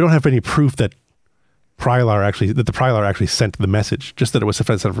 but we don't have any proof that the Prylar actually sent the message, just that it was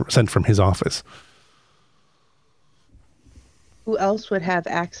sent from his office. Who else would have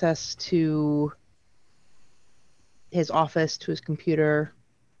access to his office, to his computer?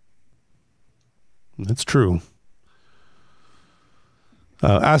 That's true.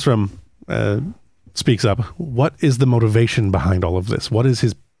 Asram speaks up. What is the motivation behind all of this? What does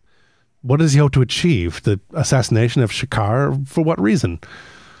he hope to achieve? The assassination of Shakaar? For what reason?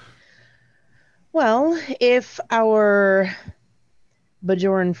 Well, if our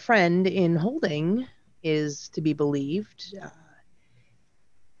Bajoran friend in holding is to be believed,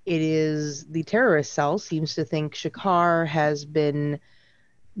 it is the terrorist cell seems to think Shakaar has been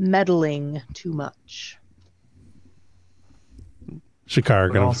meddling too much. Shakaar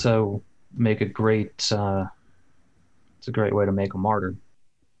would also make a great. It's a great way to make a martyr.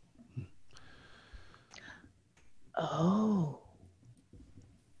 Oh.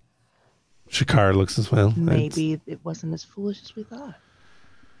 Shakaar looks as well. Maybe it wasn't as foolish as we thought.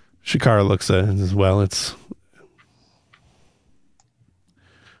 Shakaar looks as well. It's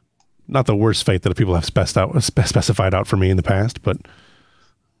not the worst fate that people have specified out for me in the past, but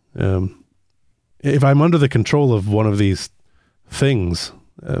if I'm under the control of one of these things,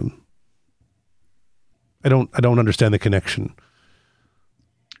 I don't understand the connection.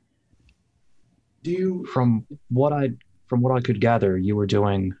 From what I could gather, you were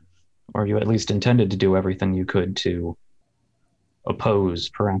doing, or you at least intended to do, everything you could to oppose,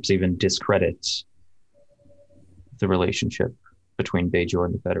 perhaps even discredit, the relationship between Bajor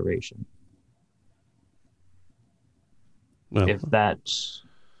and the Federation. Well, if that,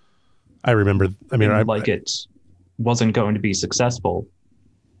 I remember. I mean, it wasn't going to be successful.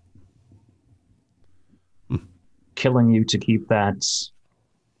 Killing you to keep that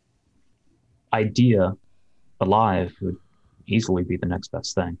idea alive would easily be the next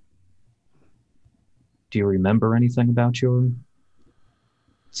best thing. Do you remember anything about your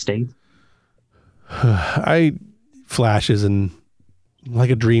state? I flashes in like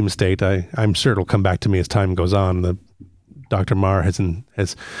a dream state. I'm sure it'll come back to me as time goes on. The Dr. Marr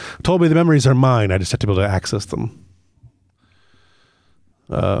has told me the memories are mine. I just have to be able to access them.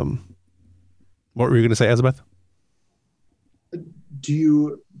 What were you going to say, Elizabeth?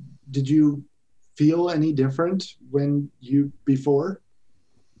 Did you feel any different before?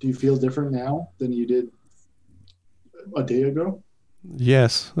 Do you feel different now than you did a day ago?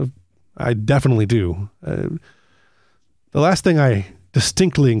 Yes, I definitely do. The last thing I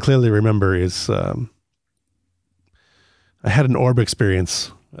distinctly and clearly remember is I had an orb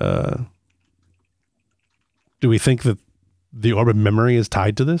experience. Do we think that the orb of memory is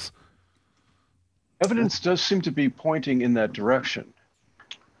tied to this? Evidence does seem to be pointing in that direction.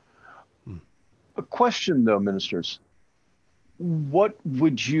 A question, though, ministers. What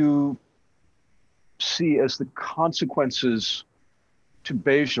would you see as the consequences to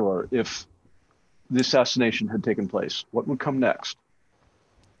Bajor if the assassination had taken place? What would come next?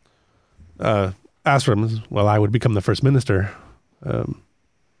 Asram, well, I would become the First Minister.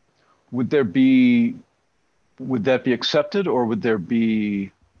 Would that be accepted, or would there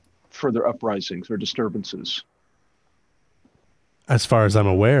be further uprisings or disturbances? As far as I'm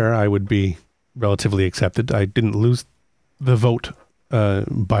aware, I would be relatively accepted. I didn't lose the vote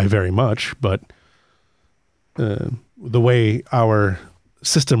by very much, but the way our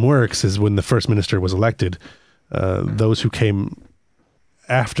system works is when the First Minister was elected, those who came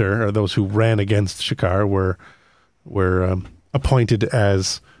after, or those who ran against Shakaar, were appointed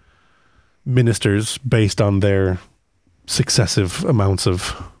as ministers based on their successive amounts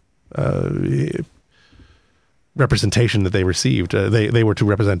of representation that they received. They were to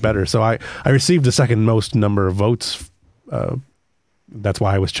represent better. So I received the second most number of votes. That's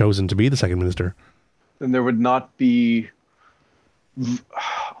why I was chosen to be the second minister. Then there would not be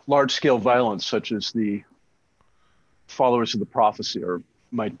large-scale violence such as the followers of the prophecy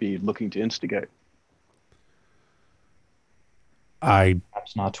might be looking to instigate.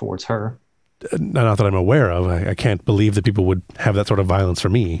 Perhaps not towards her. Not that I'm aware of. I can't believe that people would have that sort of violence for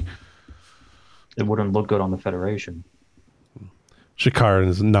me. It wouldn't look good on the Federation.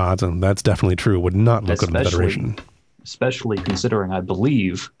 Shakaar nods, and that's definitely true. Would not look good on the Federation. Especially considering, I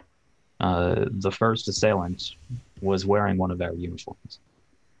believe, the first assailant was wearing one of our uniforms.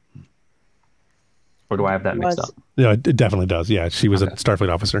 Or do I have that mixed up? Yeah, it definitely does. Yeah, she was a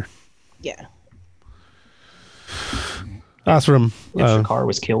Starfleet officer. Yeah. Asram. If Shakaar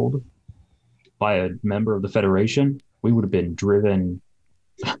was killed by a member of the Federation, we would have been driven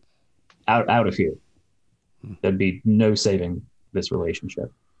out of here. There'd be no saving this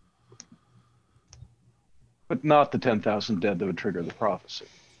relationship. But not the 10,000 dead that would trigger the prophecy.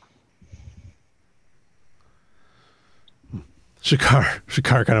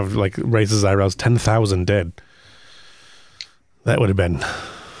 Shakaar kind of like raises his eyebrows. 10,000 dead. That would have been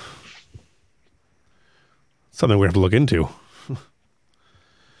something we have to look into.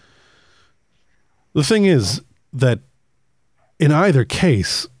 The thing is that in either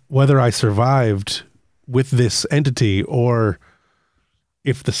case, whether I survived with this entity or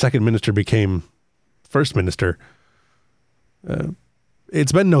if the second minister became First Minister,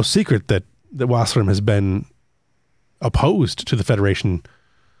 it's been no secret that Wasserman has been opposed to the Federation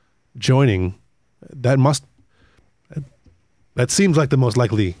joining. That seems like the most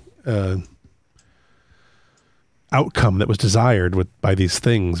likely outcome that was desired by these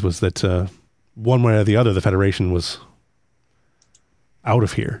things, was that one way or the other, the Federation was out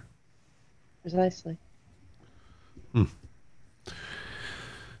of here. Precisely. And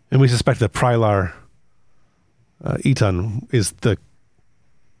we suspect that Prylar Eton is the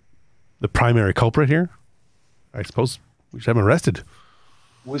primary culprit here. I suppose we should have him arrested.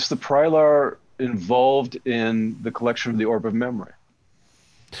 Was the Prylar involved in the collection of the Orb of Memory?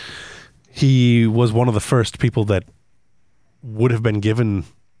 He was one of the first people that would have been given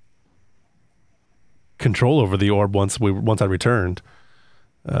control over the orb once I returned,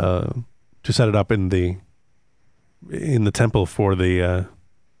 to set it up in the temple for the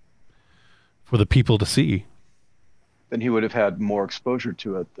people to see. Then he would have had more exposure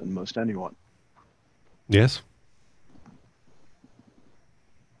to it than most anyone. Yes.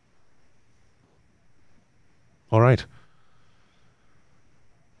 All right.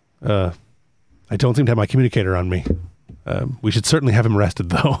 I don't seem to have my communicator on me. We should certainly have him arrested,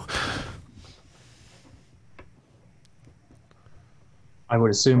 though. I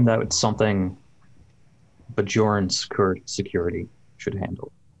would assume that it's something Bajorn's current security should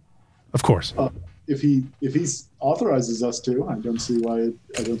handle. Of course. If he authorizes us to, I don't see how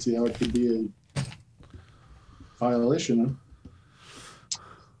it could be a violation.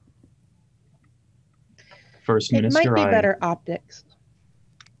 First It Minister, might be better optics.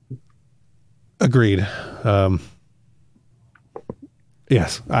 Agreed.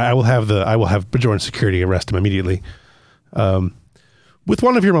 Yes, I will have Bajor and security arrest him immediately. With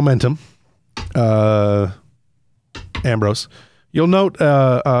one of your momentum, Ambrose, you'll note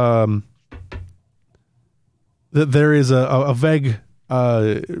that there is a vague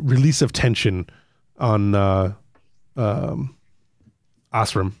release of tension on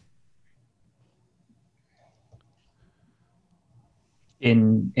Asram.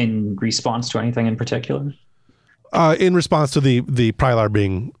 in response to anything in particular? In response to the Prylar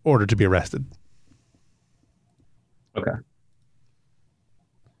being ordered to be arrested. Okay.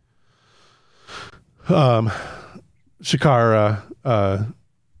 Shakaar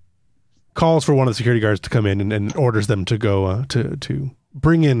calls for one of the security guards to come in and orders them to go to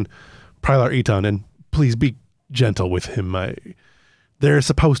bring in Prylar Eton, and please be gentle with him. There's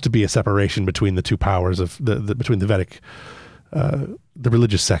supposed to be a separation between the two powers of between the Vedic, the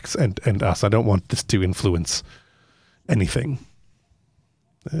religious sects and us. I don't want this to influence anything.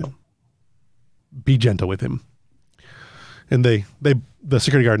 Be gentle with him. And the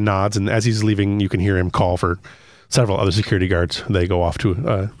security guard nods, and as he's leaving, you can hear him call for several other security guards. They go off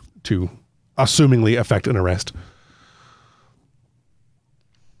to assumingly effect an arrest.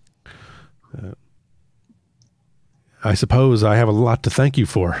 I suppose I have a lot to thank you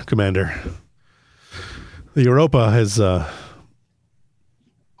for, Commander. The Europa has a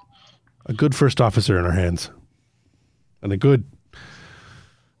good first officer in our hands. And I don't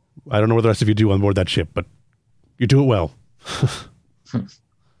know what the rest of you do on board that ship, but you do it well. It's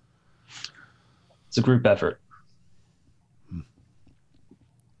a group effort.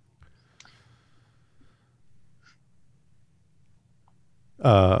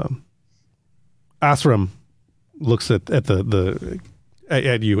 Asram looks at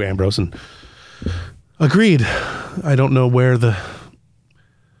you, Ambrose, and agreed. I don't know where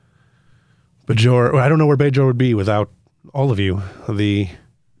Bajor would be without all of you. The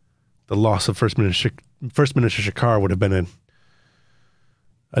loss of First Minister Shakaar would have been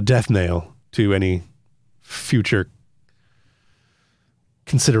a death nail to any future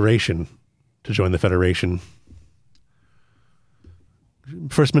consideration to join the Federation.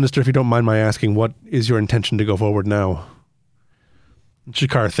 First Minister, if you don't mind my asking, what is your intention to go forward now?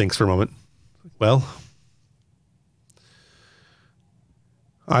 Shakaar thinks for a moment. Well,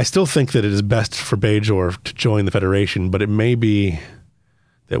 I still think that it is best for Bajor to join the Federation, but it may be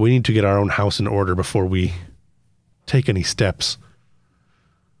that we need to get our own house in order before we take any steps.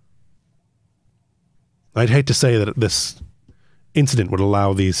 I'd hate to say that this incident would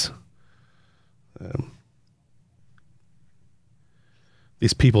allow these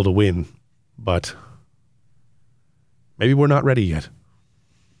people to win, but maybe we're not ready yet.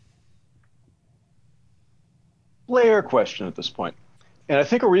 Layer question at this point. And I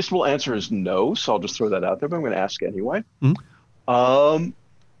think a reasonable answer is no, so I'll just throw that out there, but I'm going to ask anyway. Mm-hmm.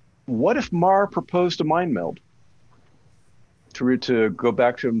 What if Mar proposed a mind meld to go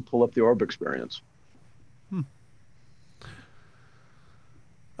back to and pull up the orb experience?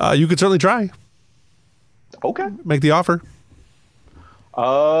 You could certainly try. Okay. Make the offer.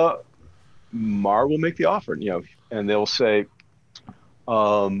 Mar will make the offer, and they'll say,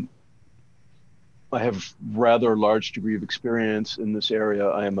 I have rather large degree of experience in this area.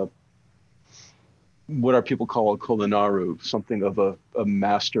 I am what our people call a Kolinaru, something of a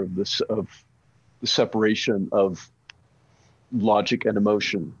master of the separation of logic and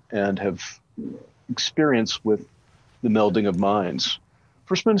emotion, and have experience with the melding of minds.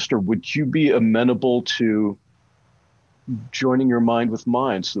 First Minister, would you be amenable to joining your mind with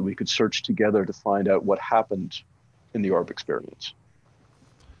mine so that we could search together to find out what happened in the orb experience?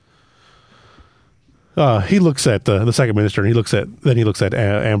 He looks at the second minister, and he looks at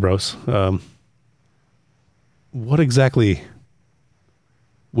Ambrose. What exactly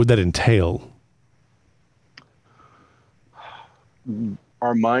would that entail?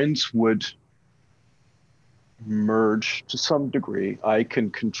 Our minds would merge to some degree. I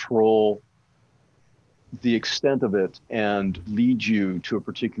can control the extent of it and lead you to a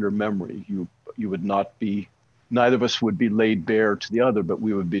particular memory. You would not be, neither of us would be laid bare to the other, but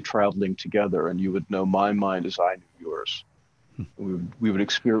we would be traveling together, and you would know my mind as I knew yours. We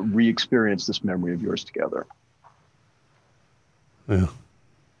would re-experience this memory of yours together. Yeah.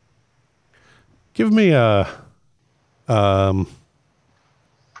 Give me a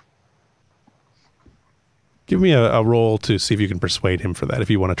Give me a roll to see if you can persuade him for that, if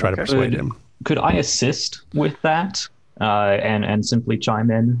you want to try to persuade him. Could I assist with that and simply chime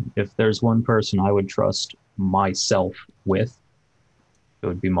in? If there's one person I would trust myself with, it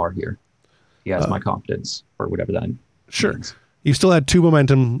would be Mar here. He has my confidence, or whatever that Sure. means. You still had 2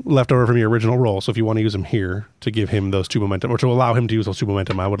 momentum left over from your original roll, so if you want to use him here to give him those 2 momentum, or to allow him to use those 2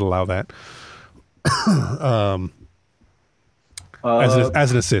 momentum, I would allow that.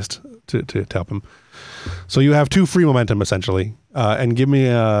 As an assist to help him. So you have 2 free momentum, essentially. And give me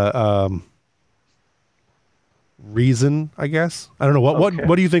a reason, I guess. I don't know.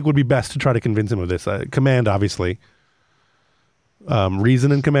 What do you think would be best to try to convince him of this? Command, obviously.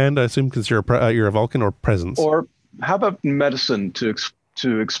 Reason and command, I assume, because you're a Vulcan, or presence? Or how about medicine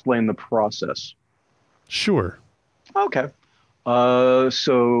to explain the process? Sure. Okay.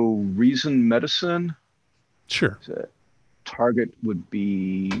 So reason, medicine. Sure. Target would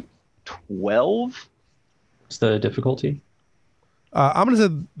be 12. What's the difficulty? I'm going to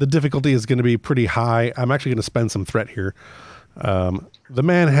say the difficulty is going to be pretty high. I'm actually going to spend some threat here. The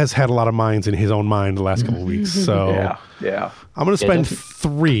man has had a lot of minds in his own mind the last couple of weeks, so yeah. I'm going to spend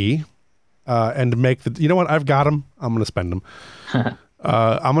 3 and make the. You know what? I've got him. I'm going to spend them.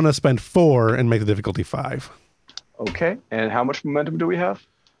 I'm going to spend 4 and make the difficulty 5. Okay. And how much momentum do we have?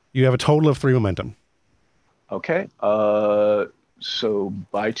 You have a total of 3 momentum. Okay. So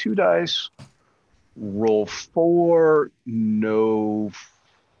buy 2 dice. Roll 4. No,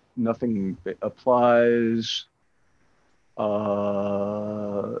 nothing applies.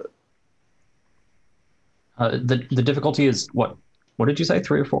 The difficulty is what? What did you say?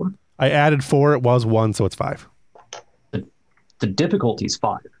 3 or 4? I added 4. It was 1, so it's 5. The difficulty is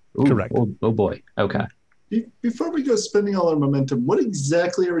 5. Ooh, Correct. Oh boy. Okay. Before we go spending all our momentum, what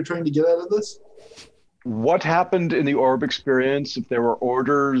exactly are we trying to get out of this? What happened in the orb experience? If there were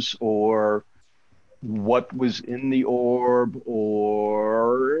orders, or what was in the orb,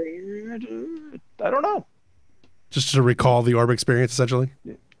 or I don't know. Just to recall the orb experience, essentially.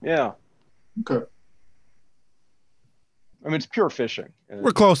 Yeah. Okay. I mean, it's pure fishing.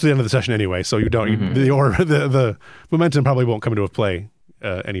 We're close to the end of the session anyway, so you don't the momentum probably won't come into play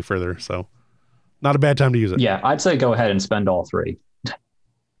any further. So, not a bad time to use it. Yeah, I'd say go ahead and spend all 3.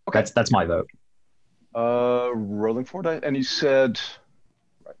 Okay, that's my vote. Rolling 4 dice, and he said,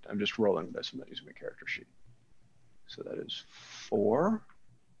 right, I'm just rolling this. I'm not using my character sheet. So that is 4.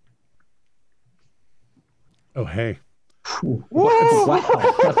 Oh, hey. Wow,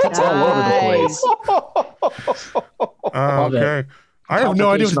 that's all over the place. Okay. I have no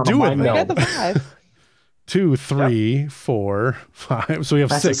idea what to do with We got it. the 5. 2, 3, 4, 5. So we have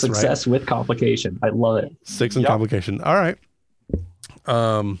That's 6, a success with complication. I love it. 6 in complication. All right.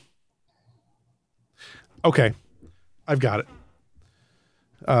 Okay. I've got it.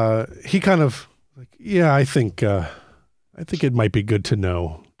 He kind of like, yeah, I think it might be good to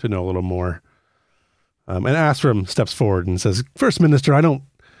know a little more. And Astram steps forward and says, First Minister, I don't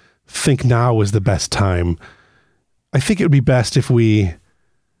think now is the best time. I think it would be best if we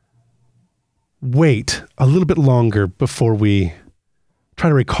wait a little bit longer before we try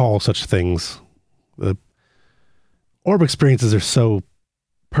to recall such things. The orb experiences are so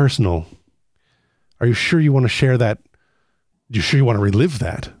personal. Are you sure you want to share that? Are you sure you want to relive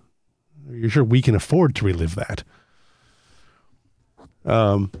that? Are you sure we can afford to relive that?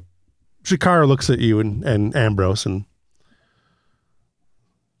 Shakaar looks at you and Ambrose and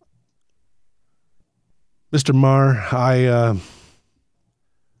Mr. Mar, I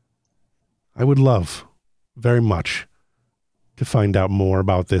would love very much to find out more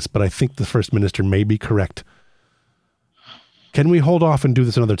about this, but I think the First Minister may be correct. Can we hold off and do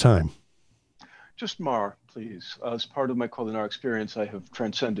this another time? Just Mar, please. As part of my culinary experience, I have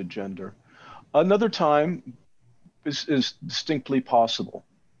transcended gender. Another time is distinctly possible.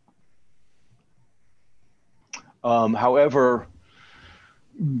 However,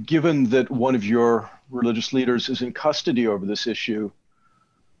 given that one of your religious leaders is in custody over this issue,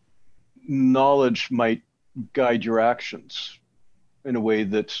 knowledge might guide your actions in a way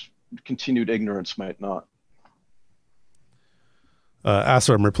that continued ignorance might not.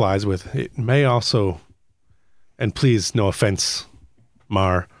 Asram replies with, it may also, and please, no offense,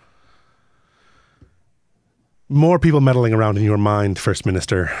 Mar, more people meddling around in your mind, First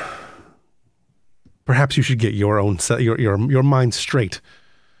Minister. Perhaps you should get your own your mind straight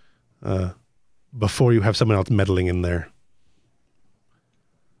before you have someone else meddling in there.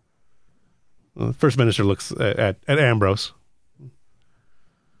 The First Minister looks at Ambrose.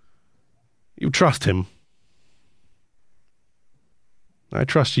 You trust him. I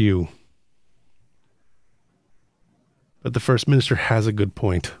trust you. But the First Minister has a good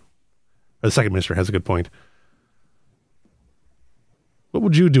point. Or the Second Minister has a good point. What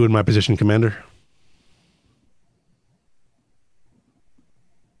would you do in my position, Commander?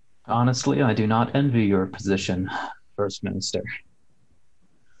 Honestly, I do not envy your position, First Minister.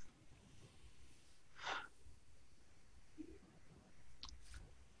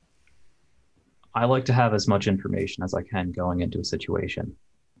 I like to have as much information as I can going into a situation.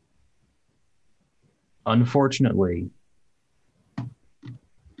 Unfortunately,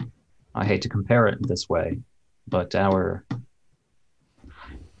 I hate to compare it this way, but I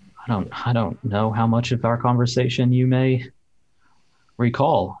don't know how much of our conversation you may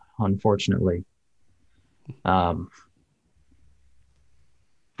recall, unfortunately.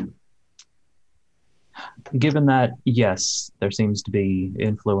 Given that, yes, there seems to be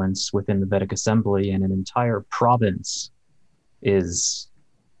influence within the Vedic Assembly, and an entire province is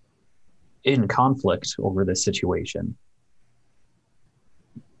in conflict over this situation,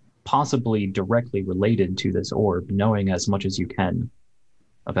 possibly directly related to this orb. Knowing as much as you can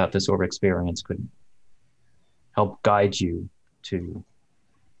about this orb experience could help guide you to,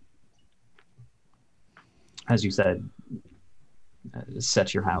 as you said,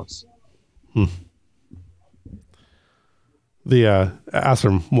 set your house. The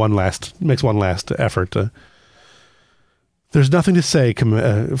Asram makes one last effort. There's nothing to say,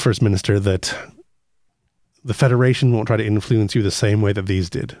 First Minister, that the Federation won't try to influence you the same way that these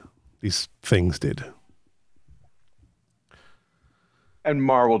things did. And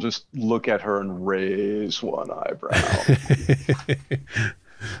Mar will just look at her and raise one eyebrow.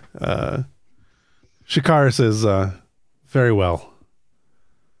 Shakaar says, very well.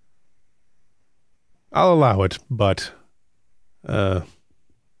 I'll allow it, but don't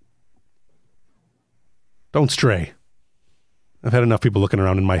stray. I've had enough people looking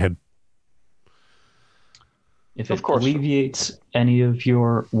around in my head. If it alleviates any of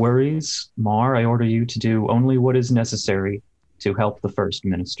your worries, Mar, I order you to do only what is necessary to help the First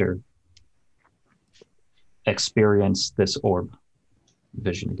Minister experience this orb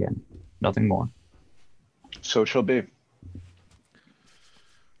vision again. Nothing more. So it shall be.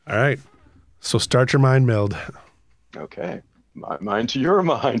 All right. So start your mind meld. Okay. My mind to your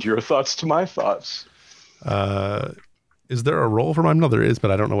mind, your thoughts to my thoughts. Is there a role for mine? No, there is, but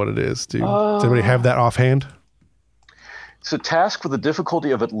I don't know what it is. Does anybody have that offhand? It's a task with a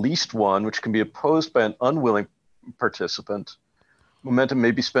difficulty of at least one, which can be opposed by an unwilling participant. Momentum may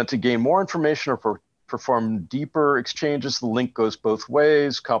be spent to gain more information or perform deeper exchanges. The link goes both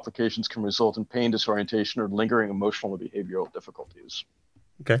ways. Complications can result in pain, disorientation, or lingering emotional or behavioral difficulties.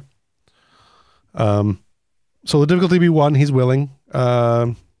 Okay. So the difficulty be one, he's willing.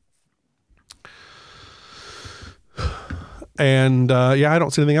 I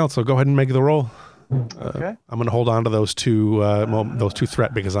don't see anything else, so go ahead and make the roll. Okay. I'm going to hold on to those two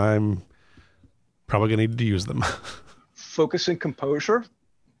threat because I'm probably going to need to use them. Focus and composure.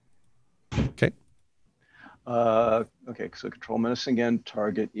 Okay. Okay, so control menace again.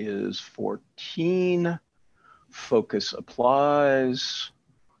 Target is 14. Focus applies.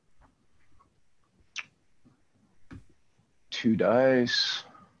 2 dice.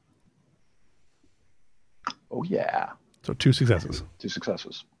 Oh, yeah. So 2 successes. 2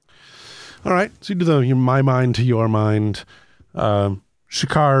 successes. All right. So you do your my mind to your mind.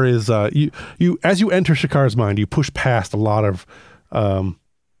 Shakaar is you as you enter Shakaar's mind, you push past a lot of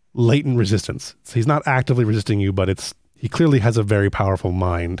latent resistance. So he's not actively resisting you, but he clearly has a very powerful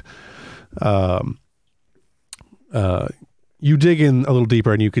mind. You dig in a little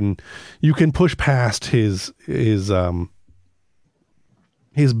deeper, and you can push past his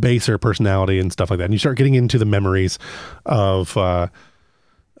baser personality and stuff like that, and you start getting into the memories of the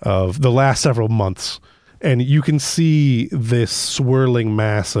last several months, and you can see this swirling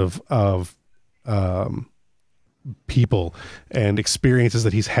mass of people and experiences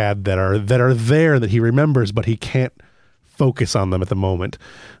that he's had that are there that he remembers, but he can't focus on them at the moment.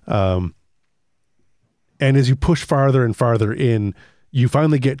 And as you push farther and farther in, you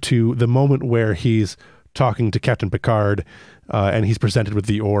finally get to the moment where he's talking to Captain Picard, and he's presented with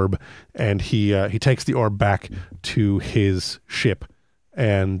the orb, and he takes the orb back to his ship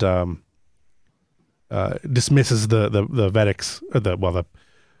and dismisses the Vedics,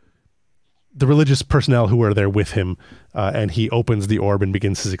 the religious personnel who are there with him, and he opens the orb and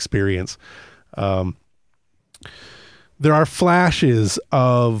begins his experience. There are flashes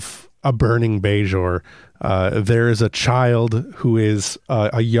of a burning Bajor. There is a child who is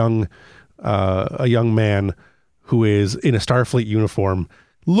a young man who is in a Starfleet uniform,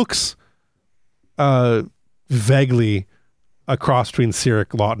 looks vaguely a cross between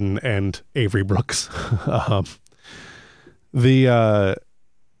Cyric Lawton and Avery Brooks.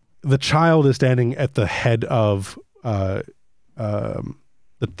 The child is standing at the head of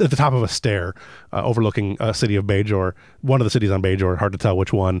at the top of a stair overlooking a city of Bajor, one of the cities on Bajor, hard to tell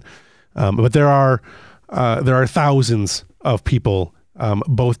which one. But there are thousands of people,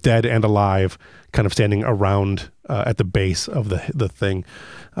 both dead and alive, kind of standing around at the base of the thing.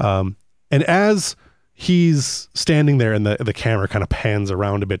 And as he's standing there and the camera kind of pans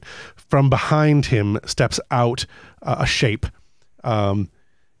around a bit, from behind him steps out a shape.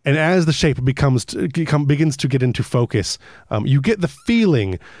 And as the shape begins to get into focus, you get the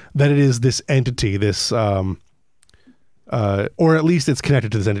feeling that it is this entity, this, or at least it's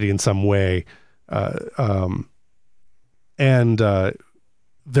connected to this entity in some way. And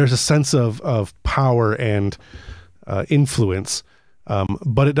there's a sense of power and influence,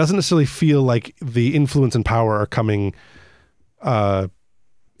 but it doesn't necessarily feel like the influence and power are coming.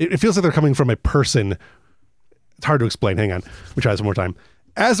 It feels like they're coming from a person. It's hard to explain. Hang on. Let me try this one more time.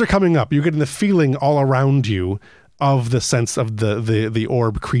 As they're coming up, you're getting the feeling all around you of the sense of the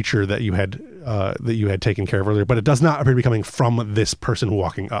orb creature that you had taken care of earlier, but it does not appear to be coming from this person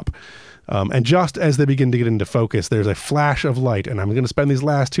walking up. And just as they begin to get into focus, there's a flash of light, and I'm going to spend these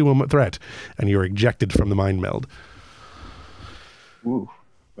last 2 moment threat, and you're ejected from the mind meld. Ooh,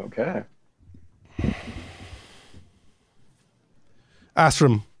 okay.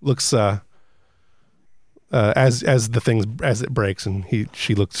 Astrum looks as it breaks, and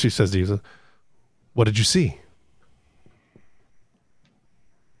she says to you, "What did you see?"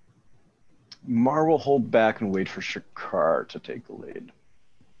 Mar will hold back and wait for Shakaar to take the lead.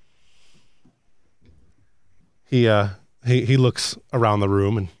 He looks around the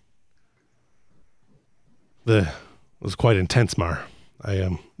room, and it was quite intense, Mar. I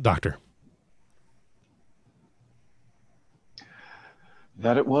am doctor.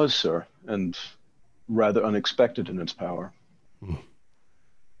 That it was, sir, and rather unexpected in its power.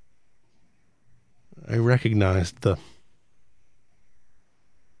 I recognized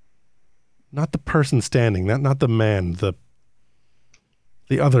not the person standing, not the man, the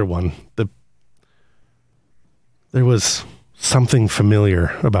other one. There was something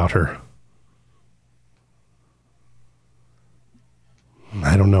familiar about her.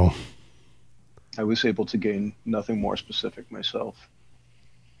 I don't know. I was able to gain nothing more specific myself.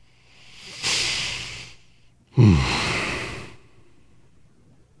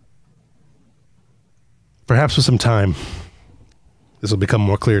 Perhaps with some time, this will become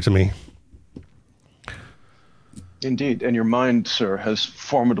more clear to me. Indeed, and your mind, sir, has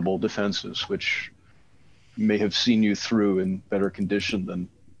formidable defenses, which may have seen you through in better condition than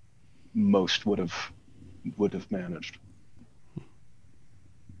most would have managed.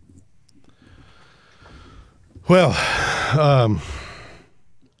 Well, I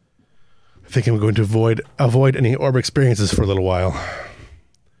think I'm going to avoid any orb experiences for a little while.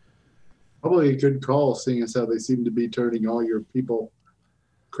 Probably a good call, seeing as how they seem to be turning all your people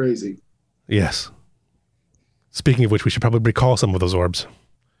crazy. Yes. Speaking of which, we should probably recall some of those orbs.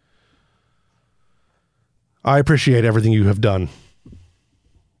 I appreciate everything you have done.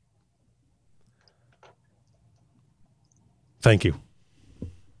 Thank you.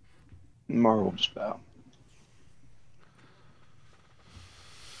 Mar will just bow.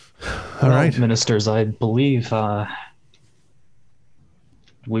 All right. Ministers, I believe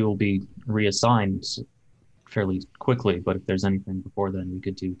we will be reassigned fairly quickly, but if there's anything before then we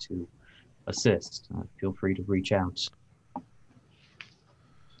could do to assist, feel free to reach out.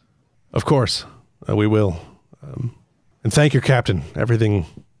 Of course, we will. And thank your captain. Everything,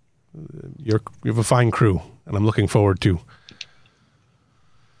 you have a fine crew, and I'm looking forward to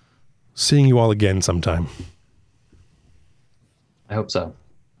seeing you all again sometime. I hope so.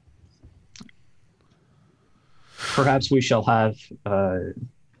 Perhaps we shall have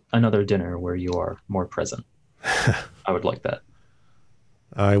another dinner where you are more present. I would like that.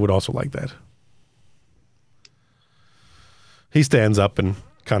 I would also like that. He stands up and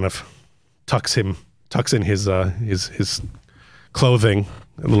kind of tucks in his clothing,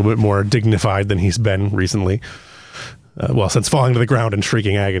 a little bit more dignified than he's been recently. Since falling to the ground in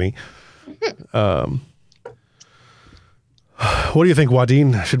shrieking agony. What do you think,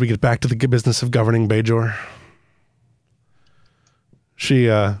 Wadeen? Should we get back to the business of governing Bajor? She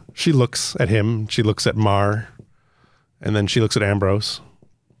looks at him, she looks at Mar, and then she looks at Ambrose.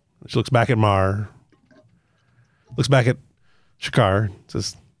 She looks back at Mar, looks back at Shakaar,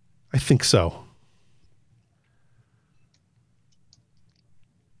 says, I think so.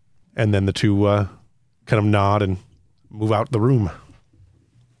 And then the two kind of nod and move out the room.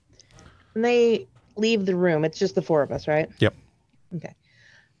 When they leave the room, it's just the four of us, right? Yep. Okay.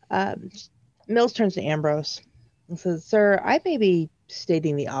 Mills turns to Ambrose and says, Sir, I may be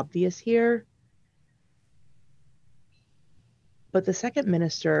stating the obvious here, But the second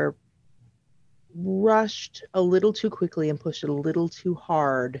minister rushed a little too quickly and pushed a little too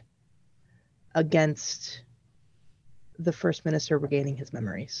hard against the first minister regaining his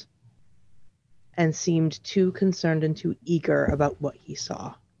memories, and seemed too concerned and too eager about what he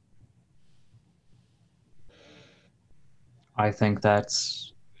saw. I think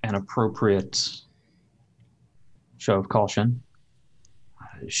that's an appropriate show of caution.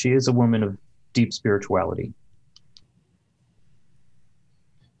 She is a woman of deep spirituality.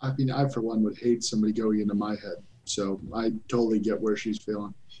 I mean, I, for one, would hate somebody going into my head. So I totally get where she's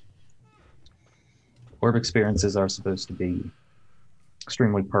feeling. Orb experiences are supposed to be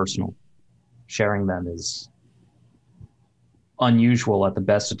extremely personal. Sharing them is unusual at the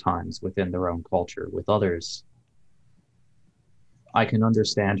best of times within their own culture. With others, I can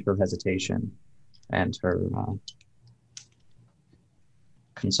understand her hesitation and her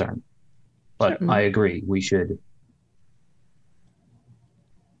concern. But Certainly. I agree, we should...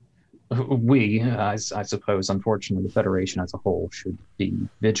 I suppose, unfortunately, the Federation as a whole should be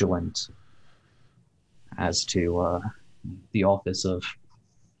vigilant as to the office of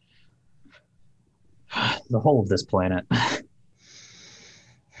the whole of this planet.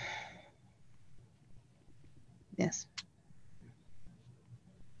 Yes.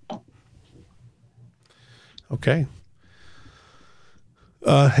 Okay.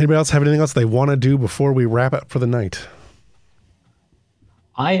 Anybody else have anything else they want to do before we wrap up for the night?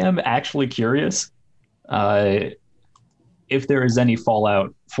 I am actually curious if there is any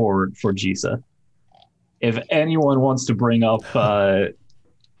fallout for Jisa. If anyone wants to bring up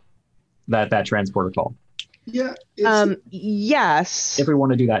that transporter call. Yeah. Yes. If we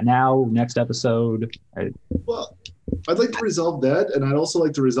want to do that now, next episode. Well, I'd like to resolve that, and I'd also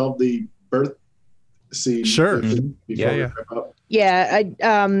like to resolve the birth scene. Sure. before Yeah, we yeah. wrap up. Yeah, I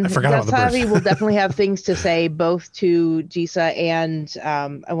forgot about the birth. Dasavi will definitely have things to say both to Jisa and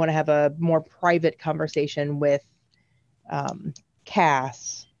I want to have a more private conversation with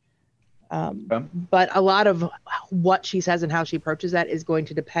Cass. But a lot of what she says and how she approaches that is going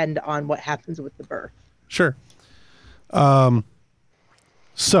to depend on what happens with the birth. Sure.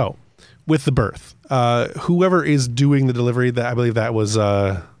 So, with the birth, whoever is doing the delivery, that I believe that was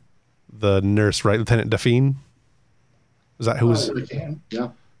the nurse, right? Lieutenant Daphine? Is that who was? We can. Yeah.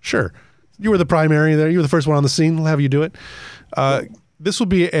 Sure. You were the primary there. You were the first one on the scene. We'll have you do it. This will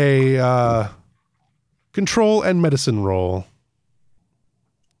be a control and medicine roll.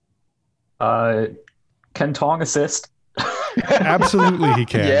 Can Tong assist? Absolutely, he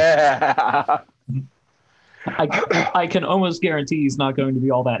can. Yeah. I can almost guarantee he's not going to be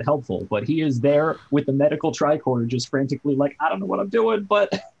all that helpful, but he is there with the medical tricorder just frantically like, I don't know what I'm doing,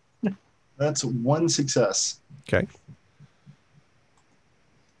 but... That's one success. Okay.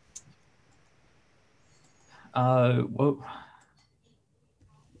 Whoa.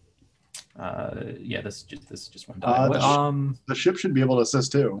 Yeah, this is just one die. The ship should be able to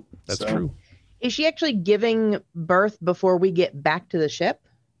assist too. That's so. true. Is she actually giving birth before we get back to the ship?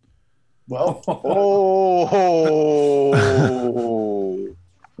 Well, Oh.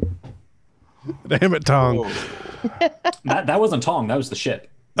 Damn it, Tong. that wasn't Tong, that was the ship.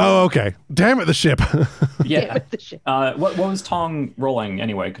 Oh, okay. Damn it, the ship. Yeah. With the ship. What was Tong rolling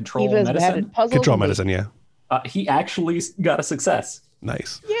anyway? Control Eva's bad medicine? at puzzles. Control medicine, yeah. He actually got a success.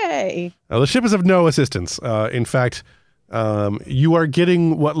 Nice. Yay. The ship is of no assistance. In fact, you are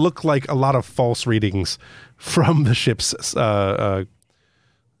getting what look like a lot of false readings from the ship's sensors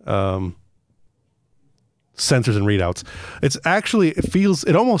and readouts. It's actually,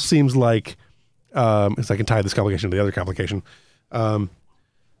 it almost seems like, as I can tie this complication to the other complication,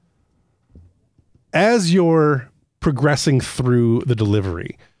 as you're progressing through the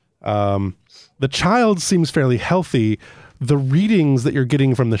delivery, the child seems fairly healthy. The readings that you're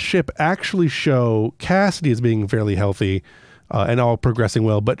getting from the ship actually show Kasidy as being fairly healthy and all progressing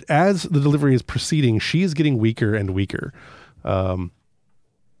well. But as the delivery is proceeding, she is getting weaker and weaker. And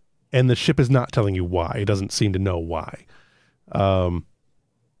the ship is not telling you why. It doesn't seem to know why. The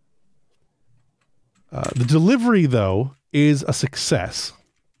delivery, though, is a success.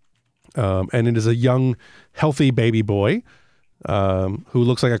 And it is a young, healthy baby boy who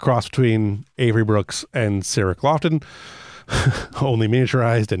looks like a cross between Avery Brooks and Sarah Clofton, only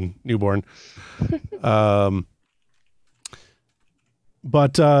miniaturized and newborn.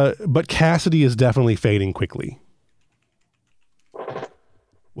 But Kasidy is definitely fading quickly.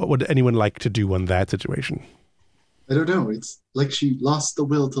 What would anyone like to do in that situation? I don't know. It's like she lost the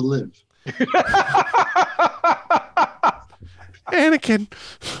will to live. Anakin.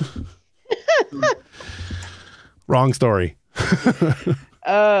 Wrong story.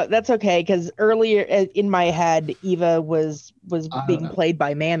 That's okay, because earlier in my head, Eva was being know. played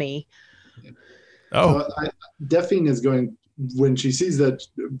by Mammy. Oh, So Delphine is going, when she sees that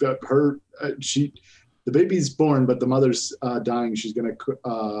her the baby's born, but the mother's dying. She's going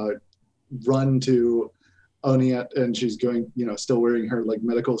to run to Oniet, and she's going, still wearing her like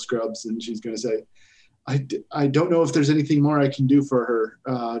medical scrubs, and she's going to say, I don't know if there's anything more I can do for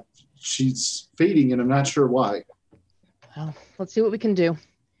her. She's fading, and I'm not sure why. Well, let's see what we can do.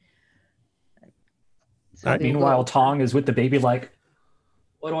 So meanwhile, Tong is with the baby like,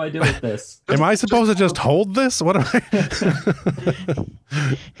 what do I do with this? am I supposed to just hold this? What am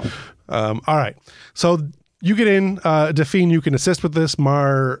I? All right. So you get in, Delphine, you can assist with this.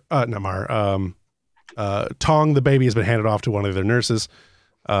 Tong, the baby, has been handed off to one of their nurses.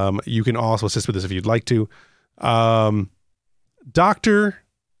 You can also assist with this if you'd like to. Doctor,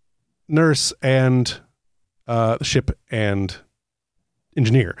 nurse, and ship and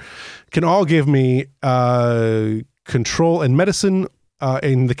engineer can all give me control and medicine.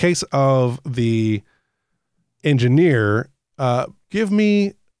 In the case of the engineer, give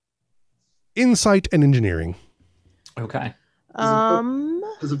me insight and engineering. Okay.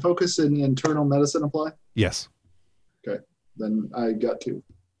 Does it focus in internal medicine apply? Yes. Okay. Then I got 2.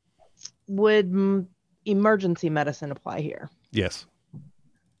 Would emergency medicine apply here? Yes.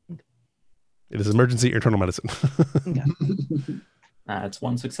 It is emergency internal medicine. Okay. It's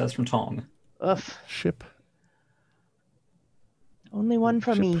 1 success from Tong. Ugh. Ship. Only one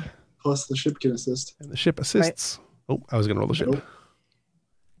from me. Plus the ship can assist. And the ship assists. Right. Oh, I was going to roll the ship. Nope.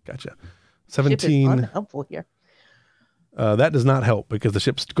 Gotcha. Ship is 17. unhelpful here. That does not help because the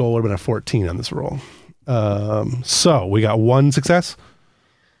ship's goal would have been a 14 on this roll. So we got 1 success.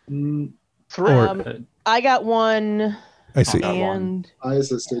 3. I got 1. I see. And I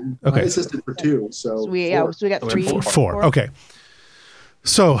assisted. Okay. I assisted for 2. So we 4. got 3. 4. Okay.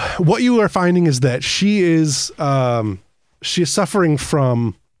 So what you are finding is that she is suffering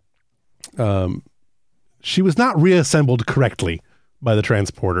from. She was not reassembled correctly by the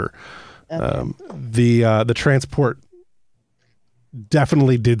transporter. Okay. The transport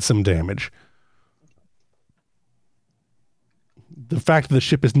definitely did some damage. The fact that the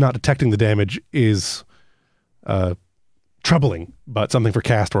ship is not detecting the damage is troubling, but something for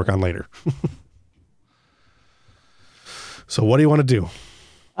Cass to work on later. So what do you want to do?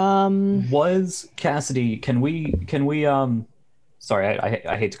 Was Kasidy, can we sorry,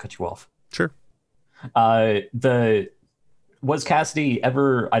 I hate to cut you off. Sure. Was Kasidy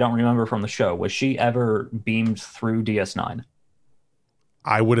ever, I don't remember from the show, was she ever beamed through DS9?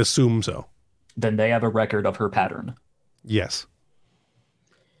 I would assume so. Then they have a record of her pattern. Yes.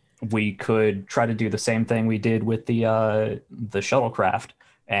 We could try to do the same thing we did with the shuttlecraft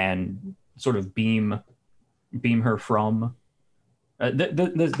and sort of beam her from.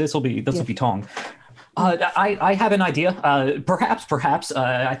 This will be Tong. I have an idea. Perhaps.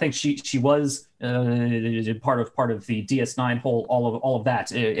 I think she was part of the DS9 whole all of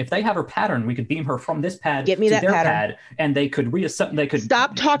that. If they have her pattern, we could beam her from this pad to their pattern. pad, and they could reassemble. They could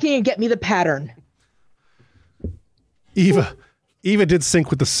stop talking and get me the pattern. Eva did sync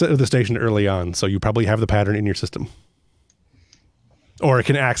with the station early on, so you probably have the pattern in your system, or it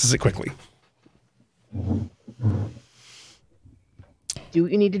can access it quickly. Do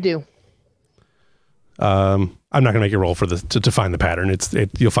what you need to do. I'm not going to make you roll for this to find the pattern.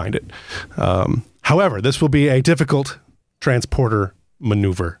 You'll find it. However, this will be a difficult transporter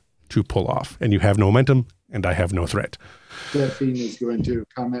maneuver to pull off, and you have no momentum, and I have no threat. Delphine is going to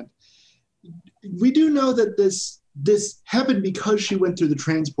comment. We do know that this happened because she went through the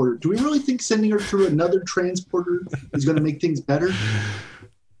transporter. Do we really think sending her through another transporter is going to make things better?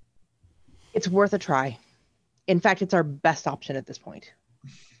 It's worth a try. In fact, it's our best option at this point.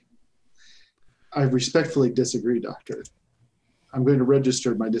 I respectfully disagree, Doctor. I'm going to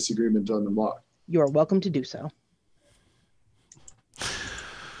register my disagreement on the log. You are welcome to do so.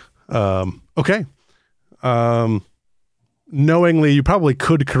 Okay. Knowingly, you probably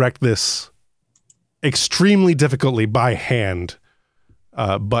could correct this extremely difficultly by hand,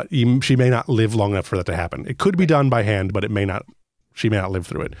 but she may not live long enough for that to happen. It could be done by hand, but she may not live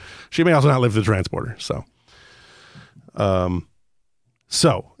through it. She may also not live through the transporter.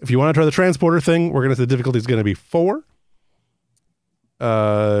 So if you want to try the transporter thing, we're going to say the difficulty is going to be 4.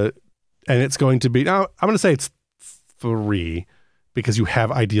 And it's going to be, now I'm going to say it's 3 because you have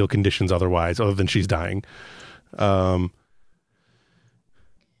ideal conditions otherwise, other than she's dying. And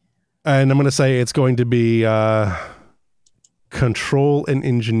I'm going to say it's going to be control and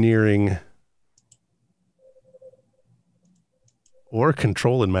engineering Or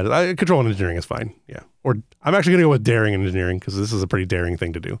control and medicine. Control and engineering is fine. Yeah. Or I'm actually going to go with daring and engineering because this is a pretty daring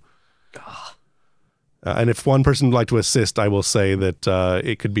thing to do. And if one person would like to assist, I will say that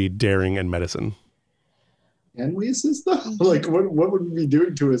it could be daring and medicine. Can we assist though? Like, what would we be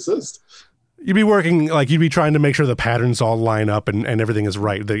doing to assist? You'd be working, like, you'd be trying to make sure the patterns all line up and everything is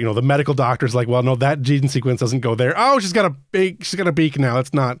right. The, the medical doctor's like, well, no, that gene sequence doesn't go there. Oh, she's got a beak now.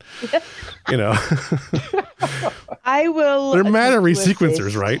 It's not, I will. They're mad at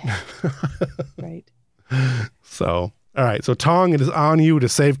resequencers, right? Right. So, all right. So, Tong, it is on you to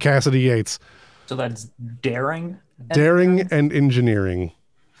save Kasidy Yates. So that's daring? Daring and engineering.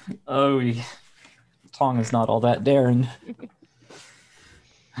 Oh, Tong is not all that daring.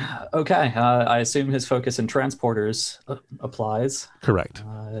 Okay, I assume his focus in transporters applies. Correct.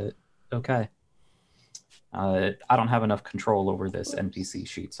 Okay. I don't have enough control over this NPC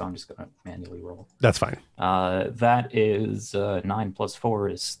sheet, so I'm just going to manually roll. That's fine. That is 9 plus 4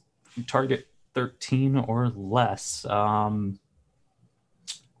 is target 13 or less. I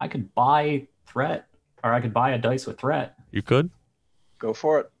could buy threat, or I could buy a dice with threat. You could? Go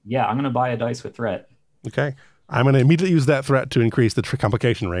for it. Yeah, I'm going to buy a dice with threat. Okay. I'm going to immediately use that threat to increase the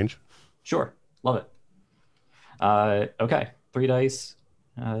complication range. Sure. Love it. Okay. 3 dice,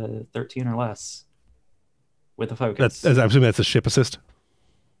 13 or less with a focus. I'm assuming that's a ship assist?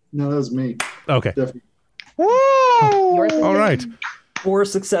 No, that was me. Okay. Definitely. Woo! All right. 4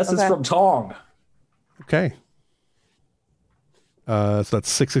 successes from Tong. Okay. So that's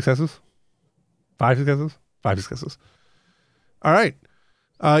 6 successes? 5 successes? 5 successes. All right.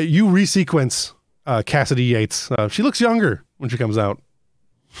 You resequence Kasidy Yates. She looks younger when she comes out.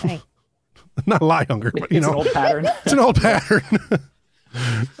 Hey. Not a lot younger, but It's an old pattern. It's an old pattern.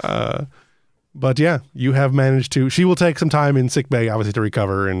 But yeah, you have managed to. She will take some time in sickbay, obviously, to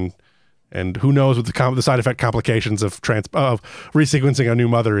recover, and who knows what the side effect complications of resequencing a new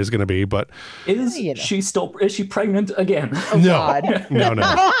mother is going to be. But is she pregnant again? Oh, no, God. no,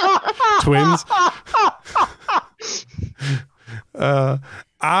 twins.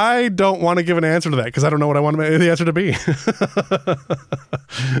 I don't want to give an answer to that because I don't know what I want the answer to be.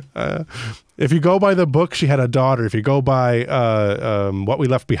 If you go by the book, she had a daughter. If you go by What We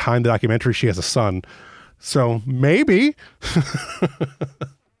Left Behind, the documentary, she has a son. So maybe.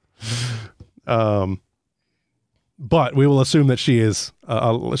 But we will assume that she is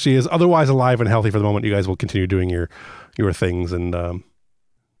otherwise alive and healthy for the moment. You guys will continue doing your things, and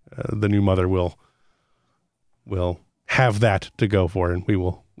the new mother will have that to go for, and we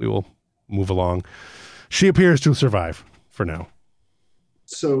will move along. She appears to survive for now.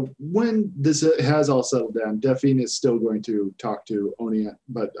 So when this has all settled down, Delphine is still going to talk to Oniet,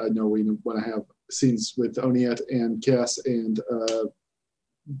 but I know we want to have scenes with Oniet and Cass and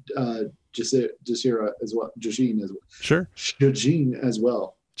Jasira as well, Jajin as well. Sure. Jajin as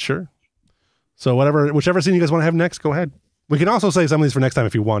well. Sure. So whichever scene you guys want to have next, go ahead. We can also save some of these for next time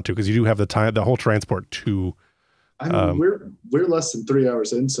if you want to, because you do have the whole transport to. I mean, we're less than 3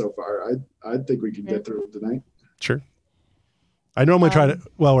 hours in so far. I think we can get through it tonight. Sure. I normally try to.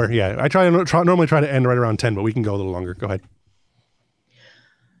 Well, normally try to end right around 10, but we can go a little longer. Go ahead.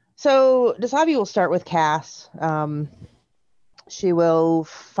 So Dasabi will start with Cass. She will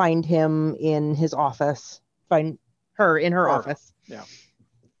find him in his office. Find her in her office. Yeah.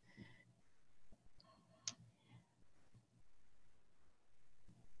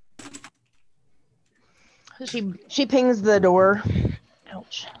 She pings the door.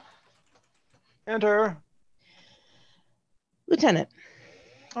 Ouch. Enter. Lieutenant.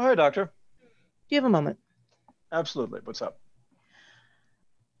 Oh, hi, Doctor. Do you have a moment? Absolutely. What's up?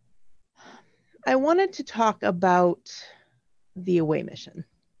 I wanted to talk about the away mission.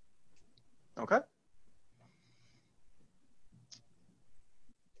 Okay.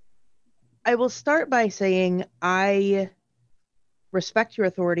 I will start by saying I respect your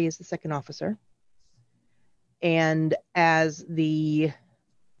authority as the second officer and as the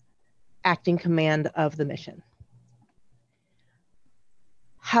acting command of the mission.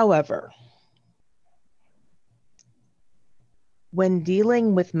 However, when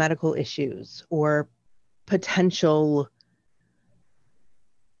dealing with medical issues or potential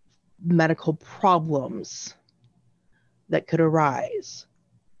medical problems that could arise,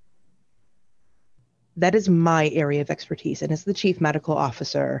 that is my area of expertise. And as the chief medical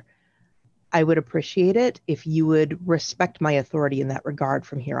officer, I would appreciate it if you would respect my authority in that regard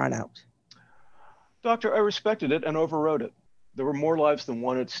from here on out. Doctor, I respected it and overrode it. There were more lives than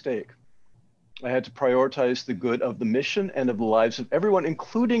one at stake. I had to prioritize the good of the mission and of the lives of everyone,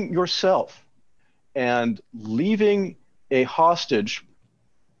 including yourself. And leaving a hostage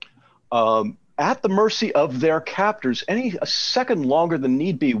at the mercy of their captors a second longer than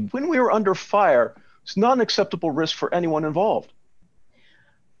need be when we were under fire is not an acceptable risk for anyone involved.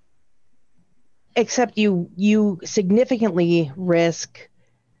 Except you significantly risk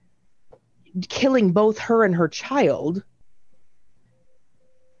killing both her and her child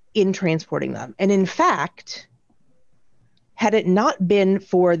in transporting them. And in fact, had it not been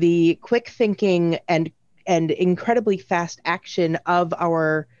for the quick thinking and incredibly fast action of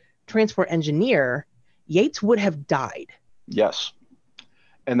our transport engineer, Yates would have died. Yes.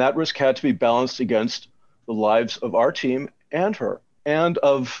 And that risk had to be balanced against the lives of our team and her, and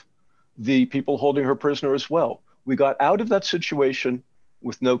of the people holding her prisoner as well. We got out of that situation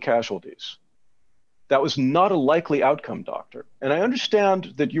with no casualties. That was not a likely outcome, Doctor. And I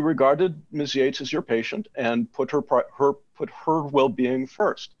understand that you regarded Ms. Yates as your patient and put her well-being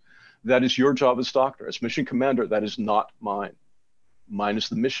first. That is your job as doctor. As mission commander, that is not mine. Mine is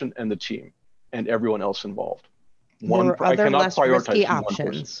the mission and the team and everyone else involved. I cannot less risky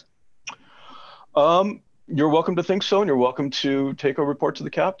options. You're welcome to think so, and you're welcome to take a report to the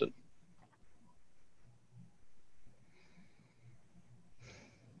captain.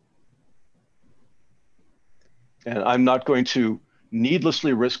 And I'm not going to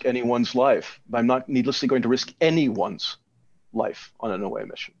needlessly risk anyone's life. I'm not needlessly going to risk anyone's life on an away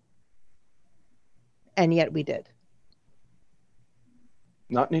mission. And yet we did.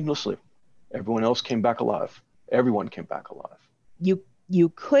 Not needlessly. Everyone else came back alive. Everyone came back alive. You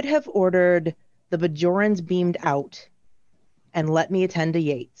could have ordered the Bajorans beamed out and let me attend to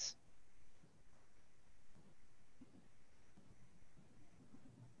Yates.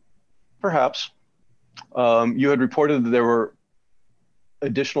 Perhaps. You had reported that there were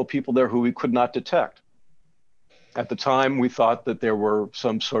additional people there who we could not detect. At the time, we thought that there were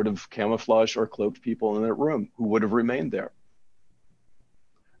some sort of camouflage or cloaked people in that room who would have remained there.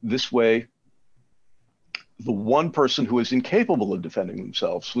 This way, the one person who was incapable of defending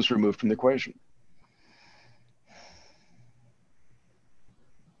themselves was removed from the equation.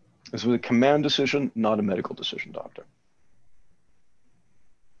 This was a command decision, not a medical decision, Doctor.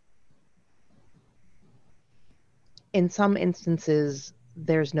 In some instances,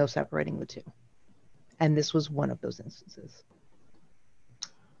 there's no separating the two. And this was one of those instances.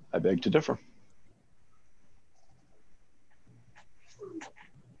 I beg to differ.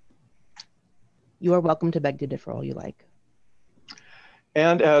 You are welcome to beg to differ all you like.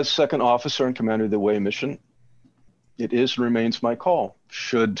 And as second officer and commander of the away mission, it is and remains my call.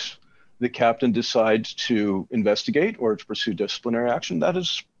 Should the captain decide to investigate or to pursue disciplinary action, that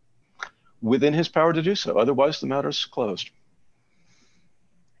is within his power to do so. Otherwise, the matter is closed.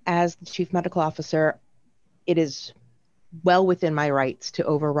 As the chief medical officer, it is well within my rights to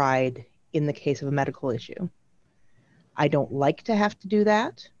override in the case of a medical issue. I don't like to have to do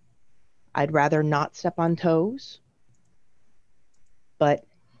that. I'd rather not step on toes, but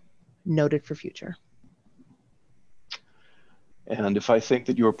noted for future. And if I think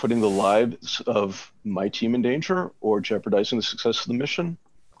that you are putting the lives of my team in danger or jeopardizing the success of the mission,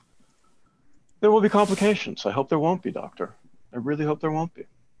 there will be complications. I hope there won't be, Doctor. I really hope there won't be.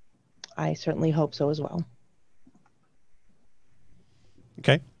 I certainly hope so as well.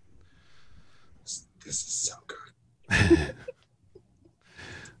 Okay. This is so good.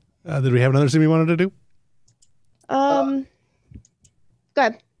 Did we have another scene we wanted to do? Go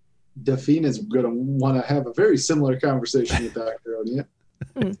ahead. Delphine is going to want to have a very similar conversation with Dr. O'Neill.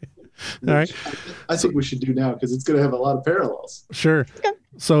 All right. I think we should do now because it's going to have a lot of parallels. Sure. Okay.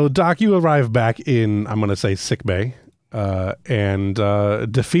 So, Doc, you arrive back in, I'm going to say, sick bay, and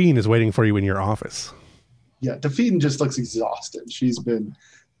Delphine is waiting for you in your office. Yeah, Delphine just looks exhausted. She's been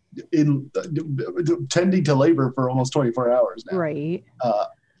tending to labor for almost 24 hours now. Right.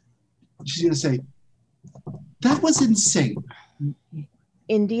 She's going to say, that was insane.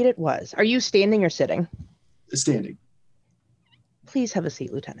 Indeed it was. Are you standing or sitting? Standing. Please have a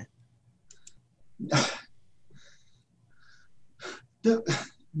seat, Lieutenant. Do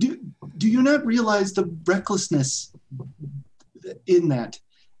you not realize the recklessness in that?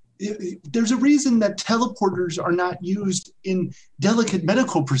 There's a reason that teleporters are not used in delicate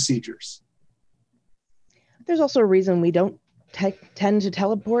medical procedures. There's also a reason we don't tend to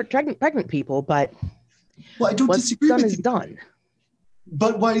teleport pregnant people, but well, I don't what's disagree done with is you. done.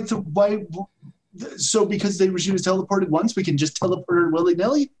 But why? So because she was teleported once, we can just teleport her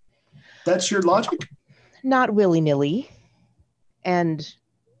willy-nilly? That's your logic? Not willy-nilly. And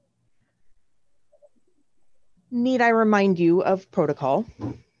need I remind you of protocol?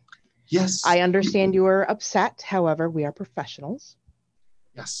 Yes. I understand you are upset. However, we are professionals.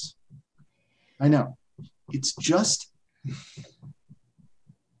 Yes. I know. It's just...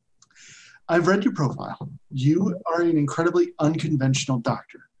 I've read your profile. You are an incredibly unconventional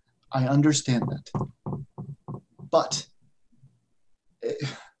doctor. I understand that. But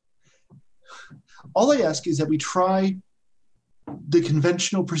all I ask is that we try the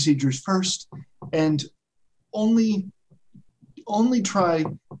conventional procedures first and only try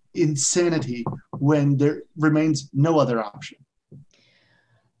insanity when there remains no other option.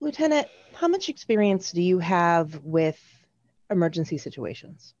 Lieutenant, how much experience do you have with emergency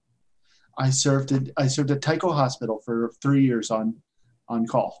situations? I served at Tycho Hospital for 3 years on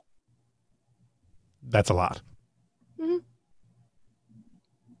call. That's a lot. Mm-hmm.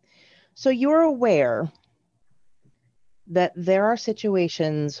 So you're aware that there are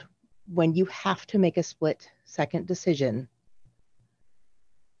situations when you have to make a split-second decision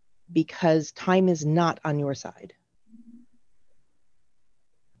because time is not on your side.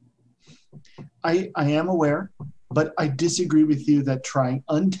 I am aware, but I disagree with you that trying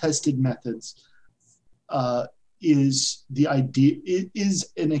untested methods is the idea. It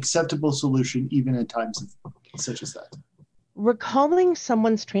is an acceptable solution even in times such as that. Recalling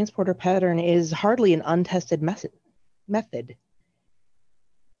someone's transporter pattern is hardly an untested method.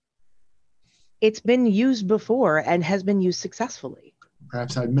 It's been used before and has been used successfully.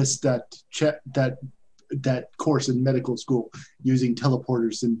 Perhaps I missed that course in medical school using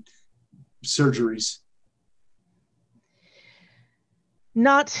teleporters and surgeries.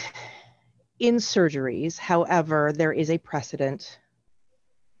 Not in surgeries. However, there is a precedent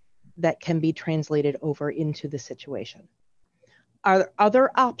that can be translated over into the situation. Our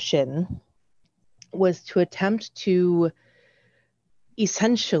other option was to attempt to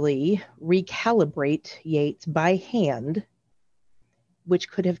essentially recalibrate Yates by hand,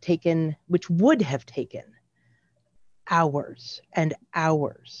 which would have taken hours and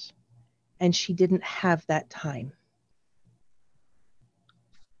hours. And she didn't have that time.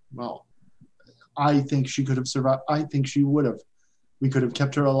 Well, I think she could have survived. I think she would have. We could have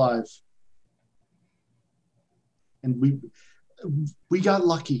kept her alive. And we got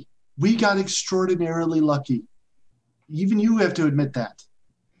lucky. We got extraordinarily lucky. Even you have to admit that.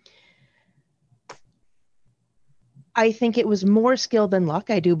 I think it was more skill than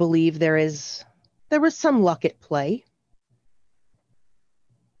luck. I do believe there was some luck at play.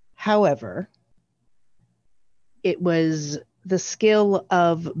 However, it was the skill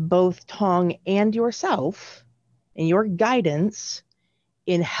of both Tong and yourself and your guidance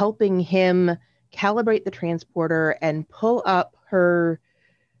in helping him calibrate the transporter and pull up her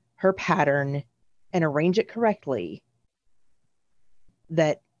pattern and arrange it correctly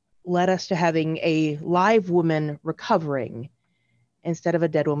that led us to having a live woman recovering instead of a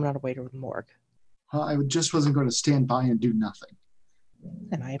dead woman on a way to the morgue. I just wasn't going to stand by and do nothing.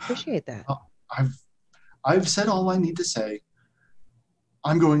 And I appreciate that. I've said all I need to say.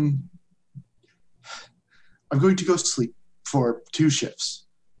 I'm going to go sleep for 2 shifts.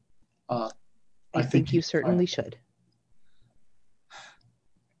 I think you certainly should.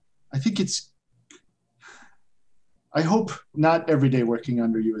 I hope not every day working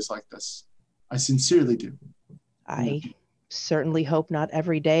under you is like this. I sincerely do. I certainly hope not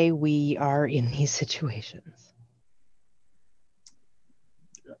every day we are in these situations.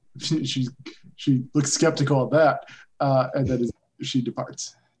 She looks skeptical of that, and then she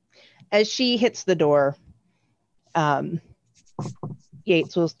departs. As she hits the door,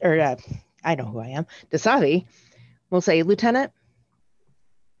 Yates will, I know who I am, Kasidy will say, Lieutenant,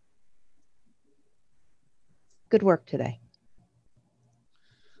 good work today.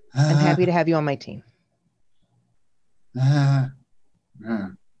 I'm happy to have you on my team.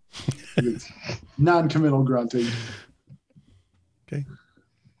 Non-committal grunting. Okay.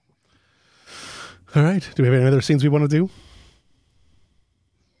 All right. Do we have any other scenes we want to do?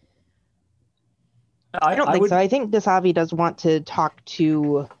 I don't think so. I think Kasidy does want to talk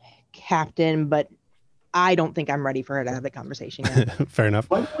to Captain, but I don't think I'm ready for her to have the conversation yet. Fair enough.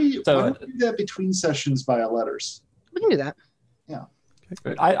 Why don't we do that between sessions via letters? We can do that. Yeah.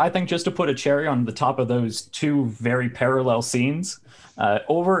 Okay. I think just to put a cherry on the top of those 2 very parallel scenes,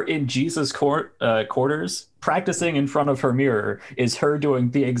 over in Jesus' quarters, practicing in front of her mirror is her doing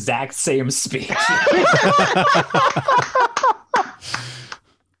the exact same speech.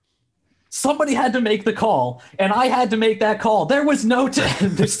 Somebody had to make the call, and I had to make that call. There was no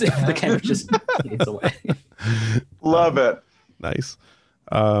the camera just fades away. Love it. Nice.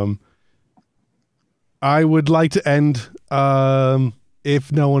 I would like to end,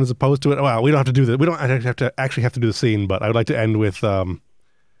 if no one is opposed to it. Well, we don't have to do that. We don't have to do the scene, but I would like to end with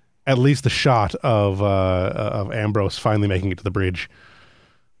at least the shot of Ambrose finally making it to the bridge.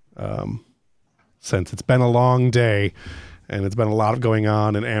 Since it's been a long day, and it's been a lot going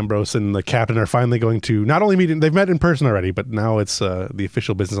on, and Ambrose and the captain are finally going to not only meet, they've met in person already, but now it's the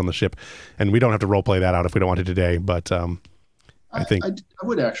official business on the ship, and we don't have to role play that out if we don't want to today, but I think... I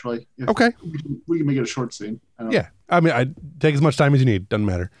would actually. Okay. We can make it a short scene. Yeah. I mean, I take as much time as you need. Doesn't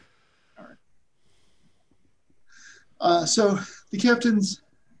matter. All right. So the captain's...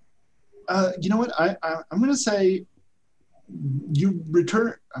 you know what? I'm going to say you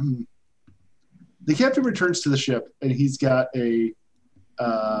return... the captain returns to the ship, and he's got a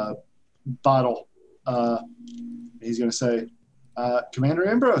bottle. He's going to say, Commander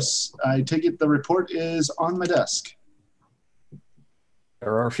Ambrose, I take it the report is on my desk.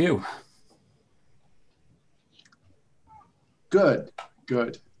 There are a few. Good.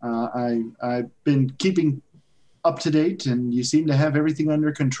 I've been keeping up to date, and you seem to have everything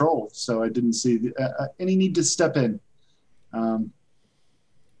under control, so I didn't see any need to step in. I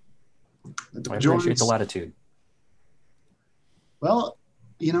appreciate the latitude. Well,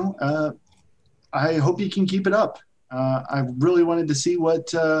 I hope you can keep it up. I really wanted to see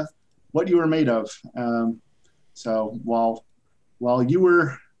what you were made of. So while you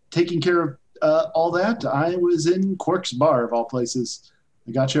were taking care of all that, I was in Quark's bar of all places.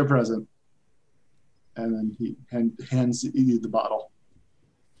 I got you a present. And then he hands you the bottle.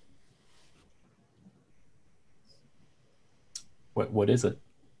 What is it?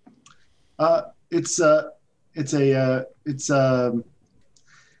 It's a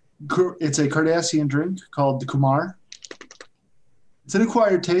Cardassian drink called the Kumar. It's an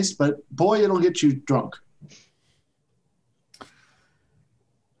acquired taste, but boy, it'll get you drunk.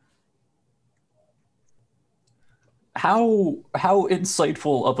 How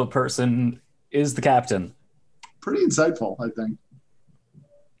insightful of a person is the captain? Pretty insightful, I think.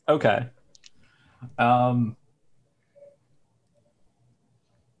 Okay. I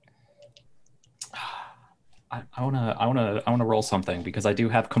wanna roll something because I do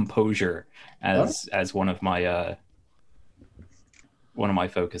have composure as one of my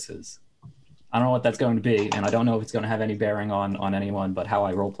focuses. I don't know what that's going to be, and I don't know if it's going to have any bearing on anyone but how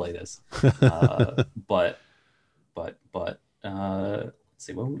I role play this. But let's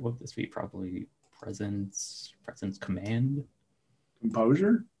see, what would this be? Probably presence command.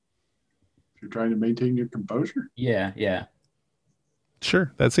 Composure? If you're trying to maintain your composure? Yeah.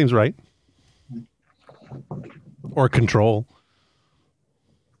 Sure, that seems right. Or control.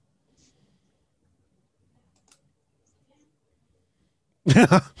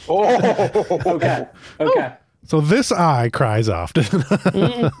 Okay. So this eye cries often.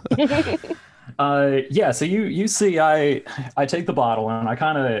 Yeah, so you see I take the bottle and I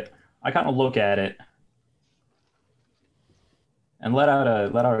kind of look at it and let out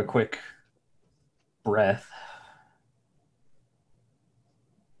a quick breath.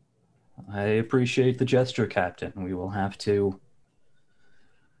 I appreciate the gesture, Captain. We will have to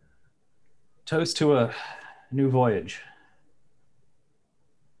toast to a new voyage.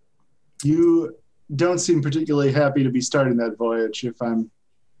 You don't seem particularly happy to be starting that voyage, if I'm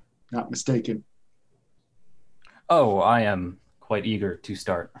not mistaken. Oh, I am quite eager to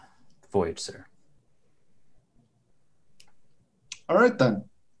start the voyage, sir. All right, then.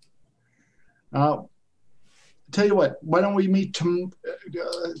 Tell you what, why don't we meet tomorrow?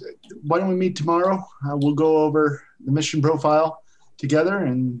 We'll go over the mission profile together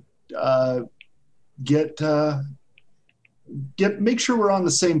and make sure we're on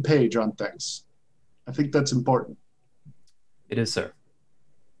the same page on things. I think that's important. It is, sir.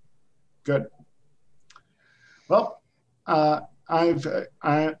 Good. Well,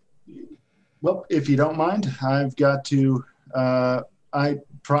 if you don't mind, I've got to. If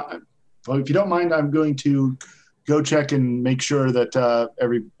you don't mind, I'm going to go check and make sure that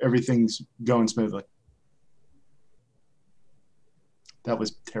everything's going smoothly. That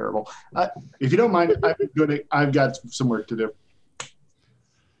was terrible. If you don't mind, I've got some work to do.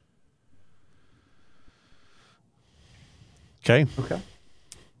 Okay.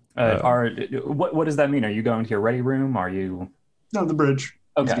 What does that mean? Are you going to your ready room? Are you? No, the bridge.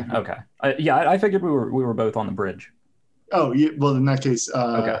 Okay. I figured we were both on the bridge. Oh, yeah. Well, in that case,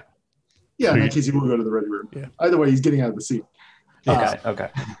 okay. Yeah, in that case, he will go to the ready room. Yeah. Either way, he's getting out of the seat. Okay.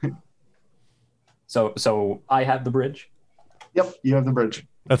 So I have the bridge. Yep, you have the bridge.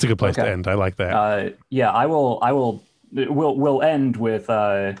 That's a good place to end. I like that. Yeah, we'll end with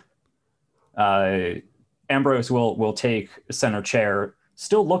Ambrose will take center chair,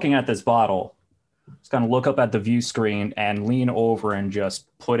 still looking at this bottle. Just kind of look up at the view screen and lean over and just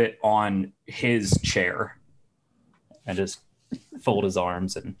put it on his chair and just fold his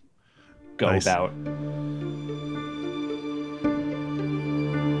arms and go Nice. about.